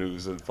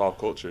avenues of pop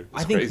culture.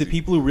 I think the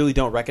people who really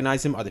don't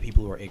recognize him are the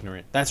people who are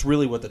ignorant. That's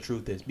really what the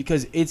truth is.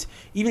 Because it's,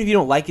 even if you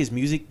don't like his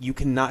music, you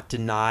cannot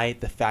deny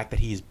the fact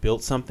that he's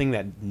built something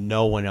that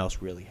no one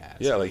else really has.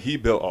 Yeah, like he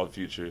built Alt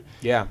Future.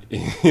 Yeah.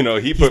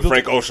 He put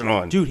Frank Ocean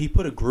on. Dude, he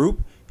put a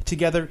group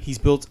together. He's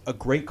built a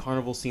great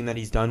carnival scene that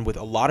he's done with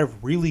a lot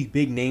of really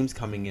big names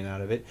coming in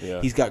out of it.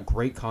 Yeah. He's got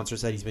great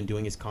concerts that he's been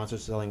doing. His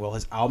concerts are selling well.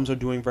 His albums are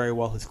doing very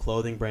well. His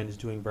clothing brand is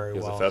doing very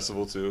well. There's a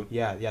festival too.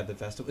 Yeah. The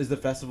festival is the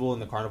festival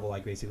and the carnival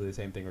like basically the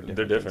same thing or different?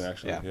 They're different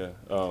actually.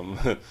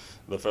 Yeah.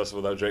 The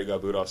festival that Drake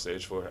got booed off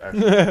stage for.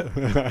 Actually,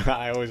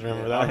 I always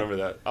remember that. I remember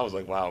that. I was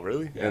like, wow,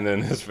 really? Yeah. And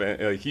then his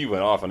fan, he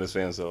went off on his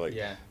fans. So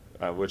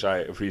which I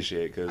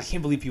appreciate because I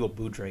can't believe people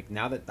boo Drake.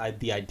 Now that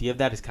the idea of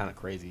that is kind of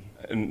crazy.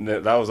 And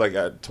that was like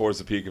towards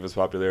the peak of his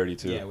popularity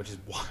too. Yeah, which is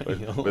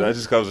wild. But that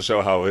just goes to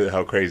show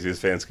how crazy his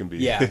fans can be.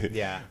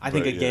 Yeah. I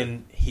think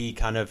again he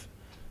kind of.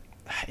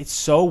 It's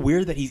so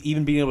weird that he's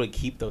even being able to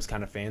keep those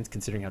kind of fans,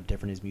 considering how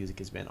different his music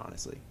has been,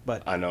 honestly.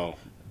 But I know.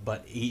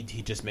 But he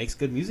just makes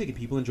good music and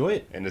people enjoy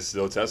it. And it's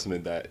still a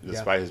testament that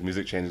despite his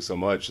music changing so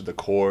much, the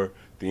core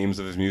themes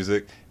of his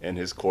music and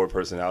his core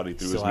personality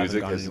through his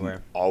music has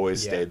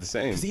always stayed the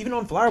same. Because even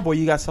on Flower Boy,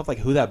 you got stuff like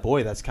Who That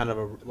Boy that's kind of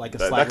a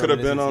that could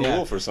have been on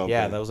Wolf or something.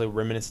 Yeah, that was a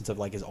reminiscence of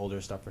like his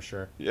older stuff for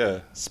sure. Yeah.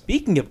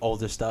 Speaking of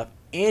older stuff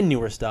and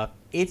newer stuff,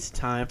 it's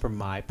time for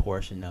my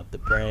portion of the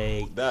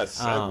break.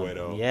 That's segue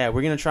though. Yeah,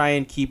 we're gonna try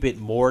and keep it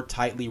more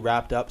tightly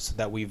wrapped up so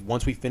that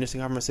once we finish the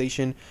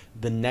conversation,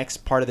 the next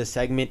part of the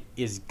segment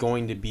is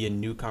going to be a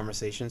new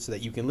conversation so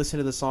that you can listen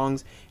to the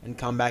songs and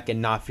come back and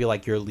not feel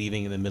like you're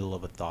leaving in the middle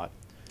of a thought.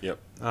 Yep.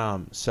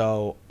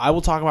 So I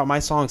will talk about my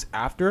songs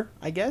after,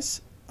 I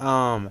guess.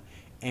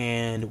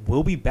 And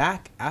we'll be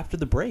back after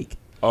the break.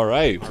 All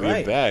right,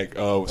 we're back.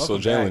 So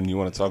Jalen, you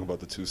want to talk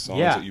about the 2 songs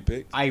that you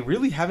picked? I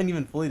really haven't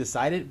even fully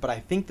decided, but I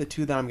think the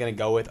 2 that I'm going to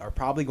go with are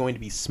probably going to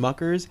be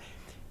Smuckers.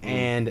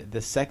 And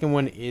the second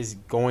one is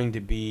going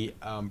to be,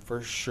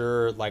 for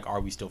sure, like, Are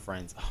We Still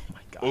Friends? Oh, my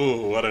God.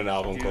 Ooh, what an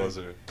album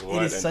closer.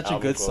 It is such a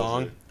good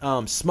song.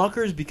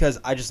 Smuckers, because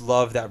I just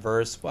love that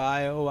verse.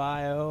 Why, oh,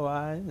 why, oh,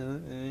 why.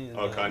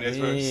 Oh, Kanye's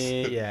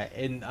verse? Yeah.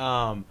 And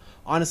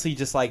honestly,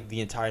 just, like,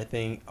 the entire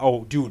thing.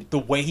 Oh, dude, the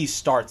way he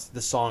starts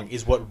the song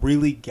is what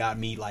really got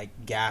me, like,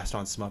 gassed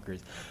on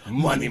Smuckers.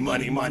 Money,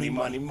 money, money,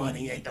 money,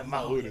 money ain't the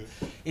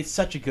motive. It's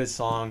such a good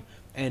song.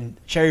 And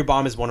Cherry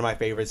Bomb is one of my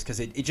favorites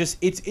because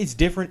it's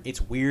different, it's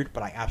weird,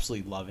 but I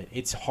absolutely love it.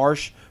 It's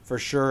harsh for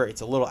sure.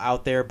 It's a little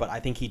out there, but I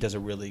think he does a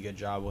really good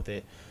job with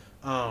it.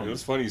 It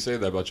was funny you say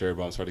that about Cherry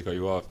Bomb. Sorry to cut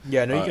you off.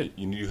 Yeah, no, you could.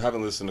 You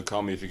haven't listened to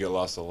Call Me If You Get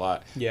Lost a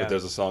lot. Yeah. But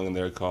there's a song in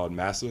there called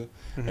Massa,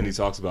 and he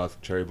talks about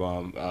Cherry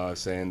Bomb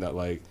saying that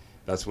like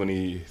that's when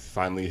he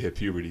finally hit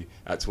puberty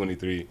at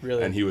 23.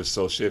 Really? And he was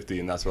so shifty,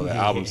 and that's why the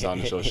album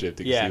sounded so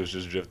shifty because Yeah. he was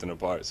just drifting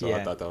apart. So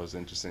I thought that was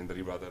interesting that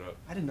he brought that up.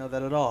 I didn't know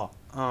that at all.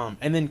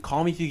 And then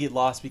Call Me If You Get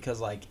Lost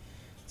because, like,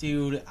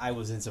 dude, I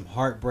was in some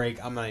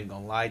heartbreak. I'm not even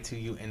going to lie to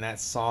you. And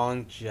that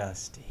song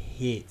just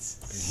hits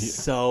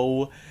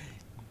so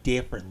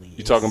differently.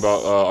 You talking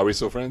about Are We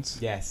Still Friends?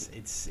 Yes,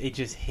 it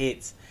just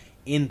hits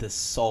in the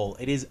soul.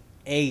 It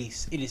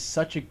is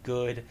such a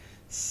good,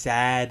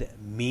 sad,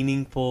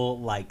 meaningful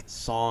like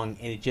song,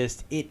 and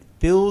it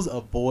fills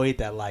a void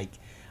that like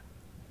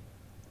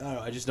I don't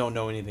know, I just don't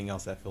know anything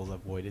else that fills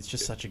that void. It's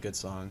just such a good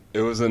song.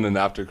 It was in an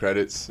after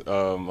credits,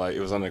 like it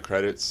was on the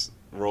credits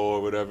roll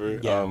or whatever,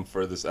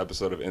 for this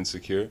episode of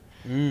Insecure.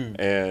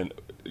 And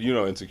you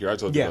know Insecure, I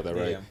told you about that,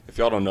 right? Yeah. If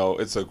y'all don't know,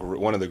 it's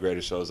one of the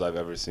greatest shows I've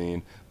ever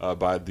seen,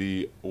 by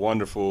the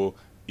wonderful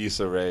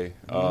Issa Rae.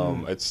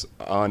 It's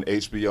on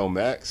HBO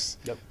Max.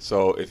 Yep.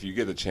 So if you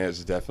get the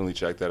chance, definitely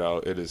check that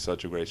out. It is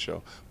such a great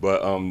show.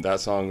 But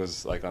that song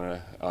was like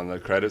on the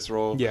credits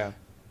roll. Yeah.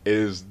 It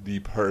is the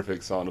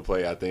perfect song to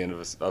play at the end of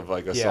a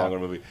song or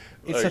movie.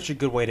 It's like, such a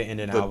good way to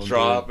end an album. The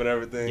drop dude. And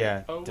everything.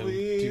 Yeah. Are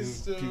we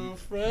still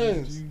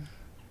friends?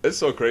 It's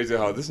so crazy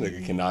how this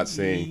nigga cannot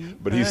sing,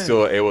 but he's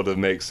still able to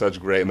make such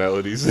great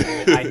melodies.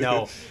 I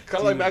know.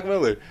 Kind of like Mac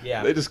Miller.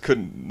 Yeah. They just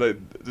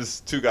couldn't.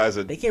 Just two guys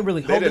that they can't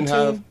really hold the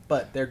tune,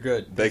 but they're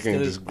good. They can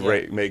just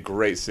make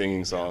great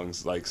singing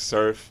songs. Like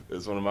Surf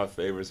is one of my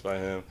favorites by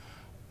him.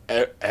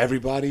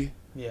 Everybody.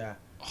 Yeah.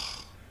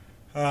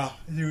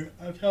 Dude,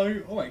 I'm telling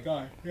you, oh my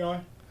god,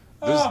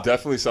 There's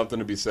definitely something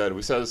to be said.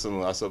 We said this in the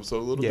last episode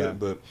a little bit,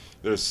 but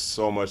there's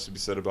so much to be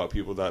said about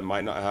people that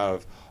might not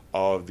have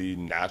all of the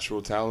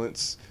natural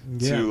talents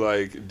to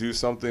like do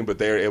something, but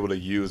they're able to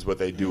use what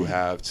they do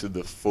have to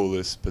the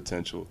fullest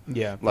potential.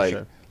 Yeah, like.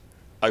 Sure.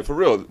 Like, for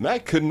real,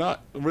 Mac could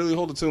not really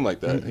hold a tune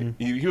like that.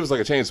 He was like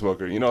a chain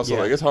smoker, you know, so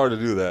like it's hard to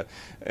do that.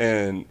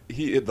 And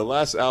the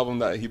last album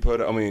that he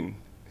put,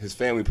 his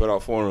family put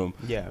out for him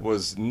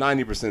was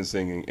 90%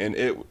 singing, and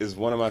it is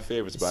one of my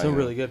favorites by him. Still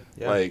really good.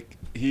 Yeah. Like,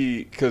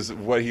 because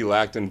what he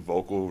lacked in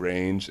vocal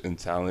range and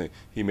talent,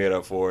 he made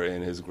up for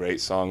in his great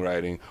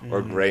songwriting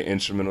or great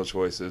instrumental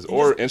choices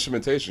or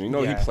instrumentation. You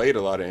know, he played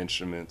a lot of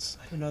instruments.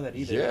 I didn't know that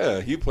either. Yeah,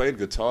 he played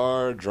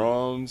guitar,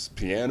 drums,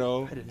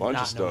 piano, I did bunch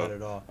not of stuff. know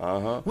that at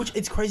all. Which,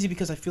 it's crazy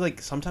because I feel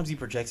like sometimes he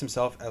projects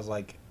himself as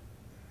like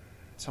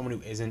someone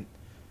who isn't,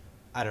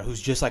 I don't know,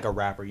 who's just like a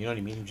rapper, you know what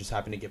I mean? Who just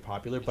happened to get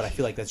popular, but I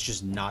feel like that's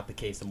just not the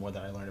case the more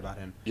that I learned about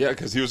him. Yeah,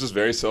 because he was just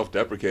very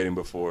self-deprecating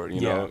before, you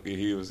know?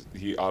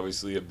 He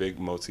obviously, a big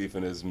motif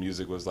in his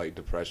music was like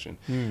depression.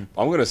 I'm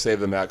going to save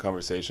the Mac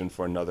conversation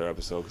for another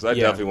episode, because I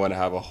definitely want to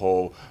have a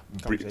whole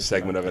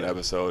segment of an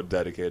episode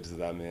dedicated to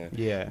that man.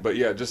 Yeah. But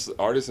yeah, just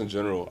artists in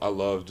general, I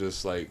love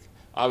just like,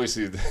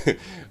 obviously,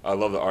 I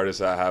love the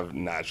artists that have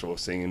natural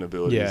singing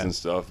abilities and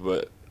stuff,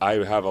 but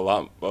I have a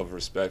lot of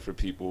respect for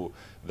people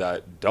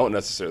that don't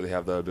necessarily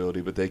have that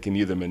ability, but they can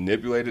either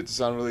manipulate it to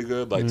sound really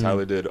good, like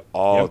Tyler did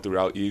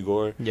throughout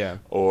Igor,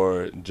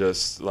 or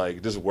just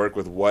work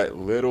with what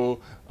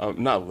little,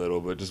 not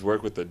little, but just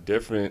work with the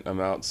different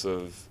amounts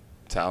of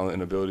talent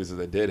and abilities that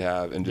they did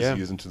have and just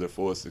use them to their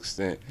fullest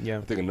extent.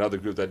 I think another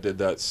group that did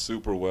that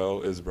super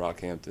well is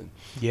Brockhampton.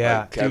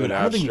 Like Kevin Dude,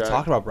 I don't think we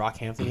talked about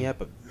Brockhampton yet,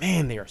 but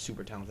man, they are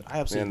super talented. I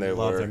absolutely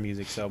love their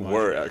music so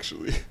much.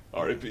 Actually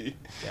R.I.P.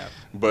 Yeah,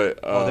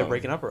 but they're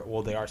breaking up,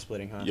 they are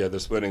splitting, huh? Yeah, they're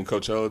splitting.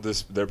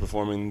 Coachella, they're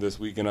performing this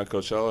weekend at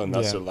Coachella, and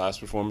that's their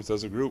last performance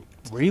as a group.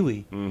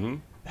 Really?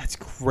 That's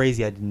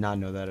crazy. I did not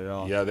know that at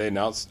all. Yeah, they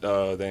announced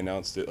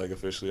it like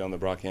officially on the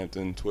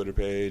Brockhampton Twitter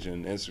page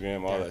and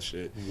Instagram, all that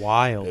shit.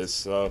 Wild.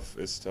 It's tough.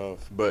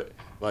 But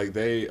like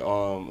they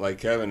like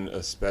Kevin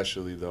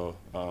especially though,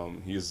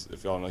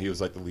 if y'all know, he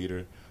was like the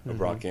leader of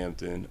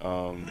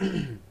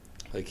Brockhampton.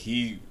 Like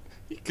he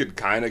could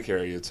kind of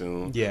carry a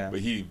tune. Yeah.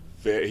 But he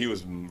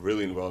was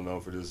really well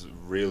known for just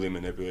really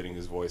manipulating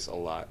his voice a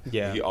lot.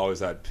 Yeah. He always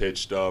had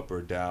pitched up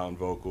or down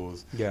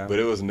vocals. Yeah. But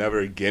it was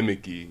never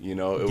gimmicky, you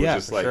know? It was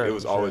just like, it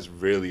was always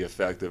really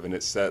effective, and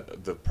it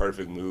set the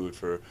perfect mood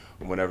for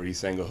whenever he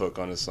sang a hook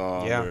on a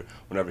song or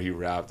whenever he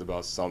rapped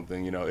about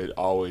something, you know, it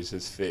always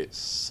just fit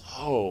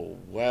so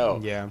well.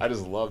 Yeah. I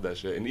just love that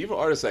shit. And even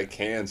artists that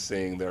can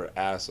sing their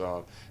ass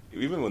off,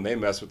 even when they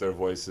mess with their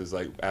voices,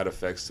 like add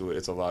effects to it,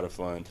 it's a lot of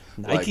fun.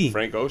 Nike. Like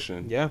Frank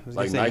Ocean. Yeah,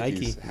 like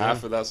Nike's.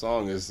 Half of that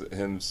song is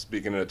him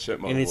speaking in a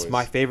chipmunk voice. And it's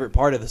my favorite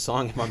part of the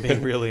song, if I'm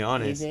being really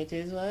honest.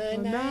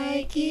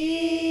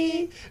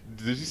 Nike.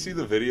 Did you see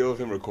the video of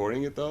him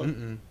recording it though?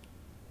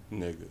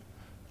 Nigga.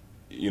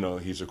 You know,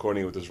 he's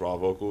recording it with his raw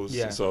vocals.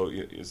 Yeah. So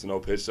it's no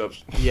pitch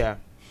ups. Yeah.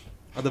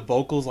 Are the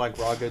vocals like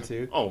raw good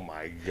too? Oh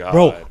my god.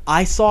 Bro,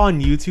 I saw on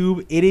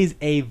YouTube, it is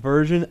a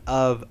version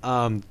of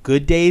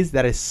Good Days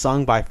that is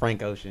sung by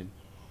Frank Ocean.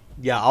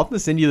 Yeah, I'll have to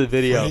send you the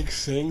video. Frank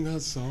sang that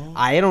song?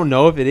 I don't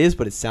know if it is,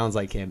 but it sounds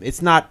like him.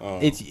 It's not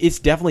it's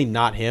definitely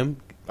not him,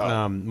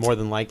 more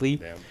than likely.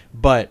 Damn.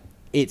 But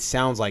it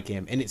sounds like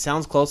him, and it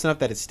sounds close enough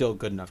that it's still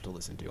good enough to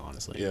listen to,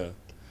 honestly. Yeah.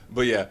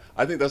 But yeah,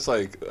 I think that's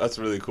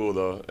really cool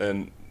though.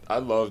 And I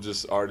love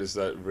just artists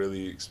that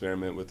really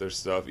experiment with their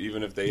stuff,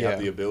 even if they have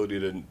the ability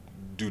to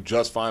do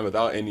just fine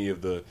without any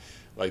of the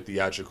like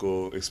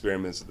theatrical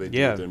experiments that they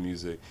do with their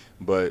music.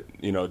 But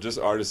you know, just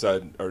artists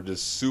that are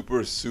just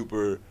super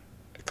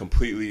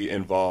completely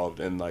involved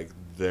in like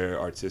their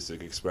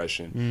artistic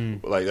expression.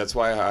 Like that's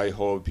why I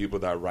hold people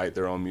that write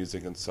their own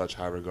music in such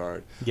high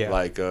regard.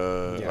 Like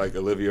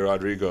Olivia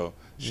Rodrigo.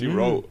 She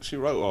wrote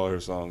all her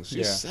songs.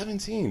 She's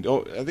 17.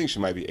 I think she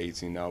might be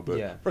 18 now,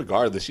 but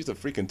regardless, she's a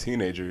freaking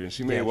teenager, and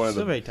she made one of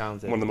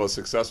the most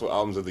successful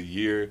albums of the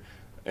year,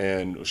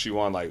 and she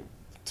won like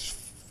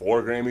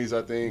 4 Grammys,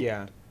 I think.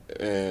 Yeah.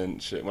 And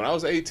shit, when I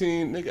was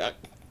 18, nigga,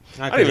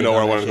 I didn't even know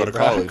where I wanted to go to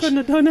college. I couldn't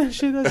have done that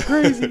shit. That's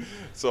crazy.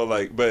 So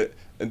like,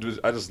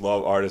 I just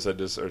love artists that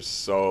just are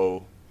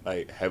so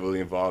like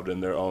heavily involved in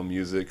their own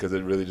music, because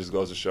it really just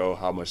goes to show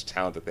how much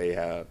talent that they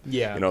have.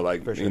 Yeah,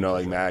 like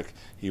Mac,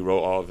 he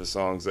wrote all of his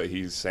songs that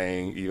he's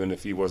sang even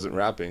if he wasn't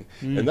rapping,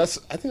 and I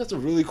think that's a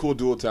really cool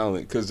dual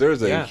talent, because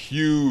there's a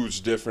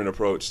huge different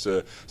approach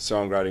to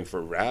songwriting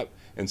for rap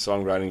and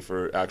songwriting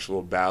for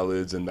actual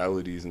ballads and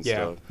melodies and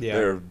stuff. Yeah.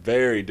 They're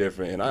very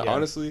different. And I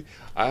honestly,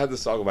 I had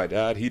this talk with my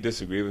dad. He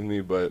disagreed with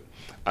me, but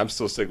I'm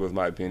still sticking with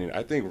my opinion.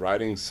 I think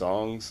writing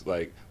songs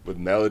like with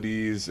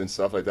melodies and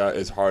stuff like that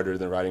is harder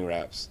than writing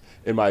raps,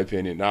 in my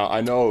opinion. Now, I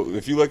know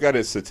if you look at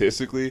it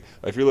statistically,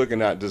 if you're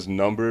looking at just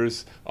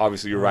numbers,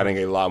 obviously you're writing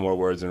a lot more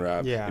words in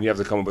rap, and you have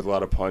to come up with a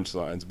lot of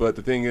punchlines. But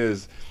the thing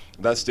is,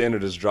 that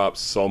standard has dropped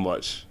so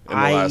much in the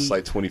last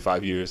like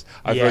 25 years.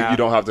 I feel like you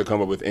don't have to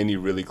come up with any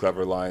really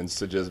clever lines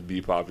to just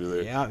be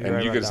popular. Yeah, and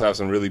right, you can just have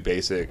some really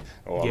basic,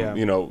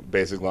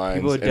 basic lines.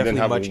 People are and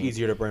definitely much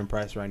easier to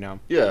impress right now.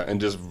 Yeah, and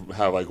just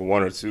have like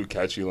 1 or 2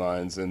 catchy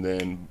lines, and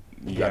then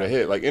you got a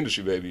hit, like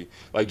Industry Baby.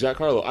 Like Jack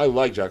Harlow. I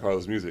like Jack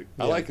Harlow's music.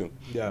 I like him.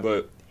 Yeah.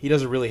 But he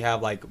doesn't really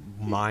have like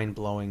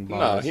mind-blowing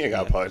bars. No, he ain't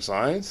got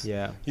punchlines.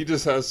 Yeah. He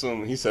just has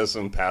he says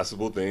some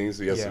passable things.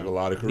 He has a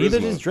lot of charisma. Neither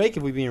does Drake,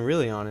 if we're being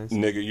really honest.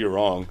 Nigga, you're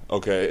wrong.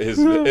 Okay.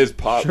 His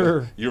pop,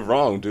 you're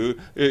wrong, dude.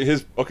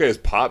 His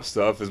pop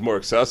stuff, his more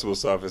accessible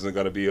stuff isn't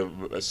going to be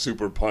a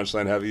super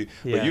punchline heavy.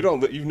 Yeah.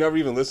 But you've never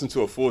even listened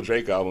to a full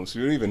Drake album, so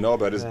you don't even know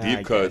about his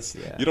deep cuts.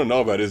 You don't know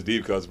about his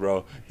deep cuts,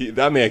 bro.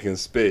 That man can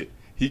spit.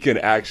 He can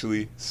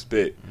actually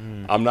spit.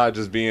 I'm not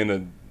just being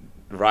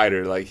a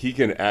writer. Like, he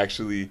can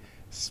actually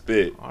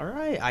spit. All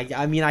right.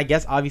 I mean, I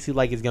guess obviously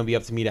like it's gonna be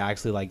up to me to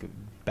actually like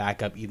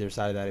back up either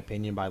side of that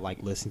opinion by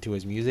like listening to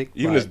his music.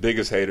 Even his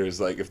biggest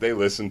haters, like if they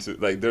listen to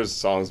like there's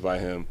songs by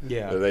him,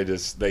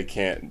 they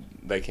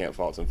can't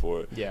fault him for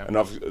it. Yeah. And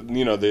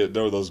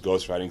there were those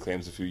ghostwriting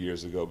claims a few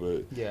years ago,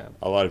 but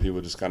a lot of people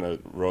just kind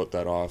of wrote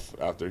that off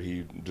after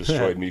he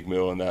destroyed Meek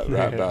Mill in that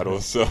rap battle.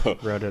 So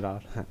wrote it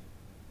off.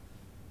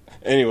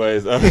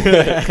 Anyways,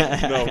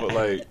 no, but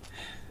like,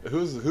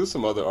 who's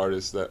some other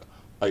artists that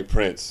like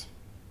Prince?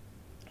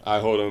 I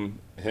hold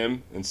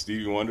him and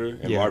Stevie Wonder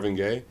and Marvin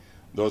Gaye.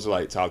 Those are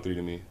like top 3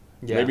 to me.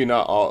 Yeah. Maybe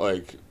not all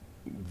like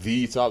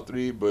the top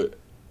 3, but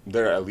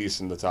they're at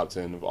least in the top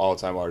 10 of all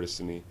time artists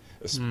to me.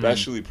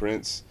 Especially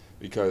Prince,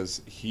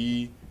 because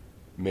he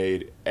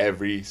made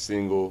every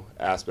single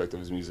aspect of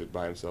his music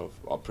by himself,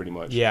 pretty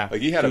much. Yeah,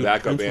 like he had a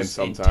backup band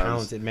sometimes.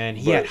 Talented man,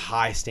 he had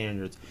high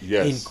standards.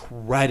 Yes,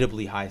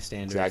 incredibly high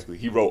standards. Exactly,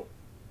 he wrote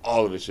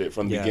all of his shit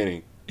from the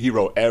beginning. He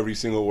wrote every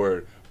single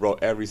word, wrote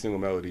every single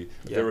melody.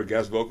 If they were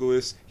guest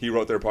vocalists, he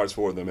wrote their parts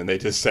for them, and they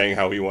just sang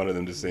how he wanted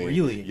them to sing.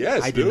 Really?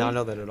 Yes, I did not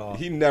know that at all.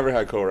 He never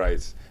had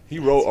co-writes. He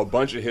wrote a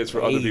bunch of hits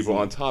for other people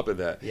on top of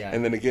that. Yeah.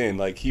 And then again,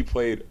 like he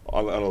played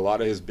on a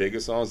lot of his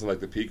biggest songs in like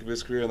the peak of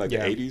his career in like the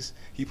 80s.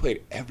 He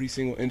played every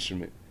single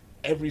instrument,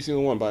 every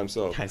single one by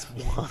himself. That's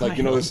wild. Like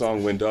the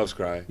song "When Doves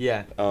Cry."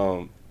 Yeah.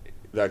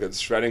 Like a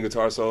shredding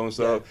guitar solo and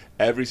stuff.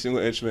 Yeah. Every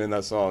single instrument in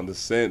that song, the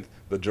synth,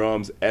 the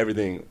drums,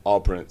 everything,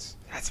 all Prince.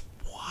 That's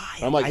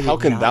wild. I'm like, how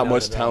can that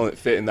much talent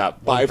fit in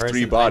that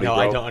 5'3" body, bro?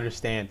 I don't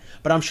understand.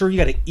 But I'm sure you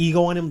got an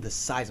ego on him the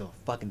size of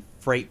a fucking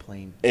freight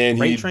plane. And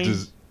freight train?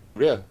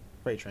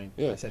 Freight train.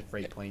 Yeah. I said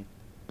freight plane.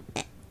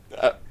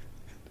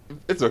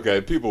 It's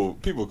okay. People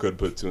could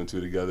put 2 and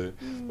 2 together,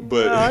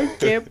 but no, I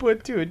can't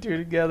put 2 and 2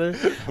 together.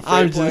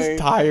 I'm just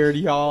tired,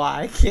 y'all.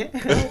 I can't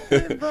help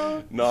it,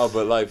 bro. No,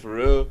 but like for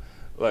real,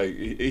 like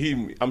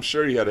I'm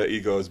sure he had an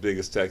ego as big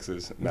as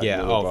Texas.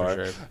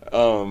 For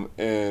sure.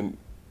 And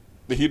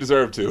he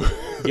deserved to.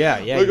 Yeah.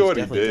 Look at what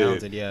he did.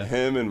 Talented, yeah.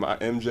 Him and my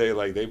MJ,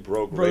 like they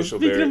broke racial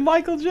barriers. Speaking of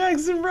Michael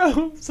Jackson,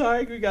 bro.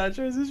 Sorry, we gotta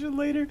transition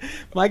later.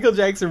 Michael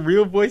Jackson,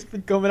 real voice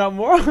been coming out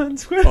more on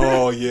Twitter.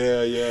 Oh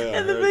yeah.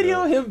 And the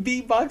video of him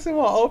beatboxing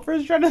while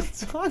Oprah's trying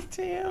to talk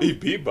to him. He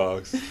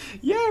beatboxed.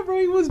 Yeah, bro.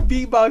 He was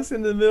beatboxing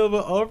in the middle of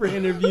an Oprah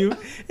interview,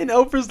 and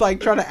Oprah's like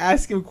trying to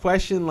ask him a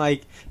question,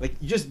 like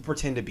you just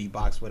pretend to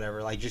beatbox,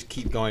 whatever. Like just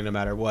keep going no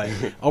matter what.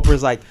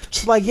 Oprah's like,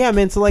 yeah,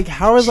 man. So like,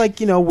 how is like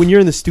when you're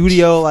in the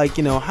studio, like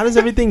how does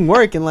everything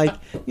work? And like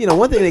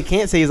one thing they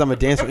can't say is I'm a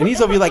dancer, and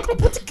he's over here like,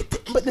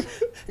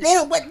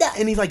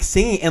 and he's like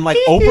singing, and like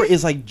Oprah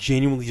is like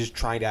genuinely just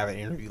trying to have an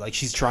interview, like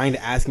she's trying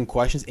to ask him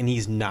questions, and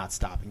he's not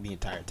stopping the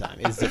entire time.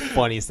 It's the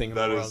funniest thing in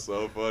the world. That is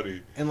so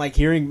funny. And like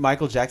hearing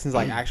Michael Jackson's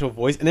like actual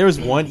voice, and there was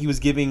one he was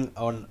giving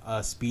on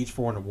a speech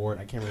for an award.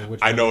 I can't remember which.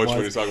 I know which one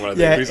you're talking about.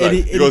 Yeah, he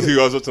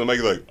goes up to the mic,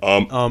 he's like,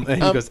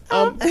 and he goes,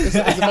 is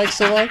the mic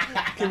still on?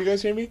 Can you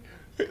guys hear me?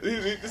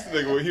 This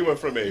nigga, he went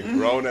from a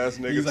grown ass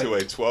nigga to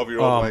a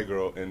 12-year-old white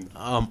girl, and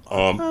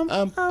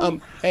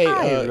hey,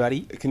 hi,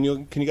 everybody. Can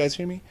you guys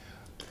hear me?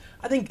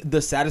 I think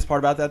the saddest part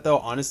about that, though,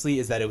 honestly,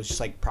 is that it was just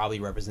like probably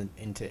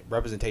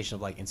representation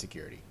of like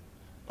insecurity.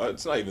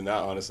 It's not even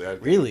that, honestly.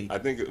 Really? I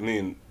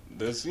mean,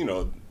 this,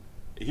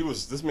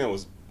 this man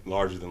was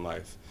larger than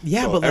life.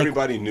 Yeah, so but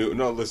everybody knew.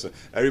 No, listen,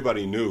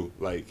 everybody knew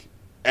like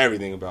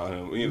everything about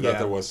him that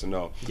there was to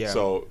know. Yeah.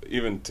 So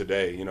even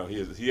today,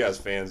 he has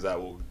fans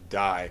that will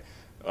die,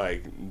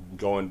 like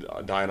dying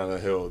on the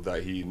hill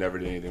that he never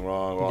did anything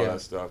wrong, all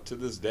that stuff to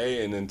this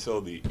day and until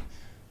the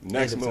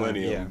next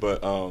millennium. Yeah.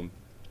 But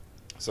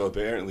so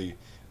apparently,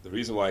 the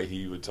reason why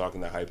he would talk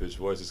in that high pitched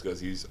voice is because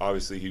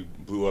he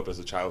blew up as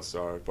a child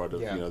star, part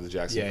of the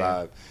Jackson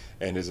 5,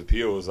 and his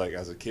appeal was like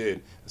as a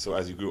kid. So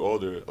as he grew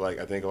older, like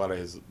I think a lot of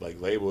his like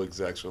label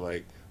execs were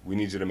like, we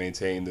need you to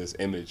maintain this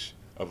image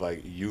of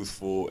like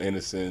youthful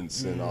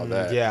innocence and all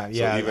that.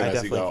 So even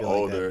as he got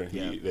older,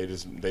 like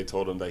they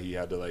told him that he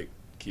had to like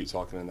keep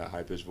talking in that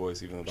high pitched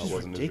voice, even though that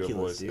wasn't his real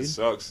voice. Dude. It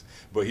sucks.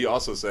 But he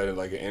also said in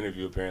like an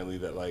interview apparently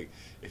that like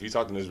if he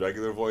talked in his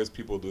regular voice,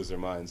 people lose their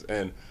minds.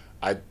 And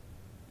I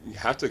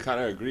have to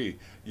kind of agree.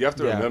 You have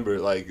to remember,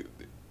 like,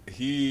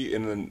 he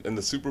in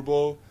the Super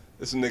Bowl,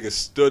 this nigga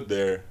stood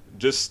there,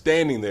 just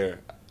standing there,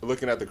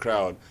 looking at the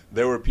crowd.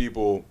 There were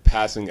people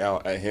passing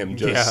out at him,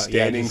 just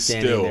standing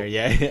still.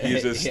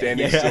 He's just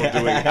standing still,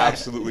 doing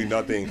absolutely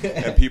nothing,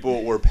 and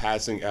people were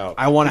passing out.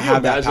 I want to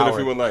have that power. Imagine if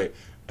he went like,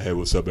 "Hey,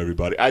 what's up,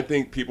 everybody?" I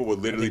think people would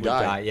literally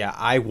die. Yeah,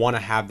 I want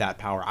to have that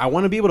power. I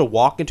want to be able to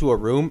walk into a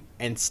room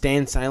and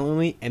stand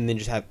silently, and then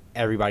just have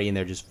everybody in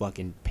there just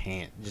fucking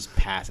just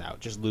pass out,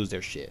 just lose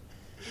their shit.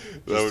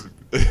 I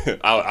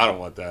don't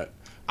want that.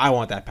 I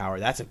want that power.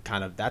 That's a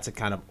kind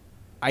of.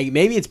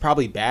 Maybe it's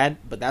probably bad,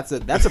 but that's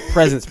a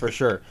presence for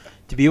sure.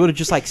 To be able to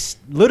just like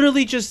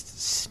literally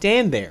just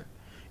stand there,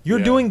 you're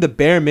doing the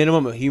bare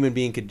minimum a human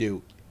being could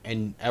do,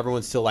 and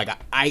everyone's still like,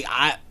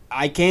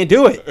 I can't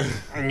do it.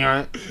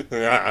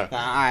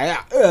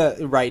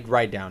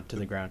 Right down to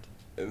the ground.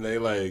 And they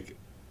like,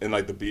 and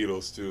like the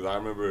Beatles too. I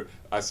remember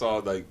I saw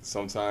like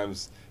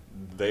sometimes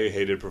they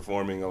hated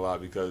performing a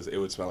lot because it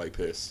would smell like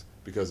piss.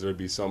 Because there would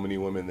be so many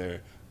women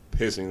there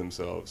pissing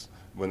themselves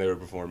when they were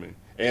performing.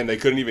 And they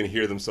couldn't even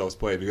hear themselves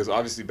play because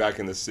obviously back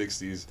in the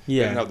 60s, they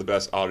didn't have the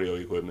best audio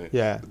equipment.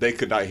 Yeah. They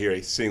could not hear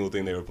a single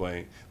thing they were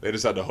playing. They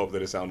just had to hope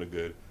that it sounded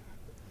good.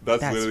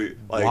 That's literally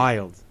like,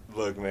 wild.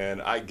 Look, man,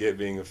 I get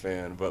being a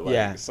fan, but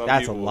like some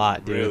people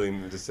really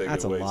just take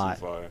it way too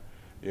far.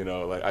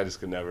 Like I just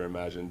could never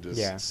imagine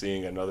just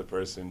seeing another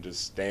person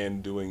just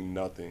stand doing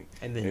nothing.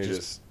 And then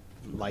just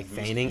like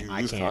feigning.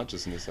 I can't.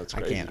 Consciousness. That's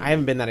crazy. I can't. I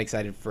haven't been that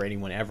excited for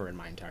anyone ever in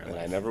my entire life. And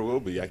I never will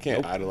be. I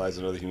can't idolize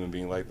another human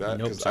being like that.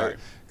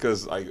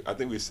 Because I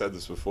think we said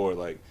this before.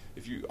 Like,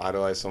 if you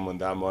idolize someone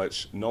that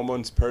much, no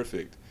one's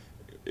perfect.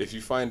 If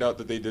you find out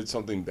that they did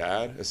something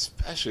bad,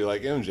 especially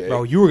like MJ,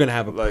 bro, you were gonna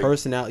have a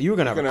personality. You were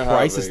gonna have a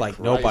crisis like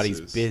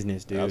nobody's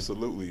business, dude.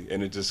 Absolutely,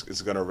 and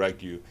it's gonna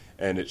wreck you,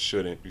 and it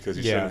shouldn't because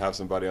you shouldn't have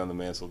somebody on the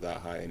mantle that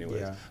high,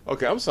 anyways. Yeah.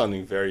 Okay, I'm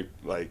sounding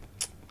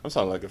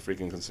like a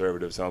freaking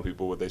conservative telling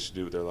people what they should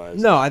do with their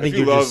lives. No, I think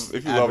you're just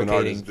if you love an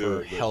artist,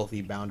 for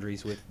healthy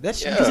boundaries with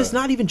that's because it's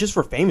not even just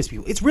for famous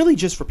people. It's really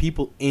just for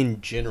people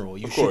in general.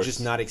 You should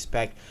just not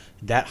expect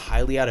that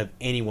highly out of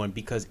anyone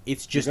because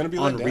it's just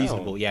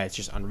unreasonable. Yeah, it's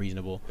just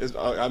unreasonable.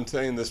 I'm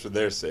saying this for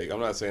their sake. I'm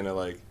not saying that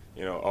like,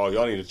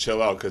 y'all need to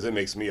chill out because it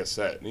makes me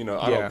upset. I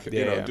don't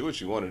care. Do what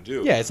you want to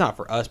do. Yeah, it's not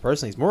for us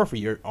personally. It's more for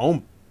your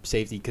own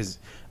safety because,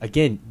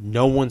 again,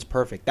 no one's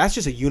perfect. That's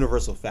just a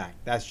universal fact.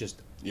 That's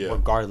just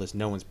regardless,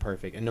 no one's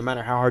perfect. And no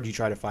matter how hard you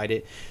try to fight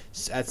it,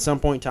 at some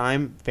point in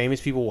time,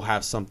 famous people will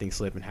have something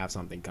slip and have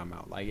something come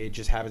out. Like, it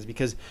just happens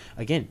because,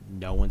 again,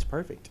 no one's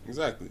perfect.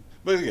 Exactly.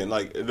 But again,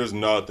 like, there's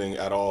nothing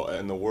at all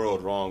in the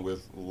world wrong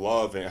with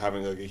love and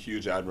having like a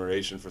huge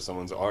admiration for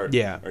someone's art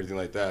or anything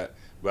like that.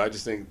 But I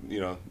just think,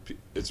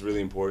 it's really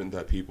important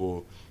that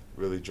people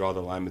really draw the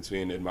line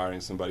between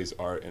admiring somebody's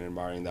art and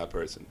admiring that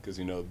person because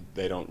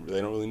they don't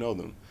really know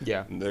them.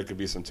 Yeah, and there could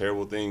be some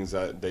terrible things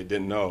that they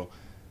didn't know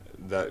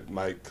that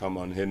might come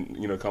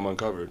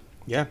uncovered.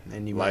 Yeah,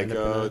 and you like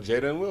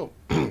Jada and Will.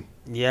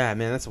 Yeah,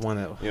 man, that's one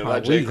that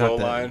that J. Cole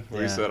line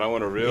where he said, "I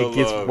want a real love." It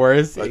gets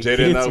worse. Like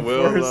Jada and that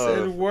Will worse love.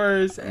 and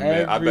worse.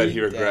 Man, I bet he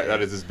regret.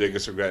 That is his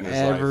biggest regret in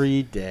his life.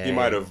 Every day, he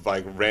might have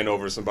like ran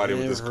over somebody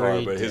with his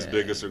car, but his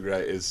biggest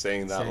regret is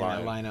saying that line.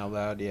 That line out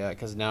loud, yeah,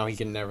 because now he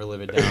can never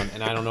live it down,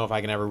 and I don't know if I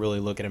can ever really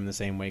look at him the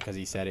same way because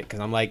he said it. Because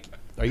I'm like,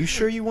 are you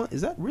sure you want?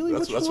 Is that really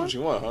what you want? That's what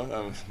you want,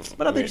 huh?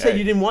 But I think you said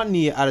you didn't want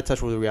any out of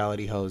touch with the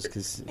reality hoes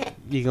because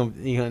you're gonna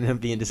end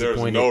up being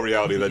disappointed. There's no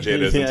reality that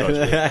Jada is in touch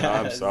with.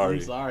 I'm sorry.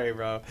 I'm sorry,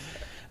 bro.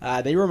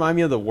 They remind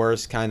me of the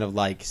worst kind of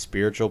like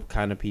spiritual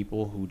kind of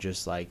people who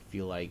just like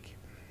feel like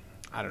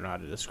I don't know how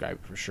to describe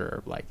it for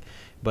sure. Like,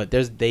 but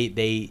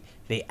they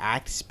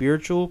act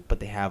spiritual, but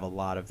they have a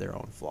lot of their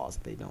own flaws.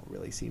 They don't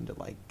really seem to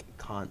like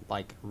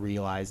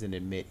realize and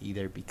admit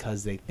either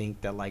because they think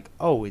that like,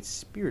 oh, it's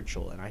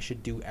spiritual and I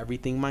should do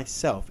everything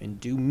myself and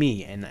do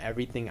me and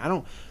everything. I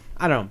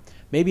don't.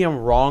 Maybe I'm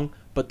wrong,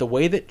 But the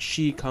way that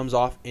she comes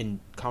off in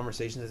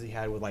conversations that he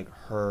had with like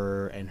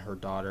her and her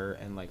daughter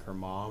and like her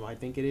mom, I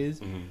think it is.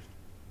 Mm-hmm.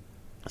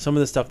 Some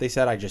of the stuff they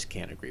said, I just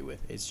can't agree with.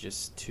 It's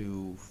just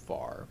too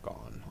far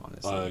gone,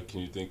 honestly. Can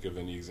you think of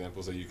any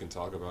examples that you can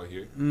talk about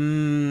here?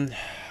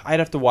 I'd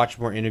have to watch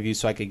more interviews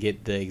so I could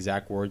get the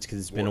exact words because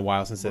it's been a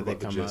while since they come up.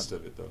 What about the gist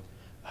of it, though?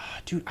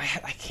 Dude,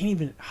 I can't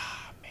even...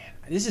 man,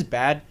 this is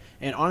bad.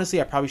 And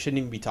honestly, I probably shouldn't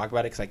even be talking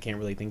about it because I can't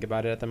really think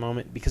about it at the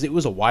moment because it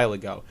was a while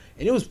ago.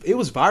 And it was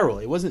viral.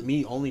 It wasn't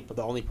the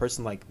only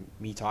person like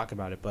me talking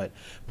about it. But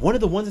one of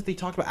the ones that they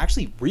talked about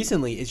actually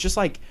recently is just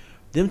like...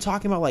 them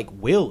talking about like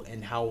Will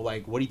and how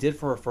like what he did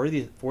for her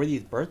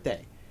 40th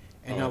birthday,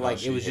 and how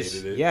like it was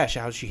just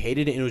how she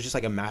hated it, and it was just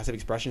like a massive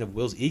expression of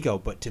Will's ego.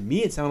 But to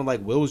me, it sounded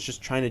like Will was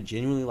just trying to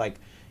genuinely like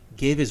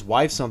give his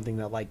wife something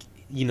that like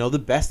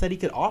the best that he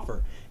could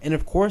offer. And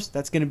of course,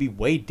 that's going to be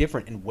way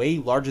different and way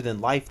larger than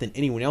life than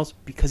anyone else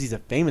because he's a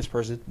famous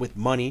person with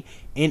money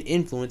and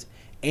influence.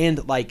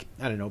 And, like,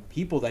 I don't know,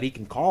 people that he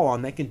can call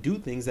on that can do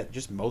things that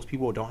just most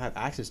people don't have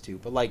access to.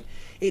 But, like,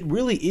 it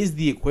really is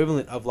the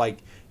equivalent of, like,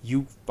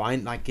 you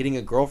find, like, getting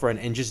a girlfriend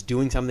and just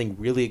doing something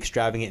really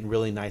extravagant and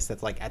really nice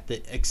that's, like, at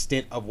the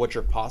extent of what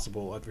you're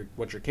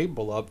what you're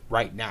capable of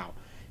right now.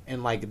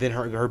 And, like, then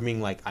her being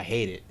like, I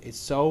hate it. It's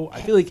so,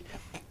 I feel like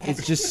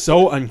it's just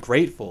so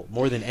ungrateful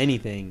more than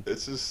anything.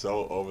 It's just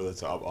so over the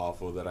top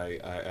awful that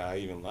I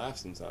even laugh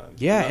sometimes.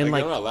 Yeah, and,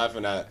 like, I'm not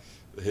laughing at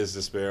his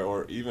despair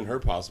or even her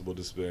possible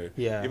despair.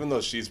 Yeah. Even though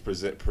she's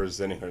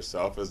presenting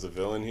herself as the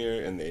villain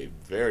here in a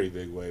very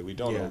big way. We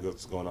don't know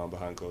what's going on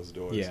behind closed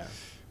doors. Yeah.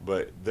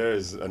 But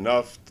there's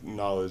enough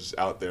knowledge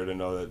out there to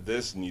know that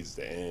this needs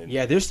to end.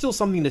 Yeah, there's still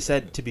something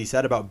to be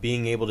said about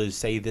being able to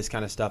say this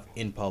kind of stuff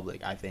in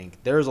public, I think.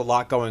 There's a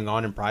lot going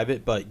on in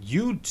private, but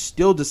you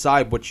still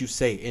decide what you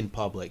say in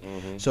public.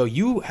 Mm-hmm. So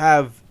you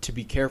have to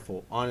be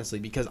careful, honestly,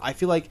 because I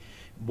feel like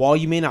while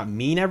you may not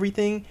mean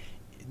everything,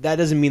 that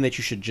doesn't mean that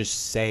you should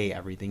just say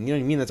everything. You know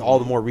what I mean? That's all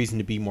the more reason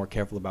to be more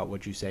careful about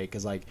what you say.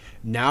 Because, like,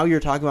 now you're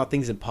talking about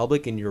things in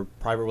public in your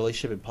private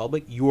relationship in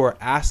public. You are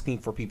asking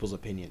for people's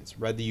opinions,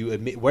 whether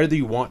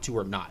you want to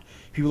or not.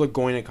 People are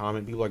going to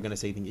comment. People are going to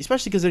say things.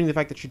 Especially considering the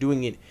fact that you're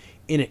doing it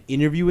in an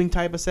interviewing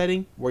type of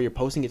setting where you're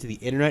posting it to the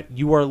internet.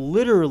 You are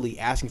literally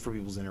asking for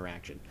people's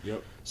interaction.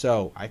 Yep.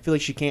 So, I feel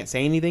like she can't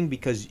say anything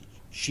because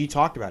she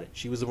talked about it.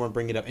 She was the one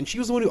bringing it up. And she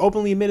was the one who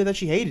openly admitted that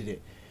she hated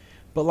it.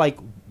 But, like,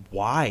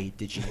 why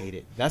did she hate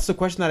it? That's the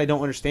question that I don't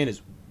understand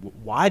is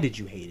why did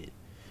you hate it?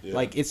 Yeah.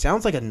 Like, it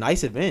sounds like a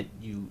nice event.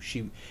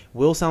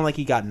 Will sound like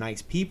he got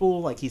nice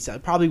people. Like, he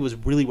said, probably was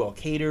really well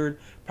catered.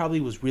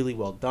 Probably was really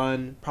well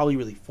done. Probably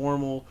really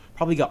formal.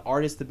 Probably got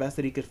artists the best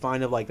that he could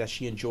find of, like, that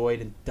she enjoyed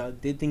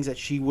and did things that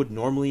she would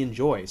normally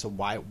enjoy. So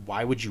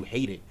why would you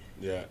hate it?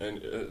 Yeah, and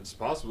it's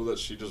possible that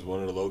she just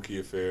wanted a low-key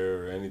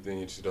affair or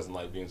anything, and she doesn't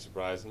like being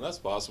surprised, and that's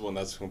possible, and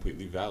that's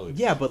completely valid.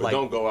 Yeah, but like,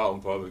 don't go out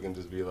in public and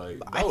just be like,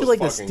 I feel like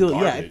that's still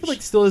garbage. I feel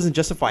like still doesn't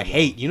justify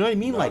hate. You know what I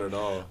mean? Not like, at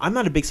all. I'm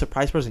not a big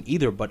surprise person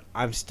either, but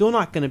I'm still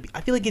not gonna be.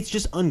 I feel like it's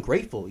just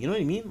ungrateful. You know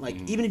what I mean? Like,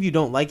 even if you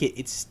don't like it,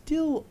 it's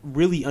still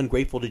really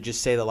ungrateful to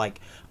just say that like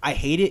I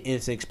hate it, and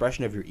it's an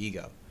expression of your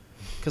ego.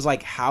 Because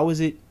like, how is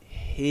it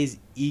his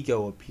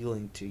ego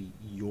appealing to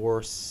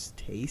your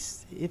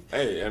taste?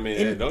 Hey, I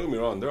mean, don't get me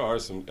wrong. There are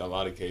a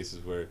lot of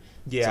cases where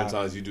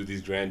sometimes you do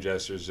these grand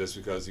gestures just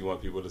because you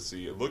want people to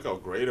see, look how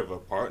great of a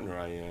partner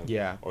I am.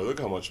 Yeah. Or look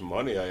how much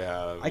money I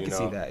have. I can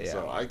see that, yeah.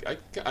 So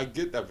I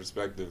get that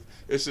perspective.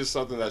 It's just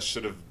something that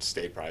should have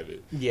stayed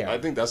private. Yeah. I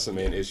think that's the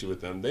main issue with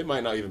them. They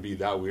might not even be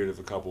that weird of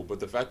a couple, but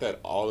the fact that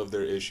all of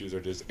their issues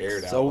are just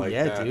aired out like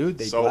that, dude,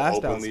 they so blast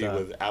openly out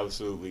stuff with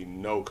absolutely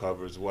no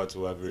covers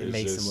whatsoever, it is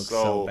makes just them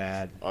look so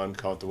bad,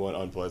 uncomfortable and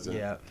unpleasant.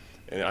 Yeah.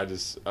 And I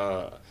just,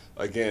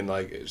 again,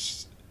 like,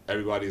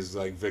 everybody's,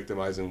 like,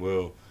 victimizing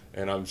Will.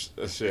 And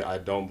I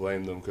don't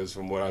blame them because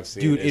from what I've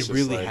seen, dude, it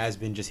really has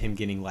been just him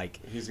getting, like...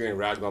 He's getting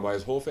ragged on by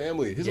his whole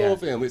family. His whole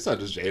family. It's not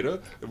just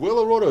Jada.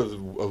 Willow wrote a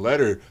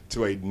letter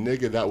to a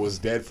nigga that was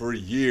dead for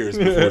years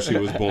before she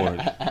was born.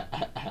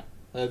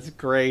 That's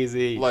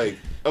crazy. Like,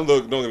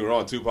 look, don't get me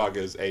wrong, Tupac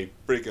is a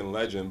freaking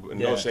legend.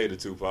 No shade to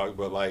Tupac,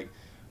 but, like,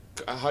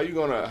 how you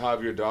going to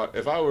have your daughter...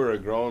 If I were a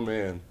grown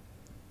man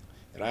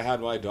and I had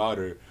my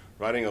daughter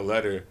writing a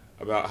letter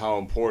about how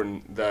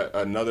important that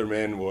another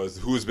man was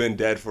who's been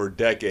dead for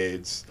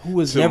decades, who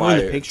was never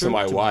in the picture, to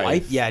my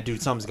wife. Yeah,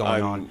 dude, something's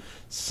going on.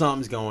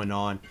 Something's going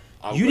on.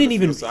 He didn't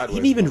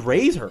even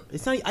raise her.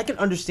 It's not. I can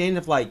understand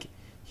if like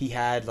he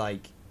had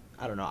like,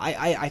 I don't know.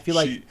 I feel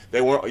like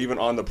they weren't even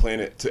on the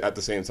planet at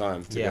the same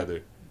time together.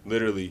 Yeah.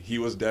 Literally, he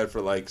was dead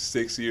for like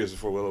 6 years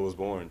before Willow was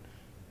born.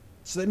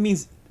 So that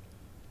means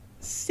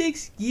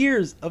 6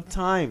 years of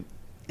time,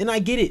 and I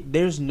get it.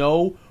 There's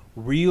no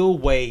real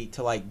way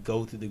to like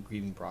go through the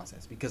grieving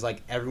process because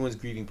like everyone's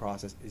grieving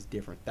process is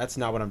different. That's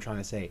not what I'm trying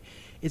to say.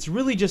 It's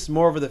really just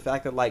more over the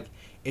fact that like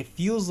it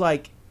feels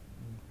like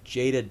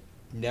Jada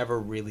never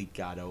really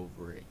got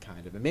over it,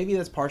 kind of, and maybe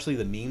that's partially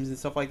the memes and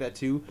stuff like that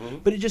too. Mm-hmm.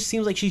 But it just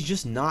seems like she's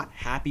just not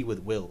happy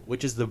with Will,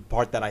 which is the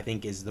part that I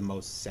think is the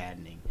most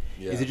saddening.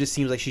 Is it just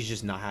seems like she's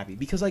just not happy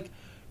because like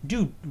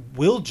dude,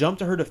 Will jumped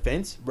to her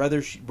defense,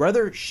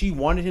 whether she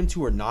wanted him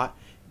to or not.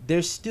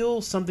 There's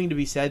still something to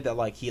be said that,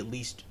 like, he at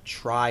least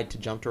tried to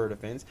jump to her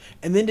defense.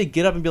 And then to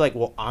get up and be like,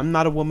 well, I'm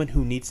not a woman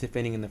who needs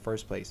defending in the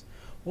first place.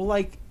 Well,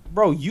 like,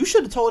 bro, you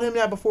should have told him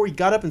that before he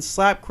got up and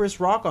slapped Chris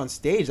Rock on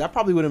stage. That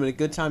probably would have been a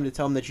good time to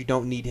tell him that you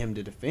don't need him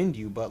to defend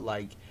you. But,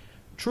 like,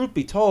 truth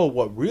be told,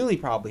 what really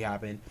probably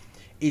happened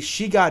is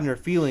she got in her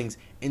feelings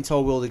and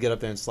told Will to get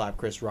up there and slap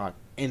Chris Rock.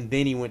 And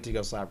then he went to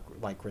go slap,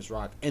 like, Chris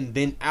Rock. And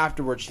then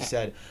afterwards she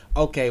said,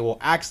 okay, well,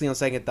 actually, on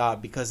second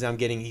thought, because he's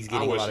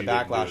getting a lot of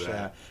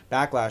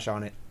backlash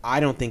on it, I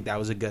don't think that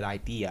was a good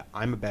idea.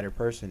 I'm a better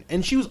person.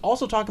 And she was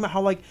also talking about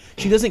how, like,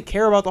 she doesn't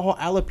care about the whole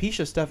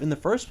alopecia stuff in the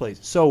first place.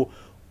 So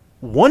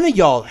one of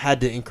y'all had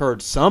to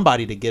encourage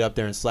somebody to get up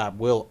there and slap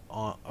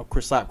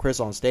Chris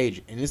on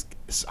stage. And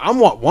I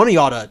want one of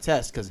y'all to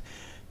attest, because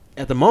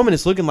at the moment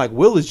it's looking like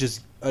Will is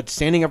just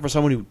standing up for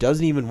someone who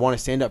doesn't even want to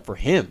stand up for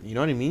him. You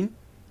know what I mean?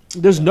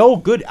 There's no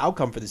good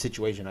outcome for the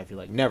situation, I feel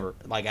like. Never.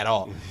 Like, at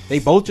all. They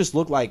both just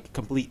look like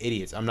complete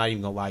idiots. I'm not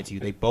even going to lie to you.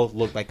 They both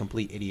look like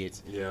complete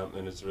idiots. Yeah,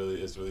 and it's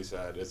really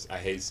sad. I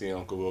hate seeing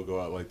Uncle Will go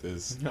out like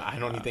this. I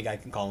don't even think I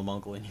can call him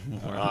Uncle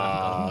anymore.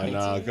 Oh,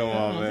 no, come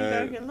on,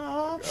 man.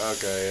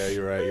 Okay, yeah,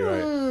 you're right.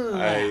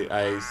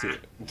 I see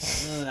it.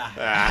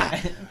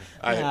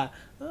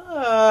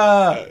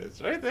 It's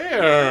right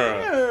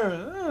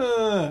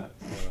there.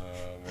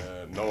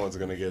 No one's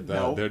going to get that.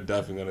 Nope. They're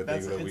definitely going to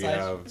think that we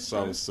have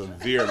some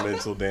severe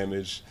mental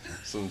damage,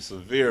 some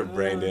severe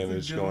brain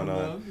damage going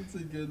on. It's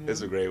a good one.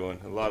 It's a great one.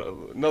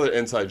 Another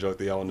inside joke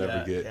that y'all will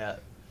never get. Yeah.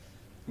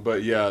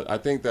 But, yeah, I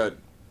think that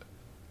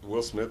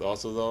Will Smith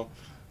also, though,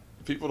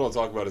 people don't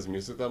talk about his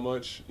music that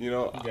much. You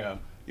know,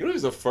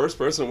 he's the first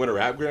person to win a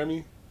rap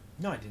Grammy?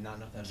 No, I did not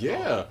know that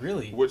at all.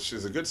 Really? Which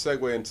is a good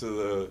segue into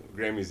the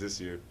Grammys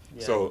this year.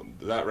 Yeah. So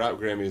that rap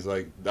Grammys,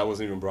 like, that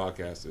wasn't even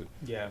broadcasted.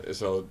 Yeah.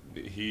 So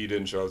he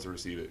didn't show up to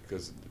receive it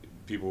because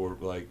people were,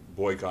 like,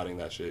 boycotting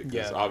that shit.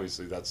 Because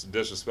obviously that's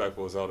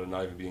disrespectful as hell to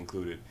not even be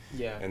included.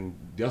 Yeah. And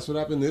guess what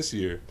happened this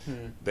year?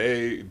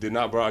 They did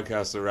not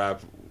broadcast the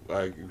rap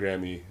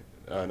Grammy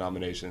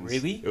nominations.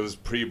 Really? It was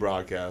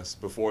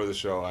pre-broadcast before the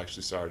show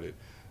actually started.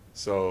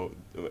 So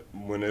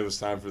when it was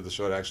time for the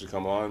show to actually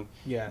come on,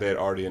 they had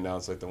already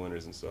announced, like, the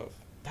winners and stuff.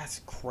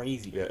 That's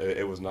crazy. Yeah,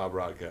 it was not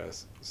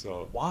broadcast.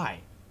 So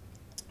why?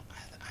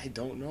 I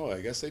don't know.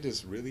 I guess they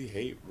just really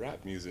hate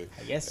rap music.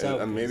 I guess so.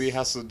 And maybe it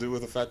has to do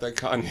with the fact that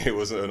Kanye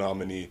was a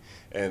nominee,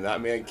 and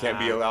that man can't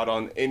be allowed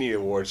on any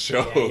award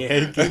show.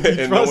 Yeah,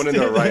 and no one in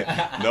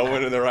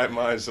the right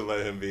mind should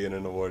let him be in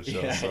an award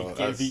show. Yeah, so he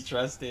can't be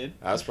trusted.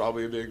 That's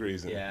probably a big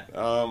reason. Yeah.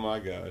 Oh my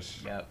gosh.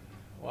 Yep.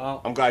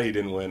 Well, I'm glad he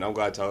didn't win. I'm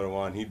glad Tyler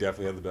won. He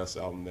definitely had the best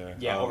album there.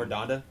 Yeah, over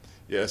Donda.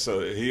 Yeah,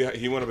 so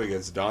he went up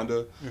against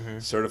Donda,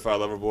 Certified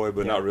Lover Boy,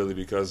 but not really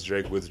because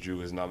Drake withdrew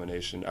his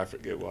nomination. I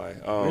forget why.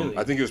 Really?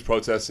 I think he was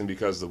protesting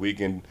because The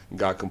Weeknd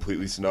got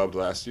completely snubbed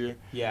last year.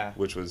 Yeah,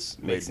 which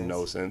made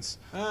no sense.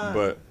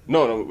 But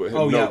no.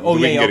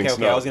 Okay.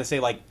 I was gonna say,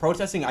 like,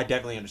 protesting. I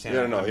definitely understand.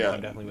 Yeah, I'm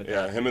definitely with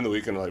that. Him and The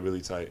Weeknd are, like, really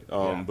tight.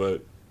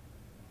 But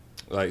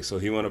like, so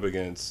he went up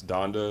against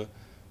Donda,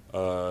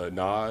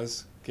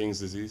 Nas, King's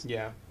Disease.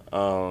 Yeah.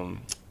 What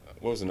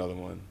was another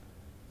one?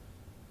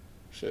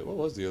 Shit, what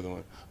was the other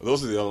one?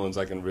 Those are the other ones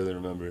I can really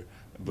remember.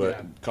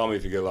 But Call Me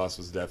If You Get Lost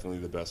was definitely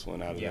the best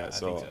one out of that.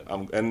 So,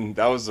 and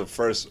that was the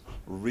first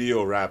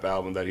real rap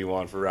album that he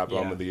won for Rap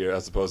Album of the Year,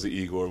 as opposed to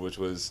Igor, which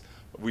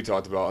we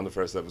talked about on the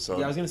first episode.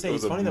 Yeah, I was gonna say,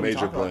 it's funny that we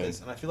talked about this,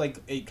 and I feel like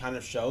it kind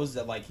of shows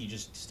that, like, he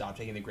just stopped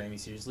taking the Grammy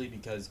seriously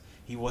because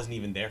he wasn't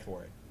even there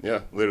for it. Yeah,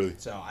 literally.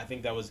 So I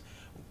think that was.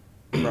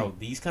 Bro,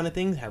 these kind of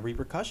things have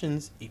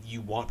repercussions. If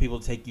you want people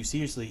to take you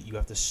seriously, you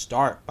have to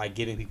start by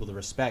giving people the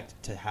respect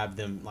to have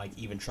them, like,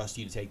 even trust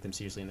you to take them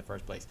seriously in the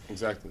first place.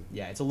 Exactly.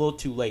 Yeah, it's a little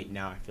too late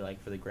now, I feel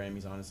like, for the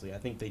Grammys, honestly. I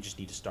think they just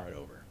need to start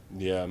over.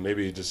 Yeah,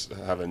 maybe just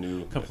have a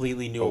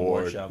completely new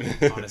award show.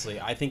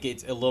 Honestly, I think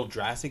it's a little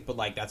drastic, but,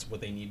 like, that's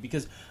what they need,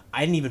 because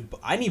I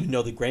didn't even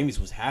know the Grammys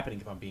was happening.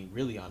 If I'm being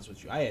really honest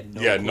with you, I had no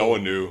clue. No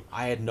one knew.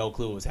 I had no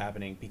clue what was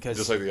happening, because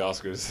just like the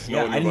Oscars.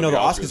 I didn't know the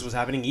Oscars was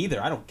happening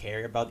either. I don't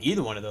care about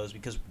either one of those,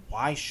 because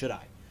why should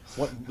I?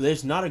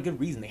 There's not a good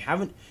reason. They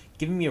haven't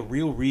given me a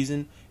real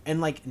reason,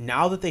 and, like,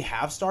 now that they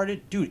have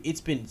started, dude,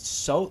 it's been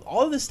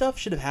all of this stuff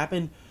should have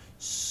happened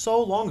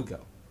so long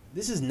ago.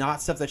 This is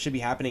not stuff that should be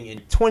happening in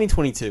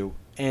 2022,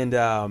 and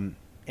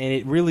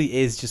it really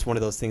is just one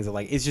of those things that,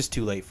 like, it's just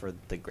too late for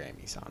the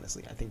Grammys,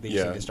 honestly. I think they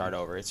just need to start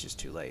over. It's just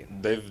too late.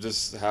 They've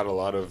just had a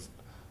lot of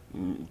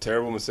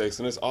terrible mistakes,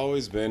 and it's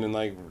always been in,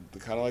 like,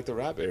 kind of like the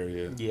rap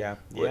area. Yeah.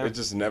 It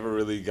just never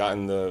really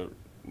gotten the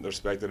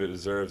respect that it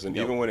deserves, and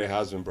even when it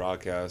has been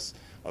broadcast,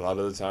 a lot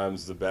of the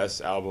times the best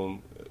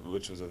album,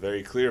 which was a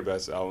very clear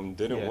best album,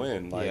 didn't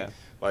win. Like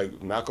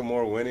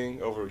Macklemore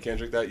winning over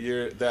Kendrick that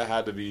year, that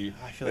had to be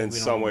in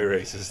some way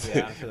racist.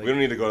 We don't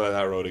need to go down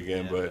that road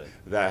again, but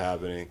that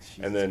happening.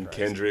 And then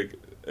Kendrick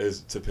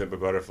is To Pimp a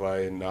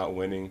Butterfly and not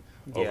winning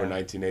over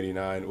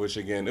 1989, which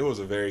again, it was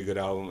a very good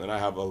album, and I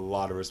have a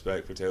lot of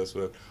respect for Taylor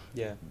Swift.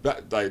 Yeah.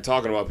 But, like,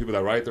 talking about people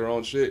that write their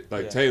own shit,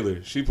 like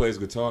Taylor, she plays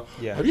guitar.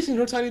 Yeah. Have you seen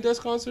her Tiny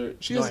Desk concert?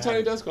 She has a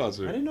Tiny Desk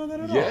concert. I didn't know that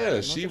at all.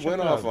 Yeah, she went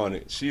off on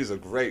it. She's a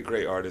great,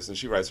 great artist, and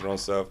she writes her own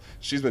stuff.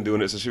 She's been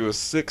doing it since she was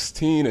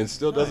 16 and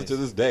still does it to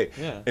this day.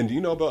 Yeah. And do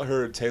you know about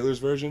her Taylor's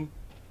version?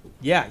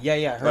 Yeah.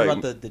 I heard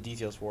about the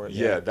details for it.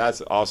 Yeah,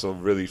 that's also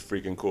really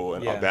freaking cool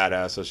and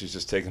badass. So she's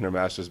just taking her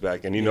masters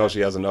back, and you know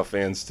she has enough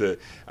fans to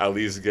at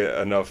least get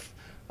enough,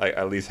 like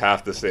at least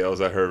half the sales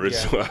that her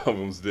original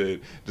albums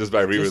did just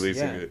by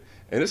re-releasing it.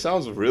 And it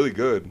sounds really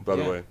good, by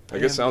the way.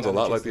 Like, it sounds a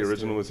lot like the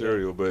original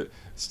material, but it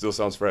still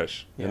sounds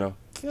fresh, you know?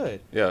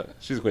 Good. Yeah,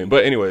 she's a queen.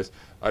 But anyways,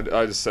 I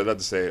just said that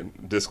to say,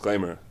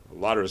 disclaimer, a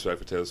lot of respect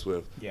for Taylor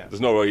Swift. Yeah. There's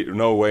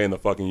no way in the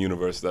fucking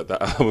universe that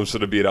album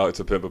should have beat out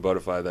To Pimp a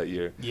Butterfly that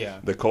year. Yeah.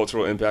 The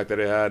cultural impact that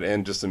it had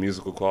and just the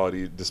musical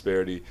quality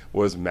disparity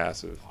was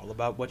massive. All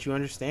about what you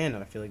understand,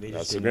 and I feel like they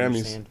just didn't didn't Grammys.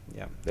 understand.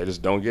 Yeah. They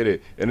just don't get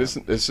it. And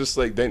it's just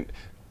like,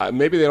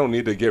 maybe they don't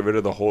need to get rid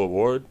of the whole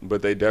award,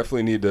 but they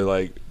definitely need to,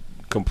 like,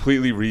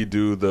 completely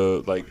redo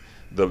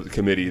the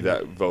committee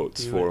that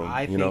votes for them.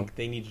 I think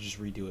they need to just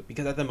redo it,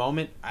 because at the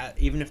moment,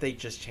 even if they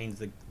just change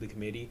the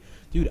committee,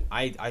 dude,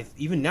 I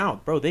even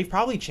now, bro, they've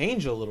probably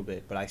changed a little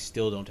bit, but I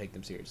still don't take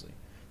them seriously.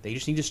 They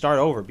just need to start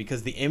over,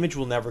 because the image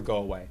will never go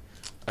away.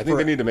 I think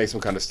they need to make some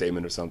kind of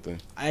statement or something.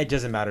 It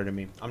doesn't matter to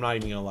me. I'm not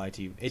even gonna lie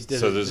to you.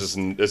 So this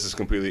is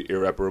completely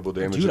irreparable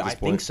damage. Dude, at this I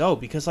think so,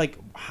 because, like,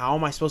 how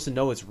am I supposed to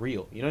know it's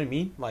real? You know what I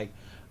mean? Like,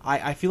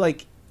 I feel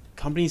like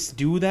companies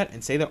do that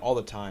and say that all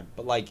the time,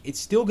 but, like, it's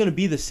still going to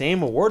be the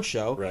same award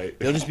show. Right.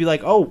 They'll just be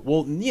like, oh,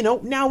 well, you know,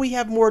 now we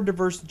have more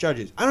diverse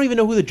judges. I don't even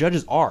know who the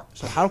judges are,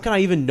 so how can I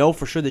even know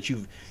for sure that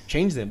you've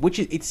changed them? Which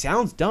it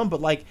sounds dumb, but,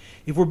 like,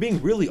 if we're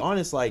being really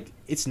honest, like,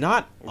 it's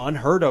not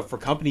unheard of for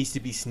companies to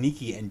be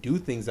sneaky and do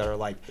things that are,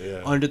 like,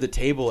 under the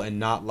table and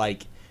not,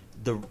 like,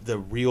 the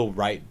real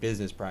right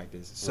business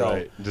practice.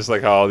 So just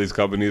like how all these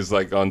companies,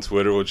 like, on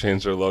Twitter will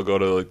change their logo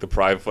to, like, the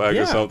pride flag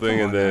or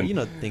something, and then you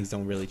know, things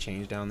don't really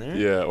change down there.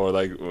 Yeah, or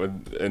like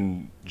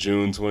in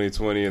June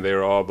 2020 and they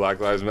were all Black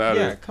Lives Matter.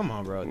 Yeah, come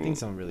on, bro. Things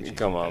don't really change.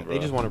 Come on, bro. They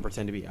just want to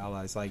pretend to be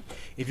allies. Like,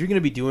 if you're gonna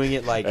be doing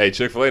it, like, hey,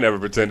 Chick-fil-A never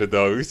pretended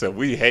though. We said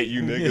we hate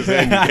you niggas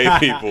and you hate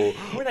people.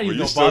 We're not even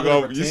gonna bother to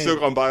pretend. You still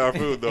gonna buy our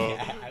food though.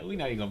 We're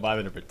not even gonna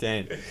bother to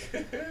pretend.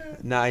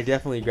 No, I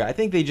definitely agree. I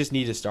think they just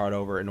need to start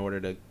over in order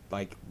to,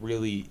 like,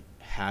 really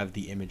have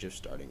the image of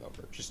starting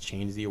over. Just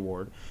change the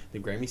award. The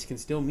Grammys can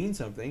still mean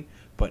something,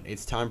 but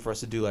it's time for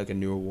us to do, like, a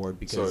new award.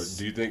 Because so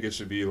do you think it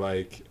should be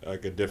like a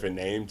different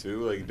name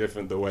too, like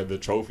different the way the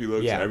trophy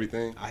looks and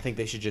everything? I think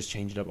they should just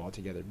change it up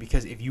altogether,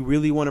 because if you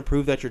really want to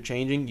prove that you're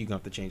changing, you're gonna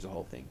have to change the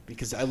whole thing.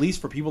 Because at least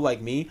for people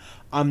like me,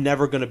 I'm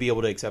never gonna be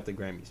able to accept the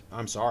Grammys.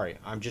 I'm sorry.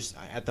 I'm just,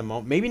 at the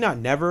moment, maybe not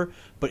never,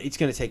 but it's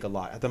gonna take a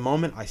lot. At the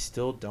moment, I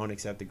still don't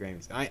accept the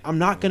Grammys. I'm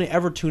not gonna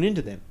ever tune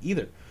into them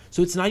either.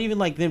 So it's not even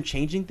like them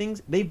changing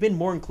things. They've been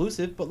more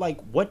inclusive, but,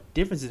 like, what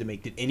difference did it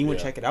make? Did anyone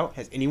check it out?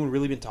 Has anyone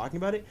really been talking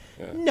about it?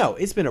 Yeah. No,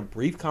 it's been a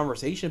brief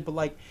conversation, but,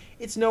 like,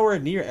 it's nowhere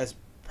near as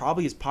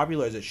probably as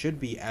popular as it should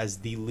be as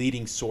the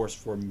leading source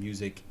for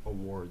music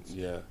awards.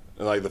 Yeah.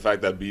 And, like, the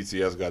fact that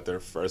BTS got their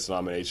first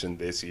nomination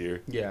this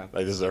year. Yeah.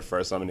 Like, this is their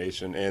first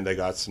nomination, and they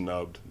got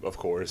snubbed, of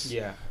course.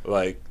 Yeah.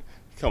 Like,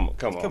 Come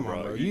on,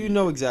 bro. You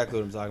know exactly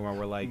what I'm talking about.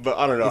 We're like, but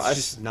I don't know.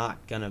 It's not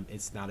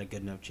a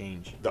good enough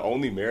change. The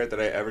only merit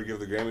that I ever give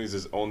the Grammys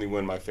is only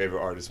when my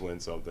favorite artist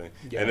wins something,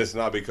 and it's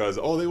not because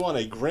they won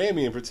a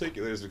Grammy in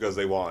particular. It's because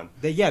they won.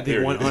 They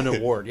won an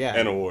award. Yeah,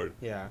 an award.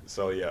 Yeah.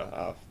 So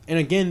yeah. And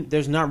again,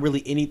 there's not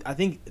really any. I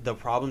think the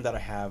problem that I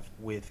have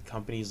with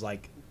companies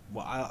like,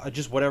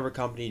 just whatever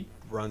company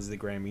runs the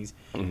Grammys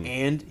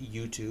and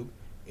YouTube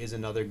is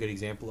another good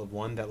example of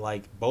one that,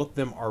 like, both of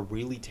them are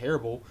really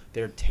terrible.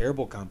 They're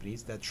terrible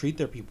companies that treat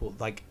their people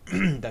like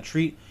that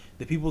treat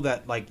the people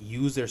that, like,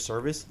 use their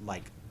service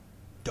like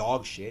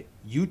dog shit.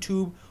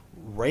 YouTube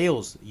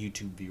rails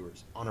YouTube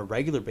viewers on a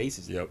regular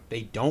basis. Yep.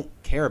 They don't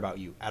care about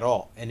you at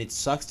all, and it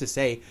sucks to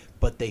say,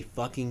 but they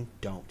fucking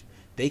don't.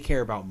 They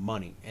care about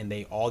money, and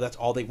that's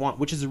all they want,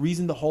 which is the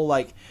reason the whole,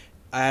 like,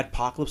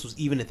 adpocalypse was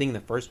even a thing in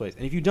the first place.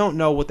 And if you don't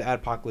know what the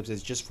adpocalypse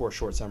is, just for a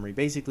short summary,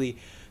 basically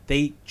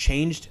they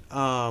changed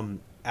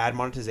ad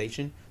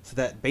monetization so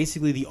that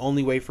basically the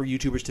only way for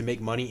YouTubers to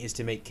make money is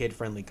to make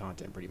kid-friendly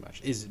content, pretty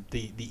much, is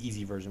the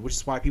easy version, which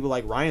is why people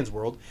like Ryan's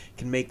World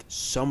can make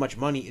so much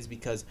money, is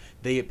because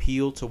they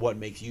appeal to what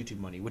makes YouTube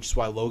money, which is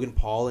why Logan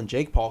Paul and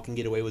Jake Paul can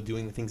get away with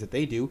doing the things that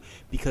they do,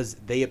 because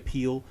they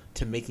appeal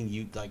to making to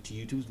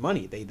YouTube's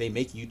money. They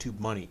make YouTube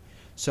money.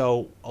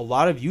 So a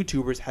lot of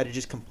YouTubers had to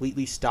just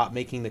completely stop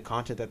making the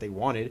content that they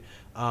wanted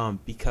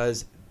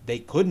because they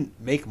couldn't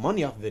make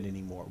money off of it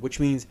anymore, which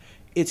means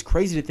it's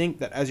crazy to think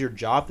that as your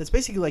job, that's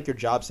basically like your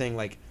job saying,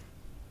 like,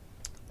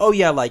 oh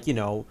yeah, like, you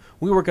know,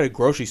 we work at a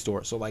grocery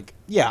store, so, like,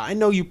 yeah, I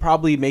know you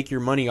probably make your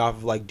money off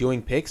of, like,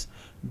 doing picks,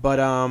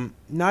 But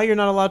now you're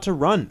not allowed to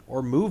run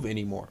or move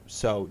anymore.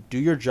 So do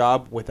your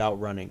job without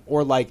running.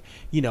 Or like,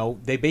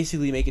 they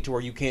basically make it to where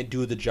you can't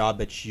do the job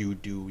that you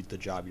do the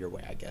job your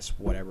way, I guess.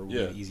 Whatever,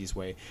 the easiest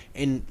way.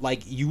 And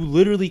like, you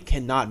literally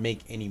cannot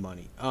make any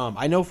money.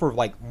 I know for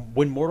like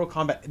when Mortal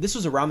Kombat, this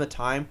was around the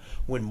time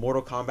when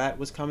Mortal Kombat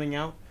was coming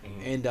out,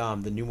 and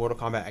the new Mortal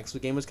Kombat X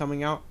game was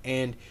coming out,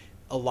 and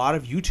a lot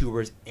of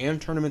YouTubers and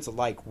tournaments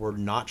alike were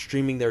not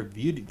streaming their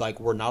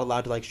were not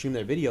allowed to like stream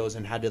their videos,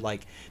 and had to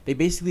like, they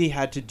basically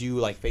had to do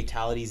like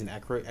fatalities and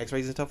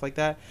x-rays and stuff like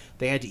that.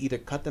 They had to either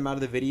cut them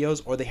out of the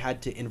videos, or they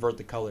had to invert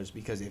the colors,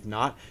 because if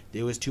not,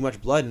 there was too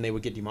much blood and they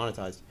would get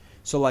demonetized.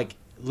 So like,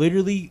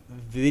 literally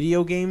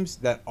video games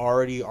that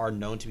already are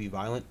known to be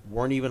violent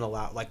weren't even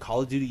allowed. Like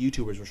Call of Duty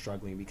YouTubers were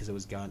struggling because it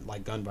was gun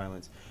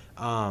violence.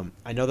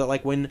 I know that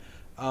like when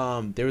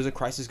there was a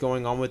crisis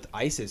going on with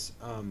ISIS.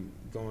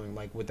 Going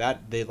like with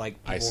that, they like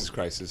ISIS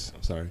crisis.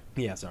 I'm sorry.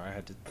 Yeah, sorry, I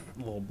had to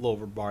little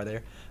over bar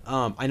there.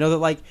 I know that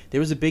like there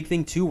was a big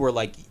thing too, where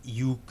like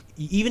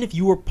even if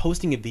you were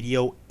posting a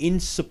video in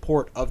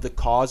support of the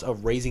cause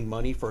of raising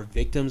money for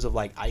victims of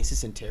like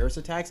ISIS and terrorist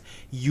attacks,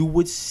 you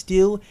would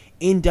still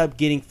end up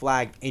getting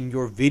flagged, and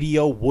your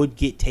video would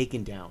get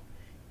taken down,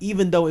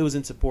 even though it was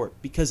in support.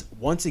 Because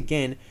once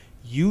again,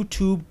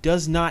 YouTube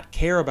does not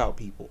care about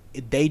people.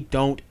 They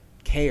don't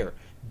care.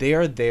 They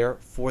are there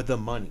for the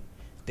money.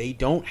 They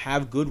don't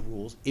have good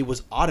rules. It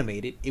was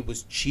automated. It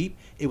was cheap.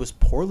 It was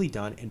poorly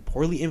done and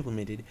poorly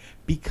implemented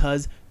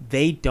because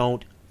they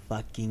don't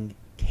fucking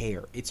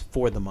care. It's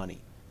for the money.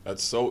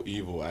 That's so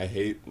evil. I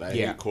hate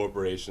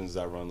corporations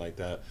that run like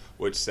that,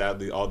 which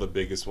sadly all the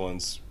biggest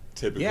ones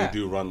typically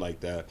do run like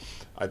that.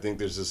 I think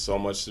there's just so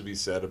much to be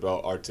said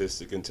about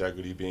artistic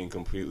integrity being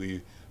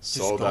completely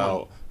sold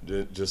out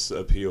just to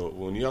appeal.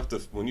 When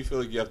you feel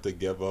like you have to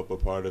give up a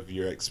part of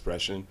your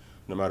expression,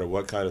 no matter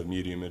what kind of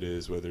medium it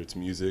is, whether it's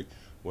music,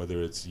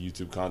 whether it's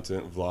YouTube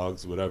content,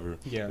 vlogs, whatever.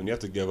 Yeah. When you have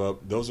to give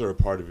up, those are a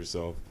part of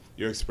yourself.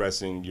 You're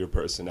expressing your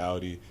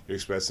personality. You're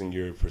expressing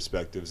your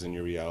perspectives and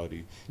your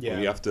reality. Yeah.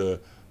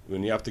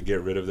 When you have to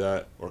get rid of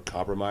that, or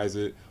compromise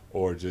it,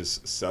 or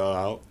just sell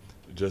out,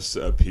 just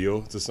to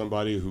appeal to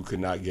somebody who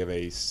could not give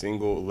a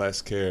single less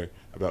care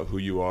about who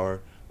you are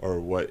or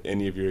what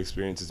any of your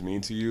experiences mean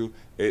to you,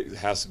 it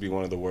has to be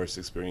one of the worst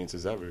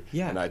experiences ever.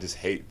 Yeah. And I just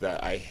hate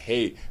that. I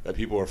hate that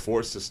people are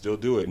forced to still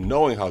do it,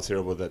 knowing how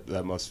terrible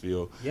that must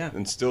feel. Yeah.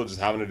 And still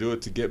just having to do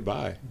it to get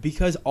by.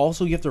 Because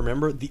also you have to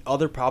remember, the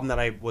other problem that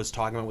I was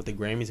talking about with the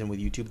Grammys and with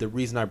YouTube, the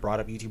reason I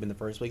brought up YouTube in the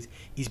first place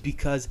is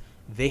because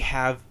they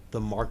have the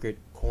market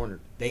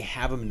cornered. They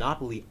have a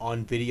monopoly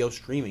on video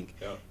streaming.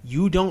 Yeah.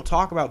 You don't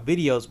talk about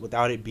videos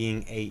without it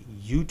being a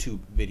YouTube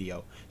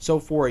video. So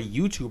for a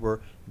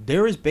YouTuber,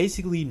 there is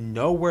basically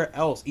nowhere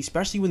else,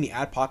 especially when the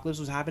adpocalypse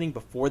was happening,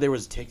 before there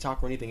was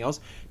TikTok or anything else,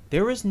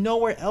 there is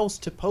nowhere else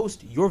to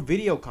post your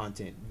video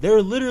content.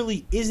 There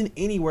literally isn't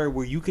anywhere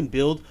where you can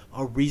build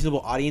a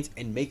reasonable audience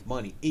and make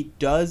money. It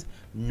does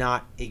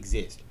not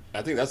exist.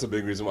 I think that's a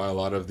big reason why a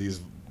lot of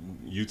these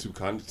YouTube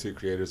content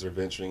creators are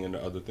venturing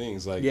into other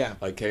things, like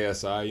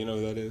KSI, you know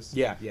who that is?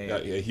 Yeah,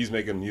 he's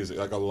making music.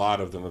 Like, a lot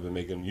of them have been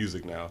making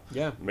music now.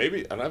 Yeah.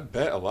 Maybe, and I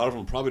bet a lot of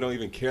them probably don't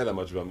even care that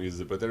much about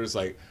music, but they're just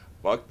like,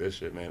 fuck this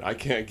shit, man. I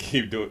can't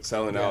keep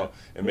selling out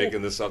and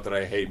making this stuff that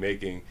I hate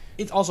making.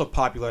 It's also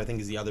popular, I think,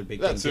 is the other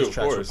big thing. These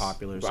tracks are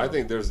popular. But I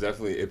think there's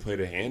definitely, it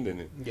played a hand in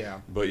it.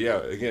 Yeah. But yeah,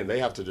 again, they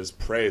have to just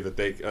pray that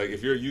they, like,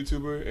 if you're a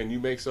YouTuber and you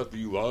make stuff that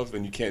you love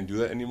and you can't do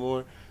that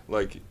anymore,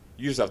 like,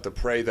 you just have to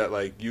pray that,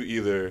 like, you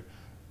either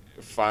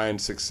find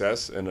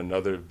success in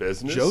another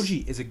business.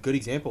 Joji is a good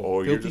example.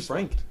 Or Filthy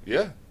Frank.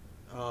 Yeah.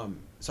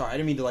 Sorry, I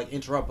didn't mean to, like,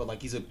 interrupt, but,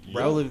 like, he's a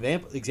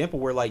relevant example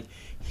where, like,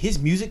 his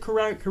music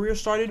career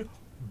started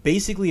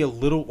basically a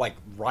little, like,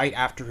 right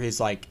after his,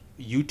 like,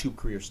 YouTube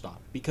career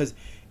stopped. Because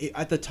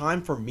at the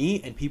time, for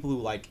me and people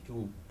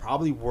who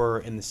probably were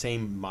in the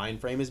same mind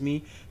frame as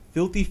me,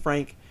 Filthy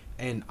Frank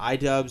and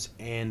iDubbbz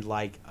and,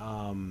 like,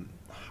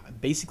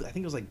 basically, I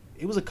think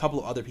it was a couple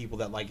of other people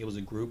that, like, it was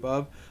a group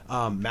of.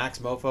 Max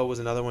Mofo was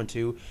another one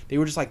too. They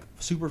were just, like,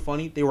 super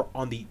funny. They were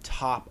on the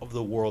top of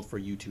the world for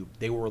YouTube.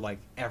 They were, like,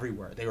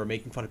 everywhere. They were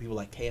making fun of people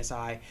like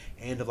KSI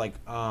and of, like,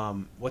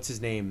 what's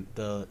his name?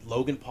 The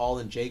Logan Paul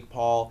and Jake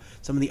Paul.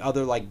 Some of the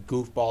other, like,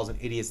 goofballs and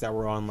idiots that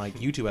were on, like,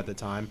 YouTube at the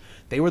time.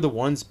 They were the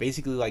ones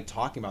basically, like,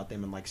 talking about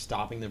them and, like,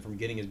 stopping them from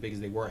getting as big as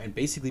they were, and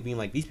basically being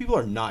like, these people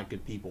are not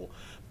good people.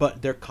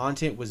 But their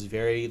content was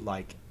very,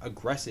 like,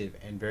 aggressive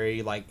and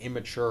very, like,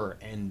 immature,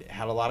 and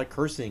had a lot of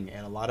cursing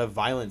and a lot of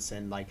violence,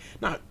 and, like,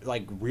 not,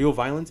 like, real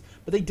violence,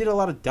 but they did a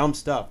lot of dumb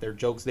stuff. Their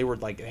jokes, they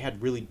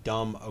had really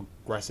dumb,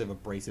 aggressive,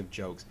 abrasive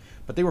jokes,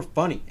 but they were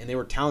funny and they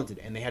were talented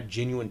and they had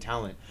genuine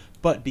talent.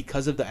 But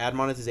because of the ad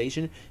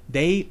monetization,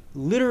 they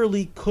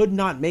literally could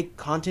not make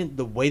content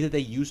the way that they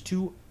used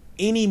to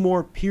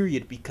anymore,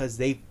 period, because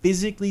they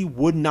physically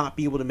would not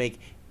be able to make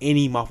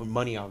any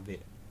money off of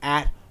it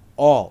at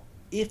all.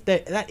 If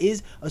that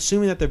is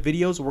assuming that their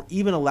videos were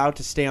even allowed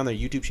to stay on their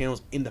YouTube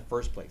channels in the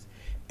first place.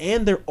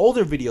 and their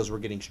older videos were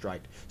getting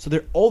striked. So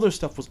their older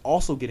stuff was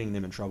also getting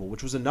them in trouble,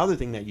 which was another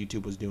thing that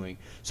YouTube was doing.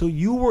 So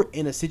you were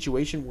in a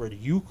situation where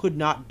you could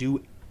not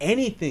do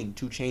anything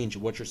to change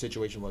what your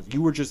situation was.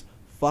 You were just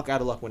fuck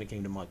out of luck when it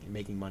came to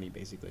making money,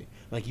 basically.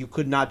 Like, you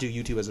could not do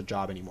YouTube as a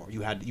job anymore.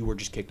 You were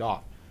just kicked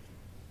off.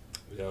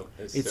 Yeah,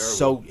 it's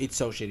so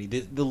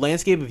shitty. The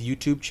landscape of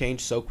YouTube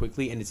changed so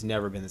quickly, and it's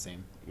never been the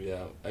same.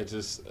 Yeah, it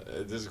just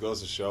goes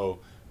to show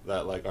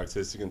that, like,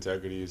 artistic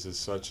integrity is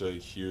just such a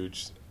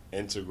huge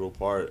integral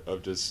part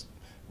of just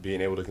being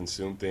able to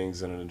consume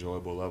things at an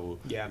enjoyable level.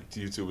 Yeah,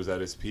 YouTube was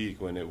at its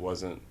peak when it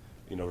wasn't,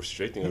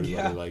 restricting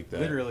everybody like that.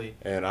 Literally.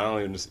 And I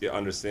don't even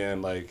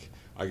understand, like,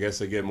 I guess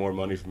they get more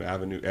money from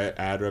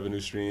ad revenue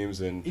streams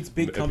and it's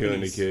big appealing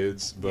companies. to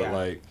kids, but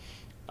like,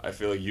 I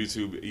feel like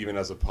YouTube, even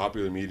as a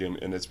popular medium,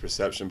 in its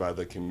perception by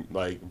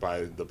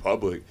the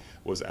public,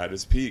 was at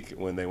its peak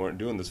when they weren't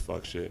doing this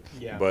fuck shit.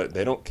 Yeah. But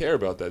they don't care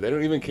about that. They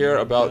don't even care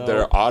about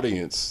their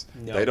audience.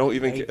 No. They don't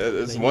even.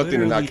 It's one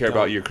thing to not care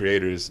about your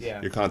creators,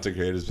 your content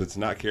creators, but to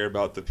not care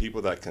about the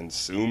people that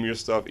consume your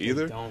stuff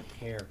either. They don't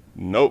care.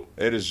 Nope.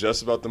 It is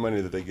just about the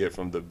money that they get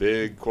from the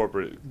big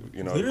corporate.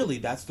 Literally,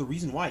 that's the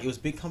reason why. It was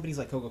big companies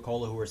like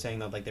Coca-Cola who were saying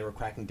that, like, they were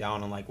cracking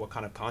down on, like, what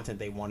kind of content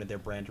they wanted their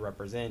brand to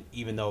represent,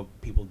 even though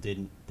people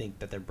didn't think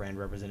that their brand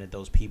represented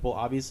those people,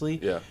 obviously.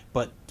 Yeah.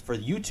 But for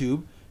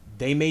YouTube,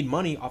 they made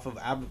money off of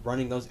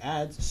running those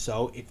ads.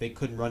 So if they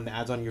couldn't run the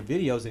ads on your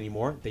videos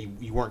anymore,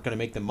 you weren't going to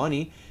make them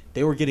money.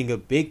 They were getting a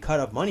big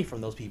cut of money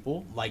from those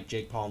people, like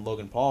Jake Paul and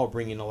Logan Paul,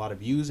 bringing a lot of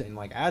views and,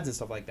 like, ads and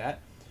stuff like that.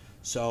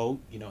 So,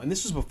 and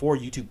this was before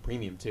YouTube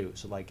Premium, too.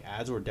 So, like,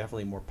 ads were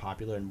definitely more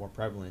popular and more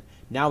prevalent.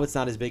 Now it's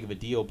not as big of a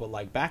deal, but,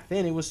 like, back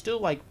then it was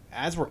still, like,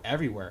 ads were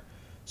everywhere.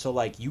 So,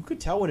 like, you could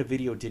tell when a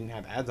video didn't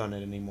have ads on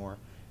it anymore.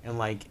 And,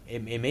 like,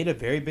 it made a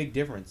very big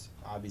difference,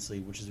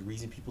 obviously, which is the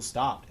reason people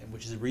stopped. And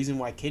which is the reason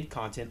why kid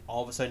content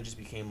all of a sudden just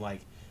became,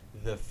 like,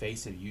 the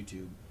face of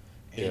YouTube.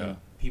 And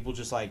people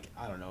just, like,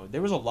 I don't know.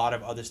 There was a lot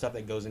of other stuff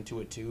that goes into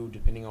it, too,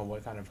 depending on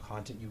what kind of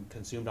content you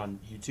consumed on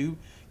YouTube.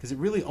 Because it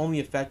really only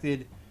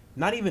affected...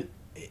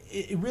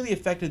 it really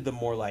affected the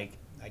more, like,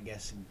 I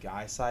guess,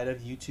 guy side of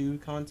YouTube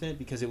content,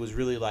 because it was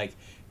really, like,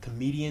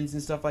 comedians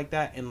and stuff like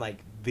that, and, like,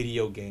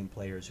 video game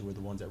players who were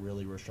the ones that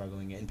really were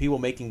struggling, and people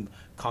making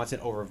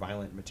content over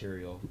violent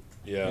material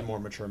and more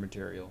mature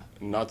material.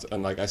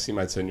 And like, I see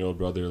my 10-year-old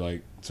brother,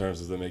 like, in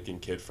terms of them making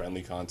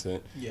kid-friendly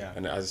content,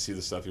 and I see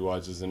the stuff he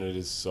watches, and it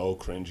is so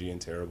cringy and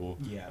terrible.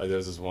 Like,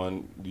 there's this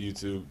one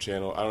YouTube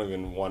channel, I don't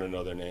even want to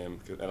know their name,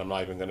 and I'm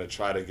not even going to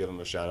try to give them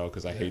a shout-out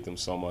because I hate them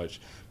so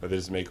much, but they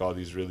just make all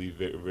these really,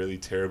 really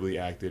terribly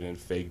acted and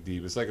fake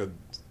deep. It's like a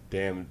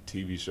damn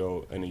TV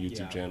show and a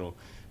YouTube channel.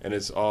 And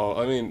it's all,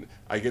 I mean,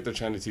 I get they're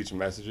trying to teach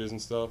messages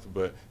and stuff,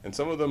 and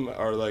some of them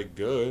are, like,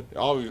 good.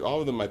 All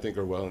of them, I think,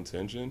 are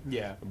well-intentioned.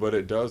 Yeah. But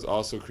it does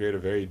also create a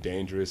very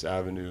dangerous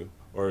avenue,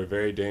 or a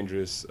very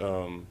dangerous,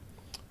 it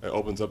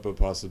opens up a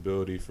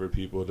possibility for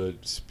people to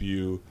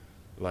spew,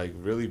 like,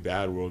 really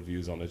bad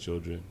worldviews on the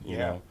children, you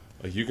know?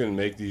 Like, you can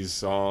make these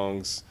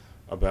songs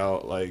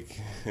about, like,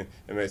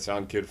 it may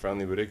sound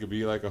kid-friendly, but it could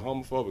be, like, a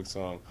homophobic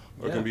song.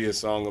 Or it can be a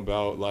song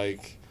about,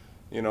 like,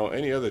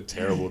 any other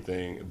terrible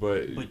thing,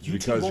 but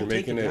because you're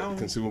making it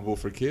consumable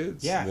for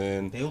kids,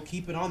 then they'll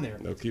keep it on there.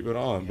 They'll keep it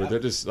on, but they're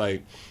just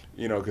like,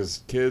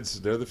 because kids,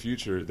 they're the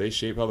future. They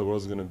shape how the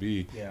world's going to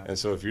be. And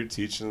so if you're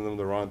teaching them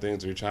the wrong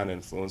things, or you're trying to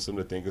influence them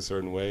to think a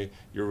certain way,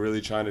 you're really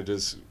trying to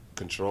just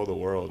control the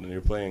world, and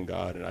you're playing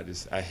God. And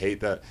I hate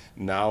that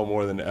now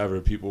more than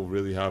ever people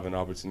really have an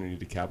opportunity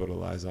to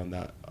capitalize on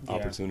that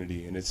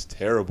opportunity, and it's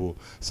terrible.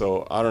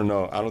 So I don't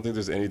know, I don't think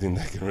there's anything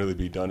that can really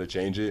be done to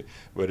change it,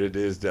 but it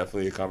is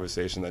definitely a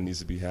conversation that needs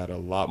to be had a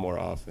lot more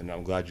often.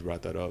 I'm glad you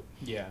brought that up.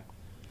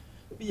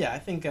 I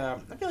think I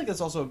feel like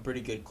that's also a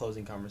pretty good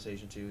closing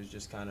conversation too, is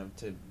just kind of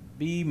to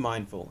be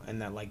mindful, and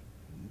that, like,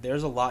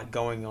 there's a lot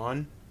going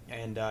on,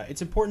 and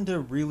it's important to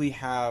really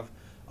have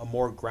a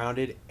more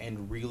grounded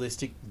and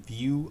realistic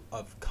view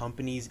of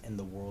companies and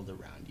the world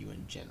around you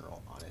in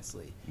general,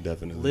 honestly.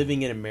 Definitely.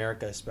 Living in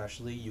America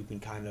especially, you can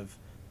kind of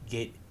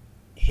get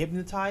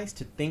hypnotized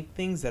to think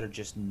things that are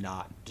just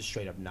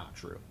straight up not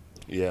true.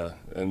 Yeah,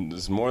 and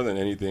it's more than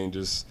anything,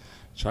 just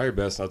try your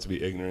best not to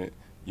be ignorant.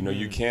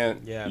 You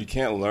can't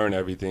learn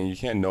everything, you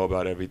can't know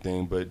about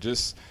everything, but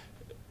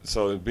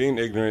so being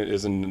ignorant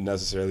isn't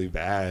necessarily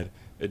bad.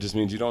 It just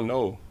means you don't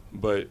know.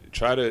 But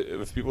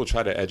if people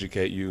try to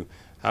educate you,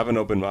 have an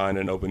open mind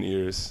and open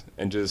ears,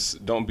 and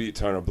just don't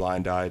turn a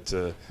blind eye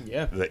to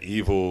the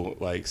evil,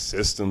 like,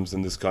 systems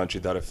in this country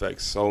that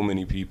affect so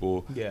many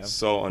people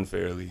so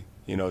unfairly.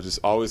 Just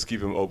always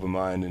keep an open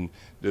mind, and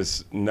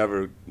just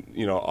never,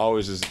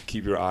 always just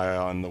keep your eye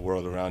on the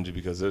world around you,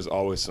 because there's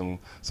always some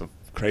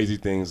crazy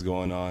things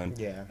going on.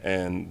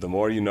 And the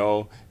more you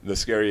know, the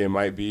scarier it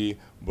might be,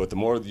 But the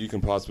more you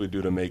can possibly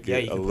do to make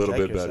it a little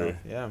bit better,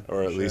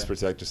 or at least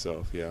protect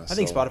yourself, I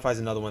think Spotify's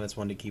another one that's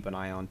one to keep an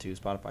eye on too.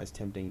 Spotify's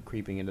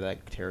creeping into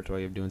that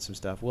territory of doing some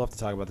stuff. We'll have to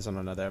talk about this on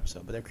another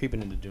episode, but they're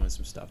creeping into doing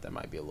some stuff that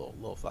might be a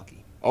little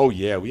fucky. Oh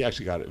yeah, we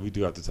actually got it. We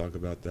do have to talk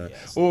about that.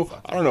 Well,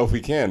 I don't know if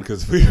we can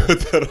because we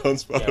put that on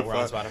Spotify. Yeah, we're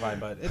on Spotify,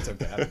 but it's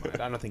okay. I don't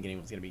mind. I don't think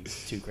anyone's gonna be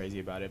too crazy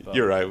about it. But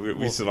you're right.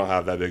 We still don't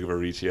have that big of a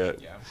reach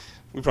yet. Yeah,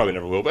 we probably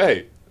never will. But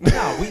hey.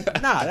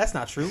 That's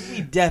not true. We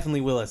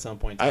definitely will at some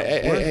point.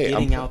 We're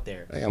getting out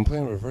there. Hey, I'm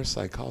playing reverse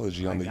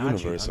psychology on the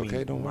universe.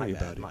 Okay, don't worry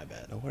about it. My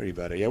bad. Don't worry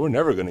about it. Yeah, we're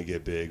never gonna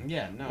get big.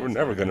 Yeah, no, we're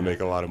never gonna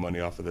make a lot of money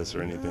off of this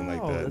or anything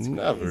like that.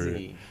 Never.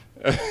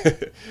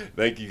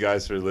 Thank you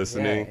guys for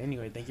listening. Yeah,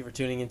 anyway, thank you for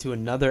tuning into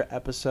another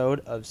episode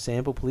of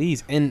Sample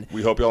Please, and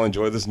we hope y'all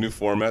enjoy this new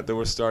format that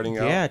we're starting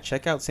out. Yeah,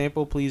 check out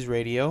Sample Please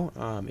Radio.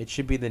 It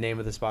should be the name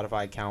of the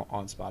Spotify account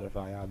on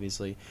Spotify.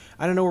 Obviously,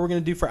 I don't know what we're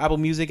gonna do for Apple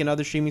Music and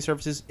other streaming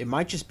services. It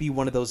might just be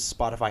one of those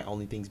Spotify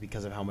only things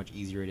because of how much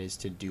easier it is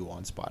to do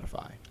on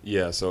Spotify.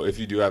 Yeah, so if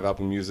you do have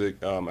Apple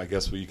Music, I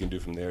guess what you can do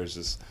from there is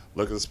just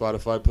look at the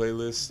Spotify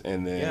playlist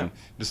and then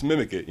just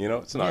mimic it. You know,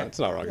 it's not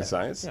rocket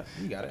science. Yeah,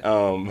 you got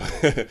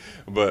it.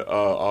 But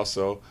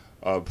also,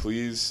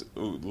 please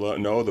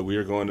know that we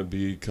are going to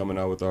be coming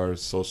out with our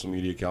social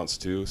media accounts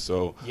too.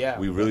 So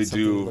we really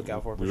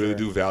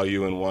do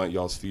value and want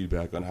y'all's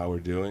feedback on how we're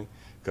doing,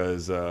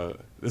 because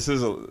this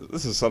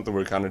is something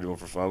we're kind of doing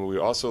for fun, but we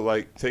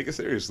also take it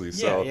seriously.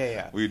 So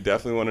we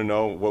definitely want to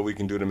know what we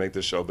can do to make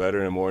this show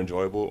better and more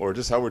enjoyable, or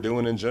just how we're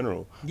doing in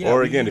general.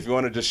 Or again, if you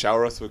want to just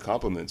shower us with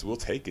compliments, we'll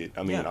take it.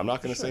 I mean, I'm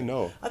not going to say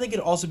no. I think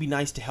it'd also be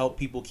nice to help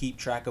people keep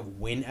track of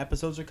when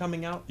episodes are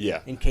coming out.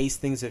 Yeah. In case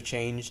things have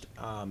changed,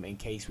 in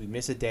case we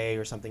miss a day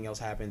or something else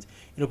happens,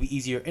 it'll be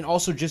easier. And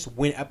also just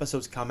when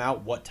episodes come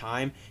out, what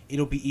time,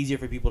 it'll be easier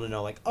for people to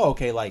know,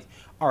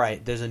 all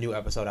right, there's a new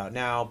episode out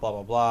now, blah,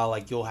 blah, blah.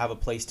 You'll have a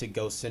place to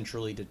go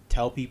centrally to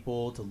tell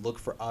people, to look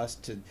for us,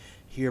 to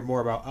hear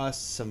more about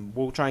us.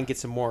 We'll try and get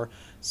some more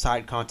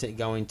side content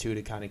going, too,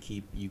 to kind of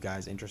keep you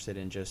guys interested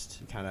and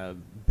just kind of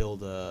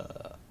build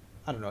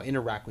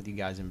interact with you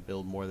guys and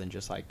build more than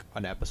just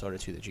an episode or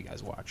two that you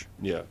guys watch.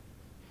 Yeah.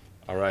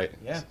 All right.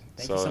 Yeah.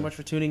 Thank you so much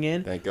for tuning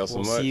in. Thank y'all so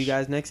much. We'll see you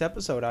guys next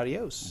episode.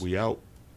 Adios. We out.